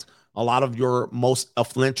plant. A lot of your most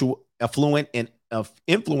affluent and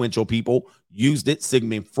influential people used it,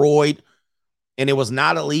 Sigmund Freud, and it was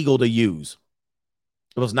not illegal to use.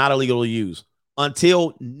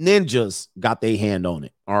 Until ninjas got their hand on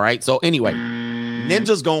it. All right. So anyway,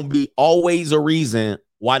 ninjas gonna be always a reason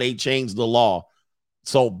why they changed the law.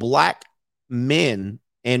 So black men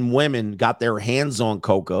and women got their hands on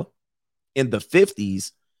coca in the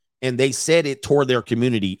 50s, and they said it tore their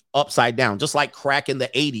community upside down. Just like crack in the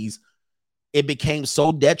 80s, it became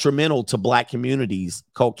so detrimental to black communities,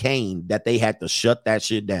 cocaine, that they had to shut that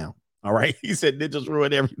shit down. All right. He said ninjas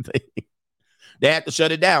ruined everything. They had to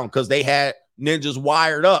shut it down because they had ninjas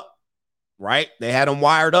wired up, right? They had them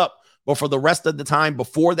wired up. But for the rest of the time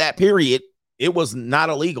before that period, it was not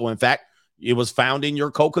illegal. In fact, it was found in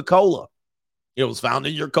your Coca-Cola. It's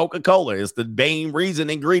the main reason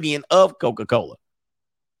ingredient of Coca-Cola.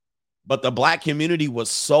 But the black community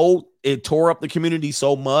it tore up the community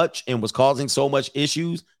so much and was causing so much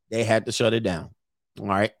issues, they had to shut it down. All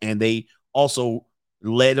right. And they also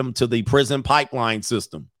led them to the prison pipeline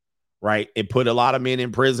system, right? It put a lot of men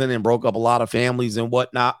in prison and broke up a lot of families and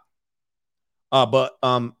whatnot. But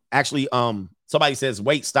actually, somebody says,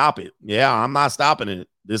 wait, stop it. Yeah, I'm not stopping it.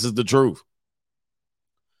 This is the truth.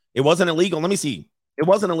 It wasn't illegal. Let me see. It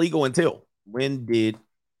wasn't illegal until when did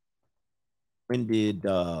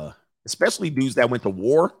especially dudes that went to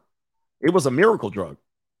war, it was a miracle drug.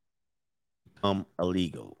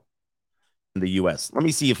 Illegal in the U.S. Let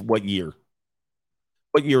me see what year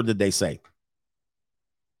did they say?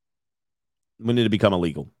 When did it become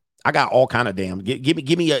illegal? I got all kind of damn.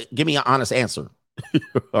 Give me an honest answer.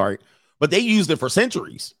 All right, but they used it for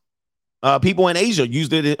centuries. People in Asia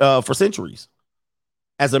used it for centuries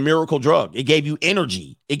as a miracle drug. It gave you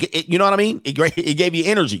energy. You know what I mean? It gave you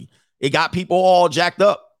energy. It got people all jacked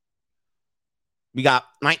up. We got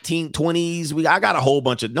 1920s. I got a whole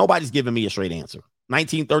bunch of, nobody's giving me a straight answer.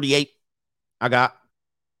 1938, I got.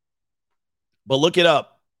 But look it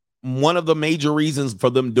up. One of the major reasons for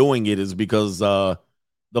them doing it is because the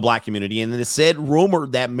black community. And it said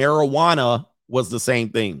rumored that marijuana was the same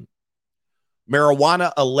thing.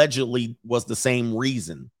 Marijuana allegedly was the same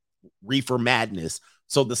reason. Reefer madness.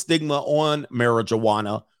 So the stigma on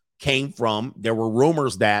marijuana came from, there were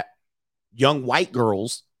rumors that young white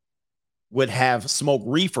girls would have smoked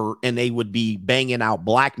reefer and they would be banging out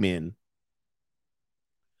black men.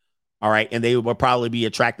 All right. And they would probably be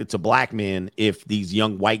attracted to black men if these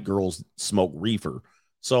young white girls smoke reefer.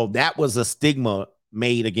 So that was a stigma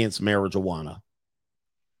made against marijuana.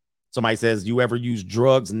 Somebody says, you ever use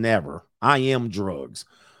drugs? Never. I am drugs.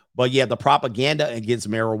 But yeah, the propaganda against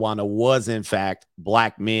marijuana was in fact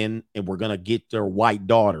black men and we're going to get their white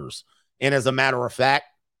daughters. And as a matter of fact,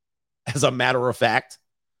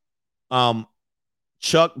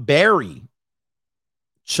 Chuck Berry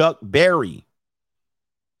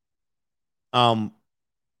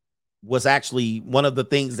was actually one of the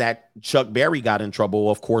things that Chuck Berry got in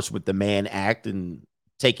trouble, of course, with the Mann Act and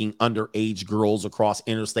taking underage girls across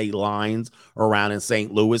interstate lines around in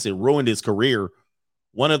St. Louis. It ruined his career.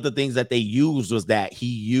 One of the things that they used was that he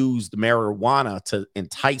used marijuana to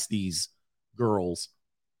entice these girls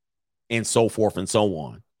and so forth and so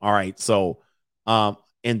on. All right. So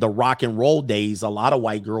in the rock and roll days, a lot of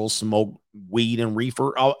white girls smoked weed and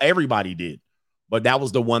reefer. Everybody did. But that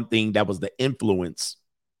was the one thing that was the influence,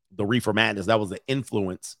 the reefer madness. That was the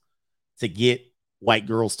influence to get white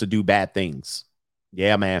girls to do bad things.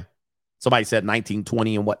 Yeah, man. Somebody said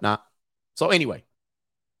 1920 and whatnot. So anyway,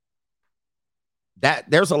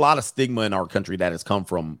 there's a lot of stigma in our country that has come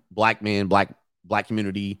from black men, black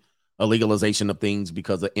community, a legalization of things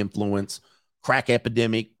because of influence, crack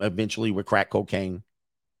epidemic, eventually with crack cocaine.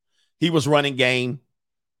 He was running game.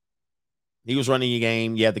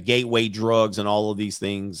 Yeah, the gateway drugs and all of these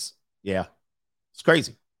things. Yeah, it's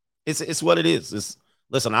crazy. It's what it is.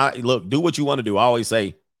 Listen, do what you want to do. I always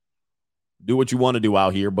say, do what you want to do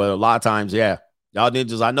out here. But a lot of times, yeah, y'all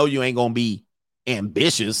ninjas, I know you ain't going to be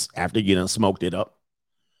ambitious after you done smoked it up.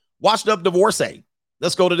 Washed up divorcee.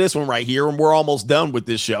 Let's go to this one right here, and we're almost done with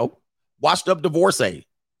this show. Washed up divorcee.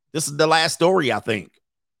 This is the last story, I think.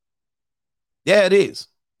 Yeah, it is.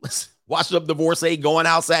 Washed up divorcee going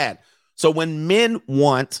outside. So when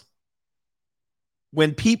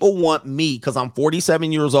people want me, because I'm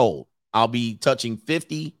 47 years old, I'll be touching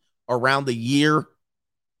 50 around the year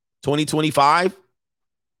 2025.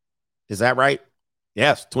 Is that right?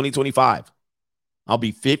 Yes, 2025. I'll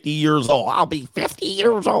be 50 years old.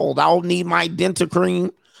 I'll need my dental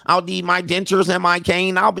cream. I'll need my dentures and my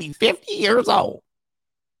cane. I'll be 50 years old.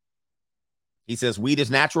 He says weed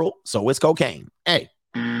is natural, so it's cocaine. Hey,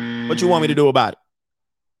 what you want me to do about it?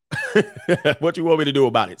 What you want me to do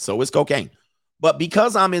about it? So it's cocaine. But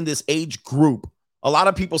because I'm in this age group, a lot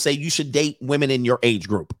of people say you should date women in your age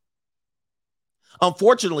group.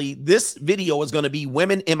 Unfortunately, this video is going to be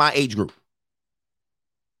women in my age group.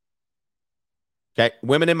 Okay,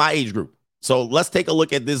 women in my age group. So let's take a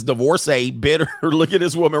look at this divorcee, bitter. Look at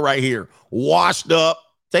this woman right here, washed up.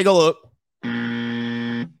 Take a look.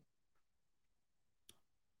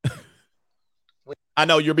 I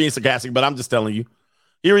know you're being sarcastic, but I'm just telling you.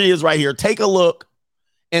 Here he is right here. Take a look.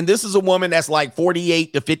 And this is a woman that's like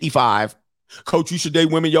 48 to 55. Coach, you should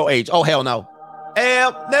date women your age. Oh, hell no.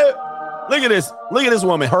 Hell no. Look at this. Look at this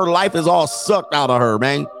woman. Her life is all sucked out of her,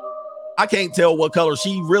 man. I can't tell what color.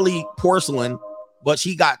 She really porcelain, but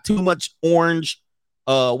she got too much orange.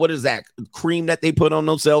 What is that? Cream that they put on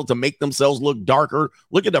themselves to make themselves look darker.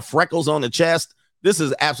 Look at the freckles on the chest. This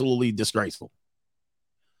is absolutely disgraceful.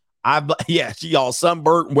 She all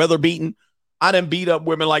sunburnt, weather beaten. I done beat up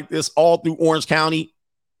women like this all through Orange County.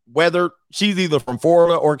 She's either from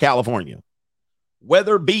Florida or California.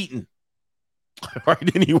 Weather beaten. All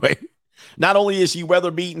right, anyway. Not only is she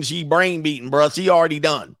weather beaten, she brain beaten, bro. She already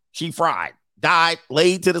done. She fried, died,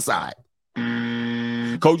 laid to the side.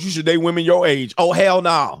 Coach, you should date women your age. Oh, hell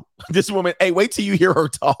no. This woman, hey, wait till you hear her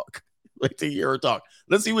talk. Let's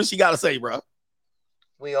see what she got to say, bro.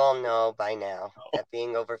 We all know by now that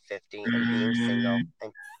being over 50 and being single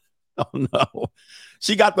and oh no.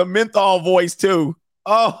 She got the menthol voice too.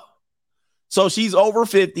 Oh. So she's over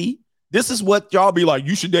 50. This is what y'all be like,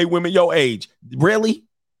 you should date women your age. Really?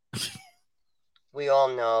 We all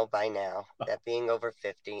know by now that being over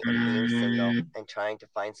 50 and being single and trying to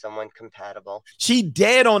find someone compatible. She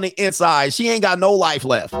dead on the inside. She ain't got no life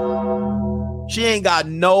left.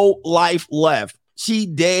 She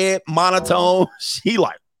dead, monotone. She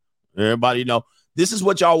like, everybody know. This is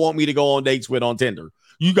what y'all want me to go on dates with on Tinder.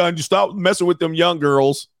 You got to stop messing with them young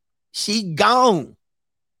girls. She gone.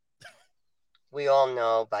 We all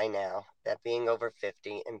know by now that being over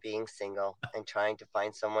 50 and being single and trying to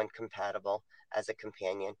find someone compatible as a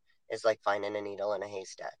companion is like finding a needle in a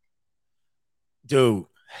haystack. Dude,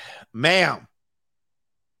 ma'am,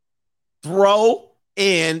 throw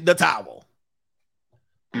in the towel.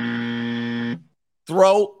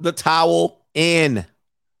 Throw the towel in.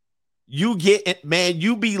 You get it, man.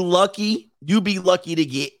 You be lucky. You be lucky to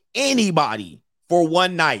get anybody for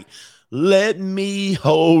one night. Let me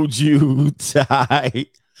hold you tight.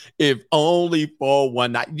 If only for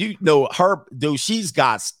one night. You know her, dude, she's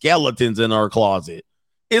got skeletons in her closet.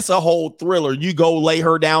 It's a whole thriller. You go lay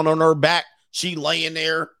her down on her back. She laying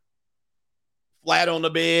there flat on the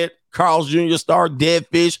bed. Carl's Jr. star, dead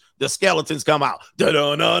fish. The skeletons come out.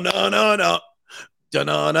 Da-da-na-na-na-na.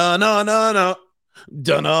 Da-na-na-na-na-na.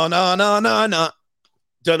 Da-na-na-na-na-na.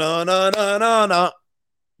 Da-na-na-na-na-na.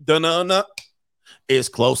 Da-na-na. It's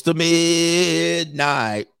close to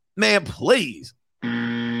midnight. Man, please.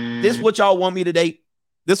 This is what y'all want me to date?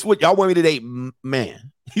 This is what y'all want me to date?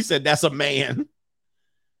 Man. He said that's a man.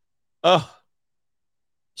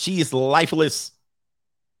 She is lifeless.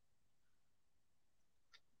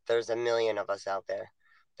 There's a million of us out there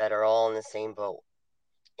that are all in the same boat,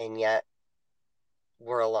 and yet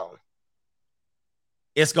we're alone.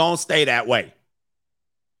 It's going to stay that way.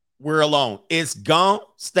 We're alone. It's going to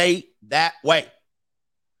stay that way.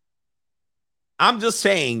 I'm just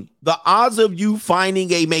saying the odds of you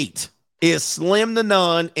finding a mate is slim to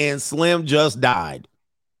none, and Slim just died.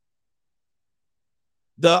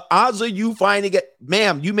 The odds of you finding it,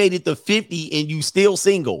 ma'am, you made it to 50 and you still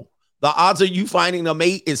single. The odds of you finding a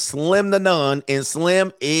mate is slim to none, and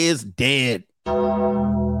Slim is dead.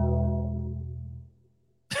 All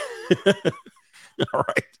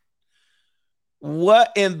right.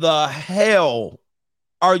 What in the hell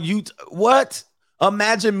are you? What?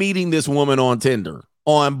 Imagine meeting this woman on Tinder,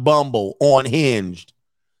 on Bumble, on Hinged.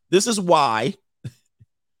 This is why.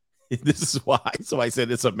 Somebody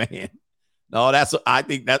said it's a man. No, I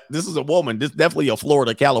think that this is a woman. This is definitely a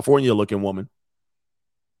Florida, California looking woman.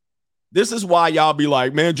 This is why y'all be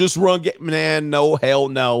like, man, just run. Man, no, hell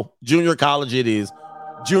no. Junior college it is.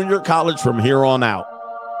 Junior college from here on out.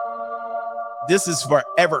 This is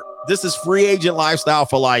forever. This is free agent lifestyle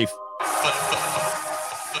for life.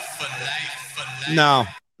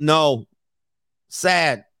 No.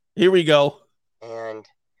 Sad. Here we go. And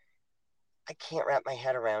I can't wrap my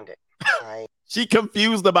head around it. She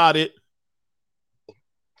confused about it.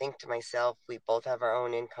 Think to myself, we both have our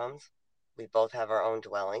own incomes. We both have our own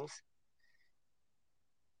dwellings.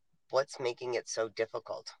 What's making it so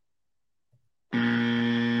difficult?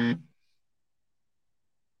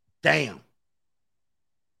 Damn.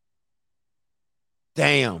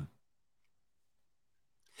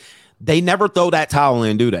 They never throw that towel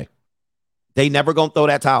in, do they? They never gonna throw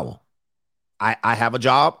that towel. I have a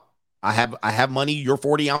job. I have money. You're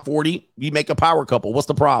 40, I'm 40. We make a power couple. What's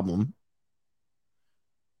the problem?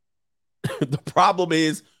 The problem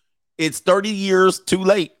is it's 30 years too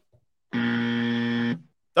late.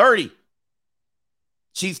 30.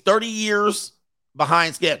 She's 30 years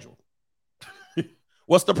behind schedule.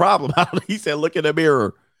 What's the problem? He said, look in the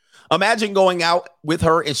mirror. Imagine going out with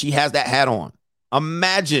her and she has that hat on.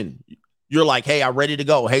 Imagine you're like, hey, I'm ready to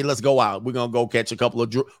go. Hey, let's go out. We're going to go catch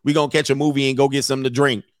we're going to catch a movie and go get something to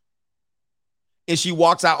drink. And she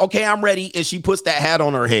walks out. Okay, I'm ready. And she puts that hat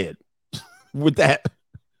on her head with that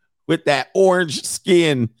orange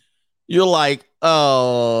skin. You're like,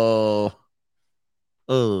 oh.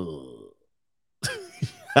 I'm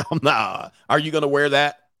not. Are you going to wear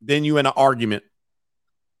that? Then you in an argument.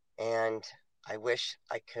 And I wish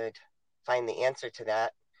I could find the answer to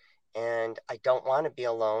that. And I don't want to be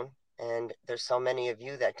alone. And there's so many of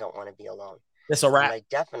you that don't want to be alone. It's a wrap. And I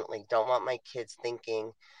definitely don't want my kids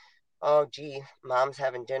thinking, oh, gee, mom's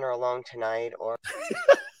having dinner alone tonight. Or,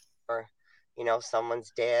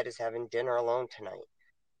 someone's dad is having dinner alone tonight.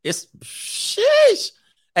 It's sheesh.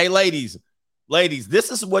 Hey, ladies,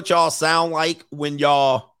 this is what y'all sound like when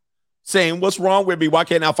y'all saying, what's wrong with me? Why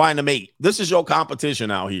can't I find a mate? This is your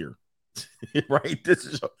competition out here. Right?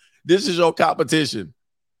 This is your competition.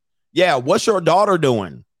 Yeah, what's your daughter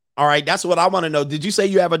doing? All right, that's what I want to know. Did you say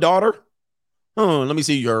you have a daughter? Let me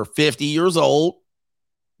see. You're 50 years old.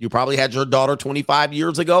 You probably had your daughter 25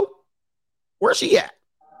 years ago. Where's she at?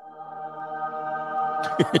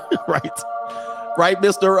 Right,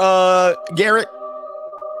 Mr. Garrett?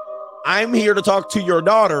 I'm here to talk to your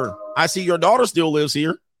daughter. I see your daughter still lives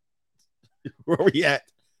here. Where we at?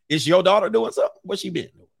 Is your daughter doing something? What's she been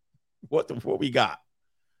doing? What we got?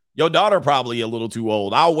 Your daughter probably a little too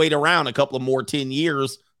old. I'll wait around a couple of more 10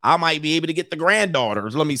 years. I might be able to get the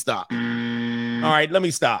granddaughters. Let me stop. All right, let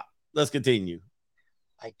me stop. Let's continue.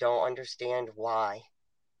 I don't understand why,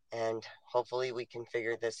 and hopefully we can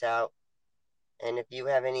figure this out. And if you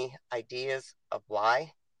have any ideas of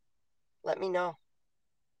why, let me know.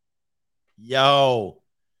 Yo,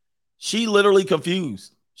 she literally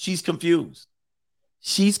confused. She's confused.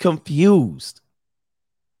 She's confused.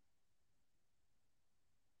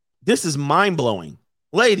 This is mind-blowing.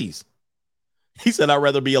 Ladies, he said, I'd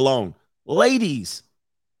rather be alone. Ladies,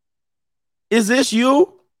 is this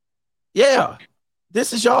you? Yeah,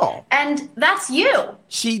 this is y'all. And that's you.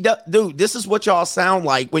 Dude, this is what y'all sound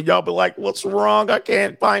like when y'all be like, what's wrong? I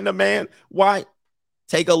can't find a man. Why?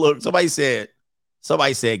 Take a look. Somebody said,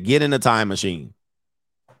 get in a time machine.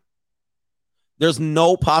 There's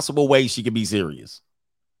no possible way she could be serious.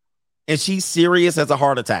 And she's serious as a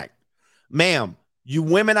heart attack. Ma'am, you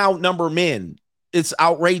women outnumber men. It's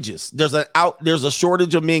outrageous. There's a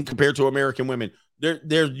shortage of men compared to American women.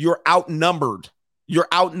 You're outnumbered. You're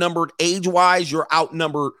outnumbered age-wise. You're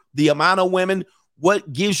outnumbered the amount of women.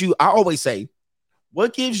 What gives you, I always say,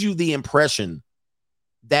 what gives you the impression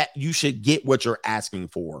that you should get what you're asking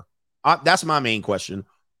for? That's my main question.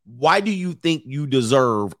 Why do you think you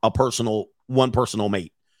deserve one personal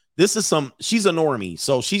mate? She's a normie,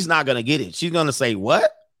 so she's not going to get it. She's going to say, what?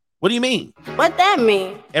 What do you mean? What that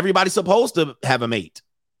mean? Everybody's supposed to have a mate.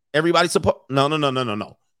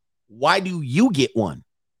 No. Why do you get one?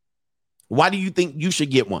 Why do you think you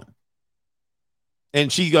should get one?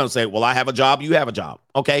 And she's going to say, well, I have a job. You have a job.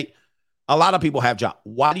 Okay. A lot of people have jobs.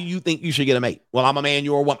 Why do you think you should get a mate? Well, I'm a man.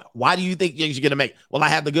 You're a woman. Why do you think you should get a mate? Well, I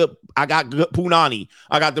got good punani.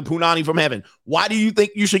 I got the punani from heaven. Why do you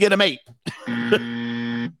think you should get a mate?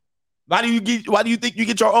 Why do you think you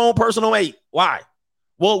get your own personal mate? Why?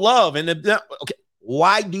 Well, love and okay.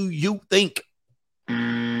 Why do you think?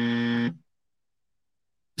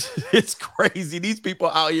 It's crazy. These people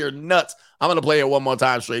out here nuts. I'm going to play it one more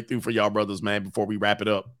time straight through for y'all brothers, man, before we wrap it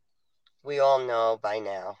up. We all know by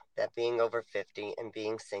now that being over 50 and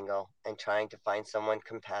being single and trying to find someone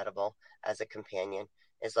compatible as a companion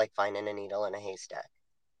is like finding a needle in a haystack.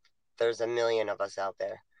 There's a million of us out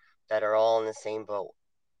there that are all in the same boat,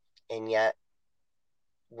 and yet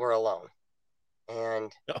we're alone.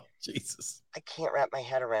 And Jesus, I can't wrap my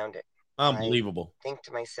head around it. Unbelievable. I think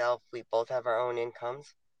to myself, we both have our own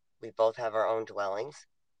incomes. We both have our own dwellings.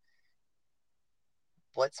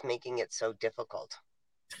 What's making it so difficult?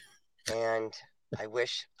 And I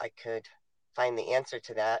wish I could find the answer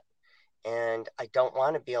to that. And I don't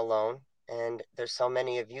want to be alone. And there's so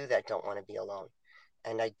many of you that don't want to be alone.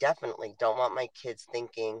 And I definitely don't want my kids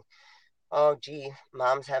thinking, oh, gee,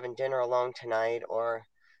 mom's having dinner alone tonight, or,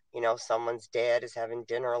 someone's dad is having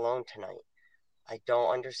dinner alone tonight. I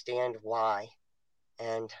don't understand why.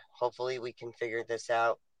 And hopefully we can figure this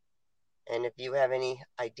out. And if you have any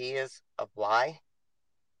ideas of why,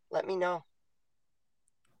 let me know.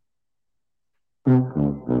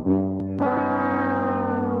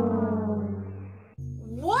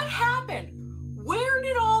 What happened? Where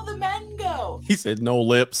did all the men go? He said no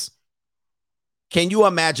lips. Can you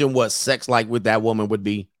imagine what sex like with that woman would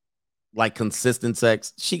be? Like consistent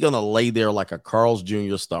sex? She gonna lay there like a Carl's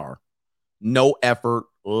Jr. star. No effort,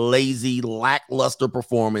 lazy, lackluster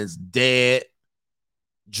performance, dead,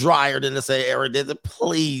 drier than the say era did it.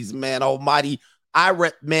 Please, man, almighty.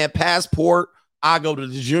 Passport. I go to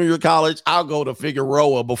the junior college. I'll go to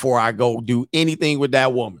Figueroa before I go do anything with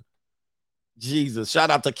that woman. Jesus. Shout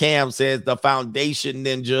out to Cam, says the foundation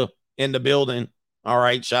ninja in the building. All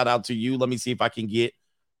right. Shout out to you. Let me see if I can get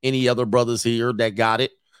any other brothers here that got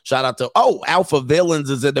it. Shout out to, Alpha Villains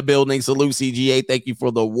is in the building. Salute CGA. Thank you for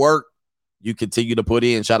the work you continue to put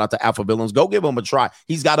in. Shout out to Alpha Villains. Go give him a try.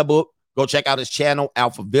 He's got a book. Go check out his channel,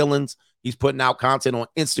 Alpha Villains. He's putting out content on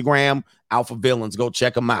Instagram, Alpha Villains. Go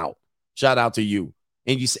check him out. Shout out to you.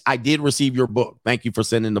 And I did receive your book. Thank you for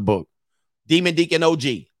sending the book. Demon Deacon OG,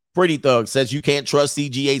 Pretty Thug, says you can't trust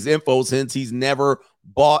CGA's info since he's never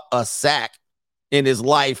bought a sack in his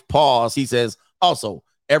life. Pause. He says, also,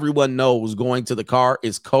 everyone knows going to the car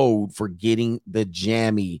is code for getting the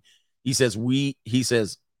jammy. He says, where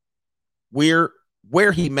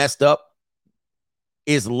he messed up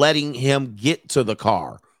is letting him get to the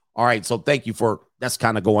car. All right. So thank you for, that's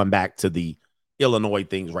kind of going back to the Illinois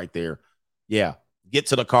things right there. Yeah. Get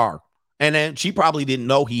to the car. And then she probably didn't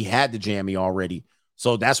know he had the jammy already.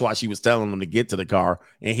 So that's why she was telling him to get to the car.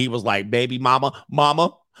 And he was like, baby, mama,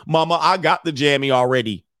 I got the jammy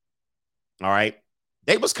already. All right.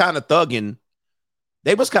 They was kind of thugging.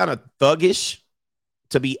 They was kind of thuggish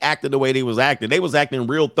to be acting the way they was acting. They was acting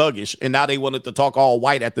real thuggish, and now they wanted to talk all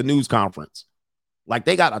white at the news conference. Like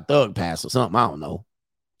they got a thug pass or something. I don't know.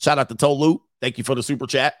 Shout out to Tolu. Thank you for the super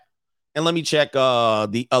chat. And let me check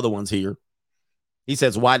the other ones here. He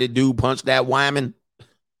says, why did dude punch that Wyman?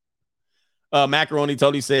 Macaroni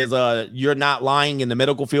Tony says, you're not lying. In the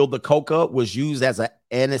medical field, the coca was used as an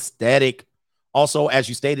anesthetic. Also, as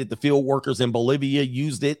you stated, the field workers in Bolivia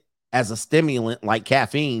used it as a stimulant like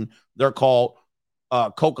caffeine. They're called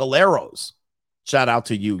cocaleros. Shout out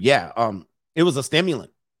to you. Yeah, it was a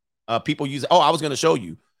stimulant. People use it. Oh, I was going to show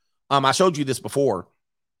you. I showed you this before.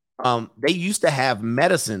 They used to have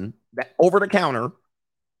medicine that over the counter,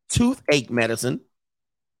 toothache medicine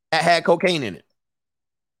that had cocaine in it.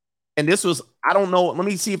 And this was, I don't know. Let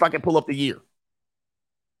me see if I can pull up the year.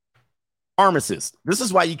 Pharmacist. This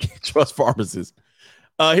is why you can't trust pharmacists.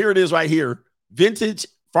 Here it is right here. Vintage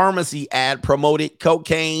pharmacy ad promoted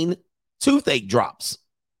cocaine toothache drops.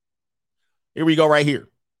 Here we go right here.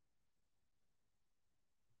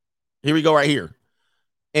 Here we go right here.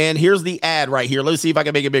 And here's the ad right here. Let's see if I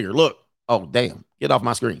can make it bigger. Look. Oh, damn. Get off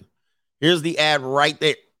my screen. Here's the ad right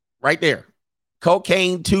there. Right there.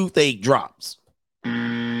 Cocaine toothache drops.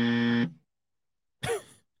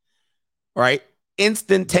 Right.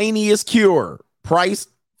 Instantaneous cure. Price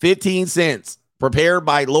 15 cents. Prepared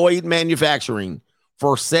by Lloyd Manufacturing.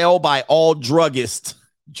 For sale by all druggists.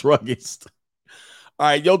 Druggist. All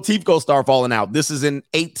right. Your teeth go start falling out. This is in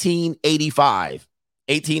 1885.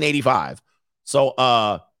 1885. So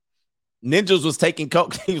Ninjas was taking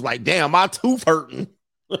coke. He was like, damn, my tooth hurting.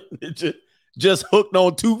 just hooked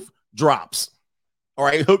on tooth drops. All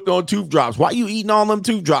right, hooked on tooth drops. Why you eating all them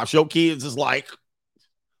tooth drops? Your kids is like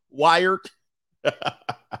wired.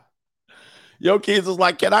 Your kids is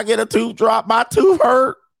like, can I get a tooth drop? My tooth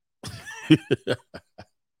hurt.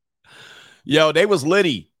 Yo, they was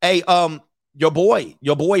litty. Hey, your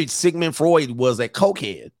boy Sigmund Freud was a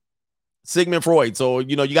cokehead. Sigmund Freud. So,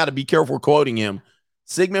 you know, you got to be careful quoting him.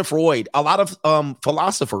 Sigmund Freud, a lot of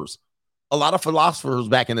philosophers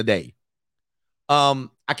back in the day.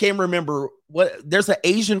 I can't remember what, there's an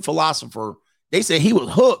Asian philosopher. They said he was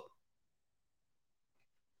hooked.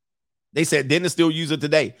 They said dentists still use it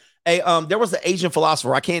today. Hey, there was an Asian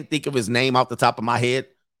philosopher. I can't think of his name off the top of my head.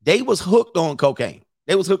 They was hooked on cocaine.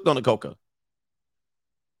 They was hooked on the coca.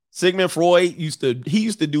 Sigmund Freud used to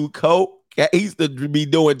do coke. He used to be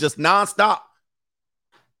doing just nonstop.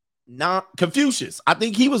 Confucius. I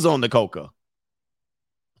think he was on the coca.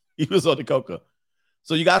 He was on the coca.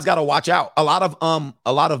 So you guys got to watch out. A lot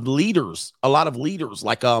of leaders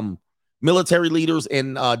like military leaders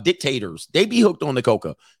and dictators, they be hooked on the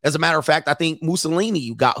coca. As a matter of fact, I think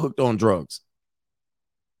Mussolini got hooked on drugs.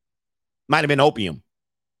 Might have been opium.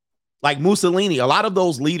 Like Mussolini, a lot of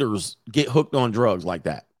those leaders get hooked on drugs like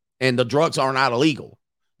that. And the drugs are not illegal.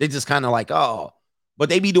 They just kind of like, oh, but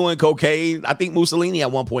they be doing cocaine. I think Mussolini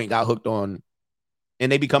at one point got hooked on,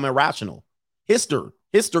 and they become irrational. Hister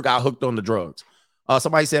got hooked on the drugs.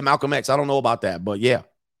 Somebody said Malcolm X. I don't know about that, but yeah.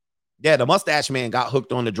 Yeah, the mustache man got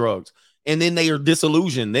hooked on the drugs. And then they are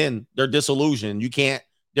disillusioned.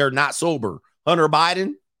 They're not sober. Hunter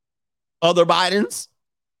Biden, other Bidens.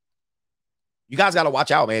 You guys got to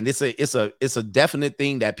watch out, man. It's a definite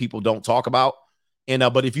thing that people don't talk about. And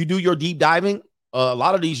but if you do your deep diving, a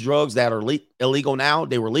lot of these drugs that are illegal now,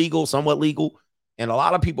 they were legal, somewhat legal, and a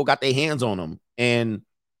lot of people got their hands on them, and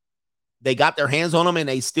they got their hands on them, and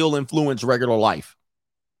they still influence regular life.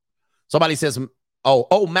 Somebody says,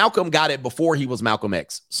 oh, Malcolm got it before he was Malcolm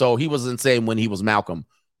X, so he was insane when he was Malcolm.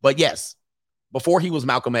 But yes, before he was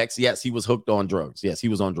Malcolm X, yes, he was hooked on drugs. Yes, he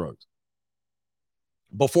was on drugs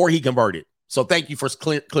before he converted. So thank you for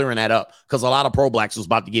clearing that up, because a lot of pro-blacks was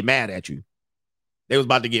about to get mad at you. They was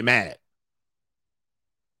about to get mad.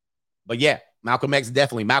 But yeah, Malcolm X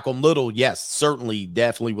definitely. Malcolm Little, yes, certainly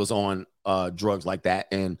definitely was on drugs like that.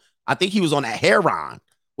 And I think he was on that heroin.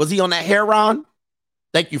 Was he on that heroin?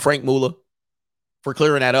 Thank you, Frank Mula, for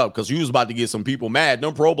clearing that up, because you was about to get some people mad.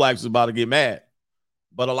 Them pro-blacks was about to get mad.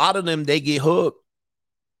 But a lot of them, they get hooked.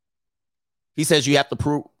 He says you have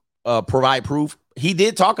to provide proof. He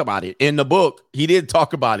did talk about it in the book. He did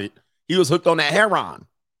talk about it. He was hooked on that heroin.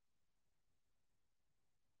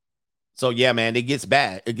 So, yeah, man, it gets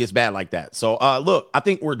bad. It gets bad like that. So, look, I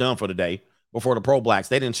think we're done for today. Before the pro-blacks,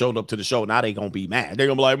 they didn't show up to the show. Now they going to be mad. They're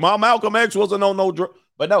going to be like, Malcolm X wasn't on no drug.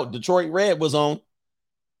 But no, Detroit Red was on.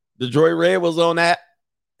 Detroit Red was on that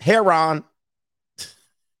heroin.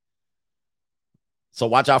 So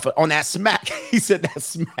watch out for on that smack. He said that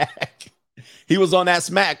smack. He was on that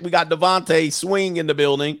smack. We got Devontae Swing in the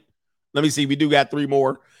building. Let me see. We do got 3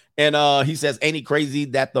 more. And he says, ain't it crazy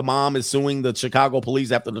that the mom is suing the Chicago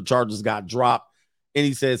police after the charges got dropped? And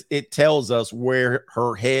he says, it tells us where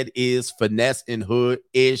her head is, finesse and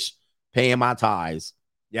hood-ish, paying my ties.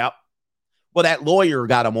 Yep. Well, that lawyer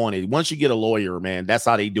got him on it. Once you get a lawyer, man, that's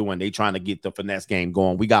how they doing. They trying to get the finesse game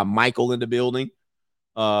going. We got Michael in the building.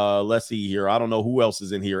 Let's see here. I don't know who else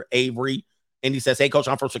is in here. Avery. And he says, hey, coach,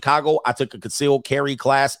 I'm from Chicago. I took a concealed carry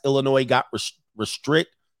class. Illinois got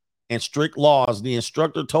strict laws. The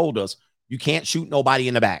instructor told us you can't shoot nobody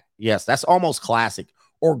in the back. Yes, that's almost classic.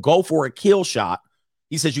 Or go for a kill shot.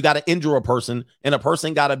 He says you got to injure a person, and a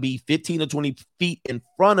person got to be 15 to 20 feet in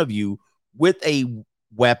front of you with a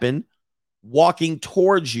weapon walking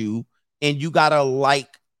towards you, and you got to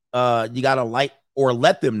or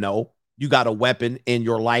let them know you got a weapon and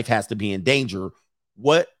your life has to be in danger.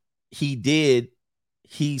 What he did,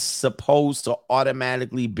 he's supposed to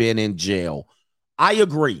automatically been in jail. I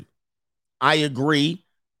agree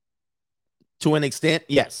to an extent.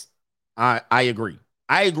 Yes, I agree.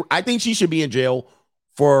 I think she should be in jail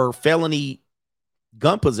for felony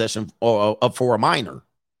gun possession or for a minor.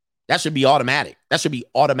 That should be automatic. That should be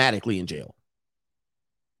automatically in jail.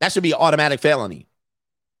 That should be an automatic felony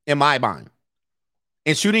in my mind.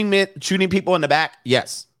 And shooting people in the back,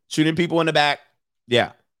 yes. Shooting people in the back,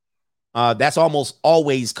 yeah. That's almost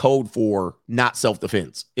always code for not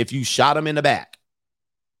self-defense. If you shot him in the back,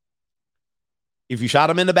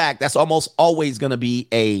 that's almost always going to be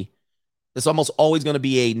a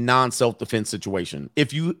non-self-defense situation. If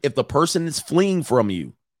the person is fleeing from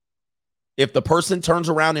you, if the person turns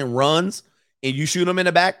around and runs and you shoot them in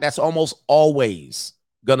the back, that's almost always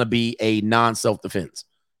going to be a non-self-defense.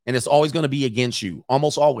 And it's always going to be against you.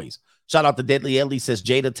 Almost always. Shout out to Deadly Ellie, says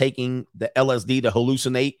Jada taking the LSD to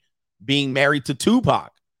hallucinate being married to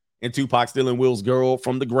Tupac and Tupac stealing Will's girl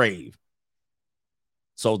from the grave.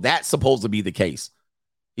 So that's supposed to be the case.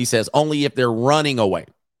 He says only if they're running away.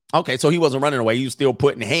 Okay, so he wasn't running away. He was still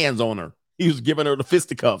putting hands on her. He was giving her the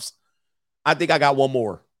fisticuffs. I think I got one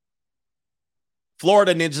more.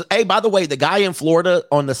 Florida ninjas. Hey, by the way, the guy in Florida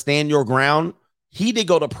on the Stand Your Ground, he did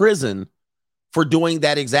go to prison for doing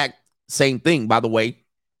that exact same thing, by the way.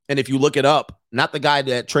 And if you look it up, not the guy,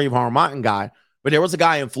 that Trayvon Martin guy, but there was a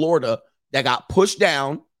guy in Florida that got pushed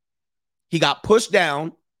down. He got pushed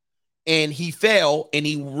down and he fell and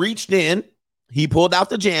he reached in. He pulled out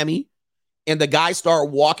the jammy and the guy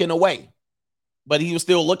started walking away. But he was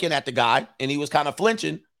still looking at the guy and he was kind of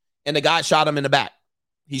flinching. And the guy shot him in the back.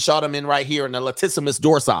 He shot him in right here in the latissimus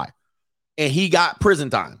dorsi. And he got prison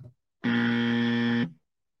time.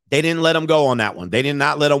 They didn't let him go on that one. They did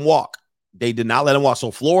not let him walk.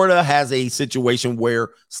 So Florida has a situation where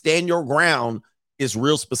Stand Your Ground is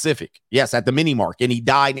real specific. Yes, at the mini mark. And he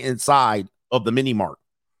died inside of the mini mark.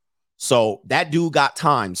 So that dude got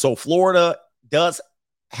time. So Florida does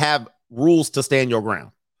have rules to stand your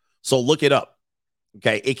ground. So look it up.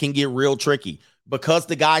 Okay. It can get real tricky because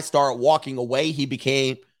the guy started walking away. He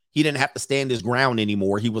didn't have to stand his ground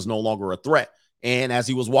anymore. He was no longer a threat. And as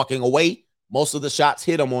he was walking away, most of the shots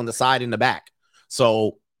hit him on the side and the back.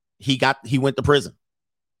 So he went to prison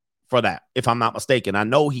for that, if I'm not mistaken. I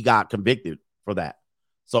know he got convicted for that.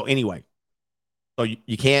 So anyway, so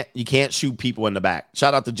you can't shoot people in the back.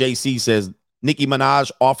 Shout out to JC, says Nicki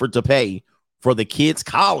Minaj offered to pay for the kids'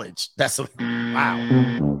 college. That's wow.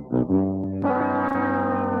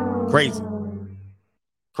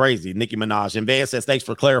 Crazy. Nicki Minaj. And Van says, thanks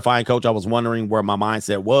for clarifying, coach. I was wondering where my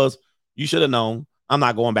mindset was. You should have known. I'm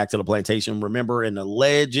not going back to the plantation. Remember, an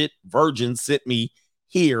alleged virgin sent me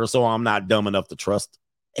here, so I'm not dumb enough to trust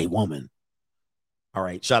a woman. All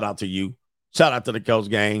right. Shout out to you. Shout out to the coach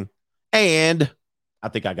gang. And I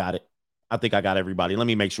think I got it. I think I got everybody. Let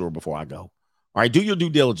me make sure before I go. All right. Do your due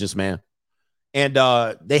diligence, man. And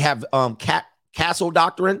they have castle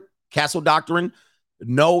doctrine. Castle doctrine.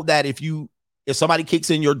 Know that if somebody kicks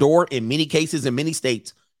in your door, in many cases, in many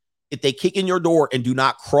states, if they kick in your door and do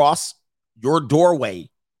not cross your doorway,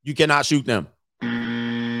 you cannot shoot them.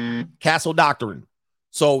 Castle doctrine.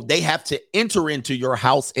 So they have to enter into your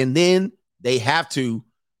house and then they have to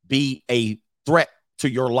be a threat to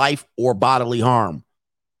your life or bodily harm.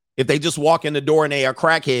 If they just walk in the door and they are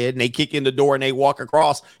crackhead and they kick in the door and they walk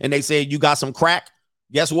across and they say, you got some crack,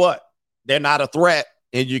 guess what? They're not a threat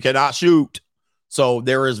and you cannot shoot. So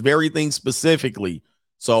there is very things specifically.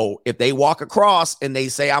 So if they walk across and they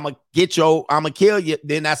say, I'm going to kill you,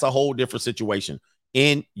 then that's a whole different situation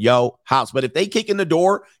in your house. But if they kick in the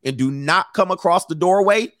door and do not come across the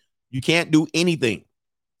doorway, you can't do anything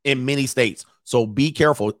in many states. So be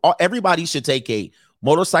careful. Everybody should take a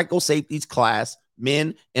motorcycle safeties class,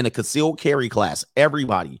 men, and a concealed carry class.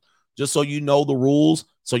 Everybody, just so you know the rules,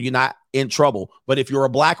 so you're not in trouble. But if you're a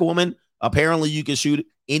black woman, apparently you can shoot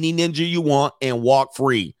any ninja you want and walk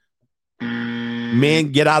free.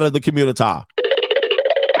 Men, get out of the community.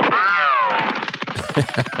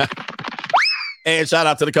 And shout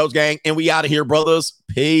out to the Coach Gang. And we out of here, brothers.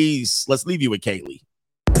 Peace. Let's leave you with Kaylee.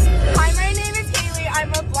 Hi, my name is Kaylee. I'm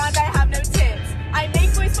a blonde. I have no tits. I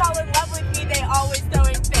make boys fall in love with me. They always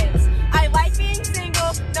throwing fits. I like being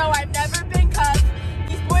single. No, I've never been cuffed.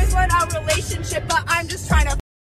 These boys want a relationship, but I'm just trying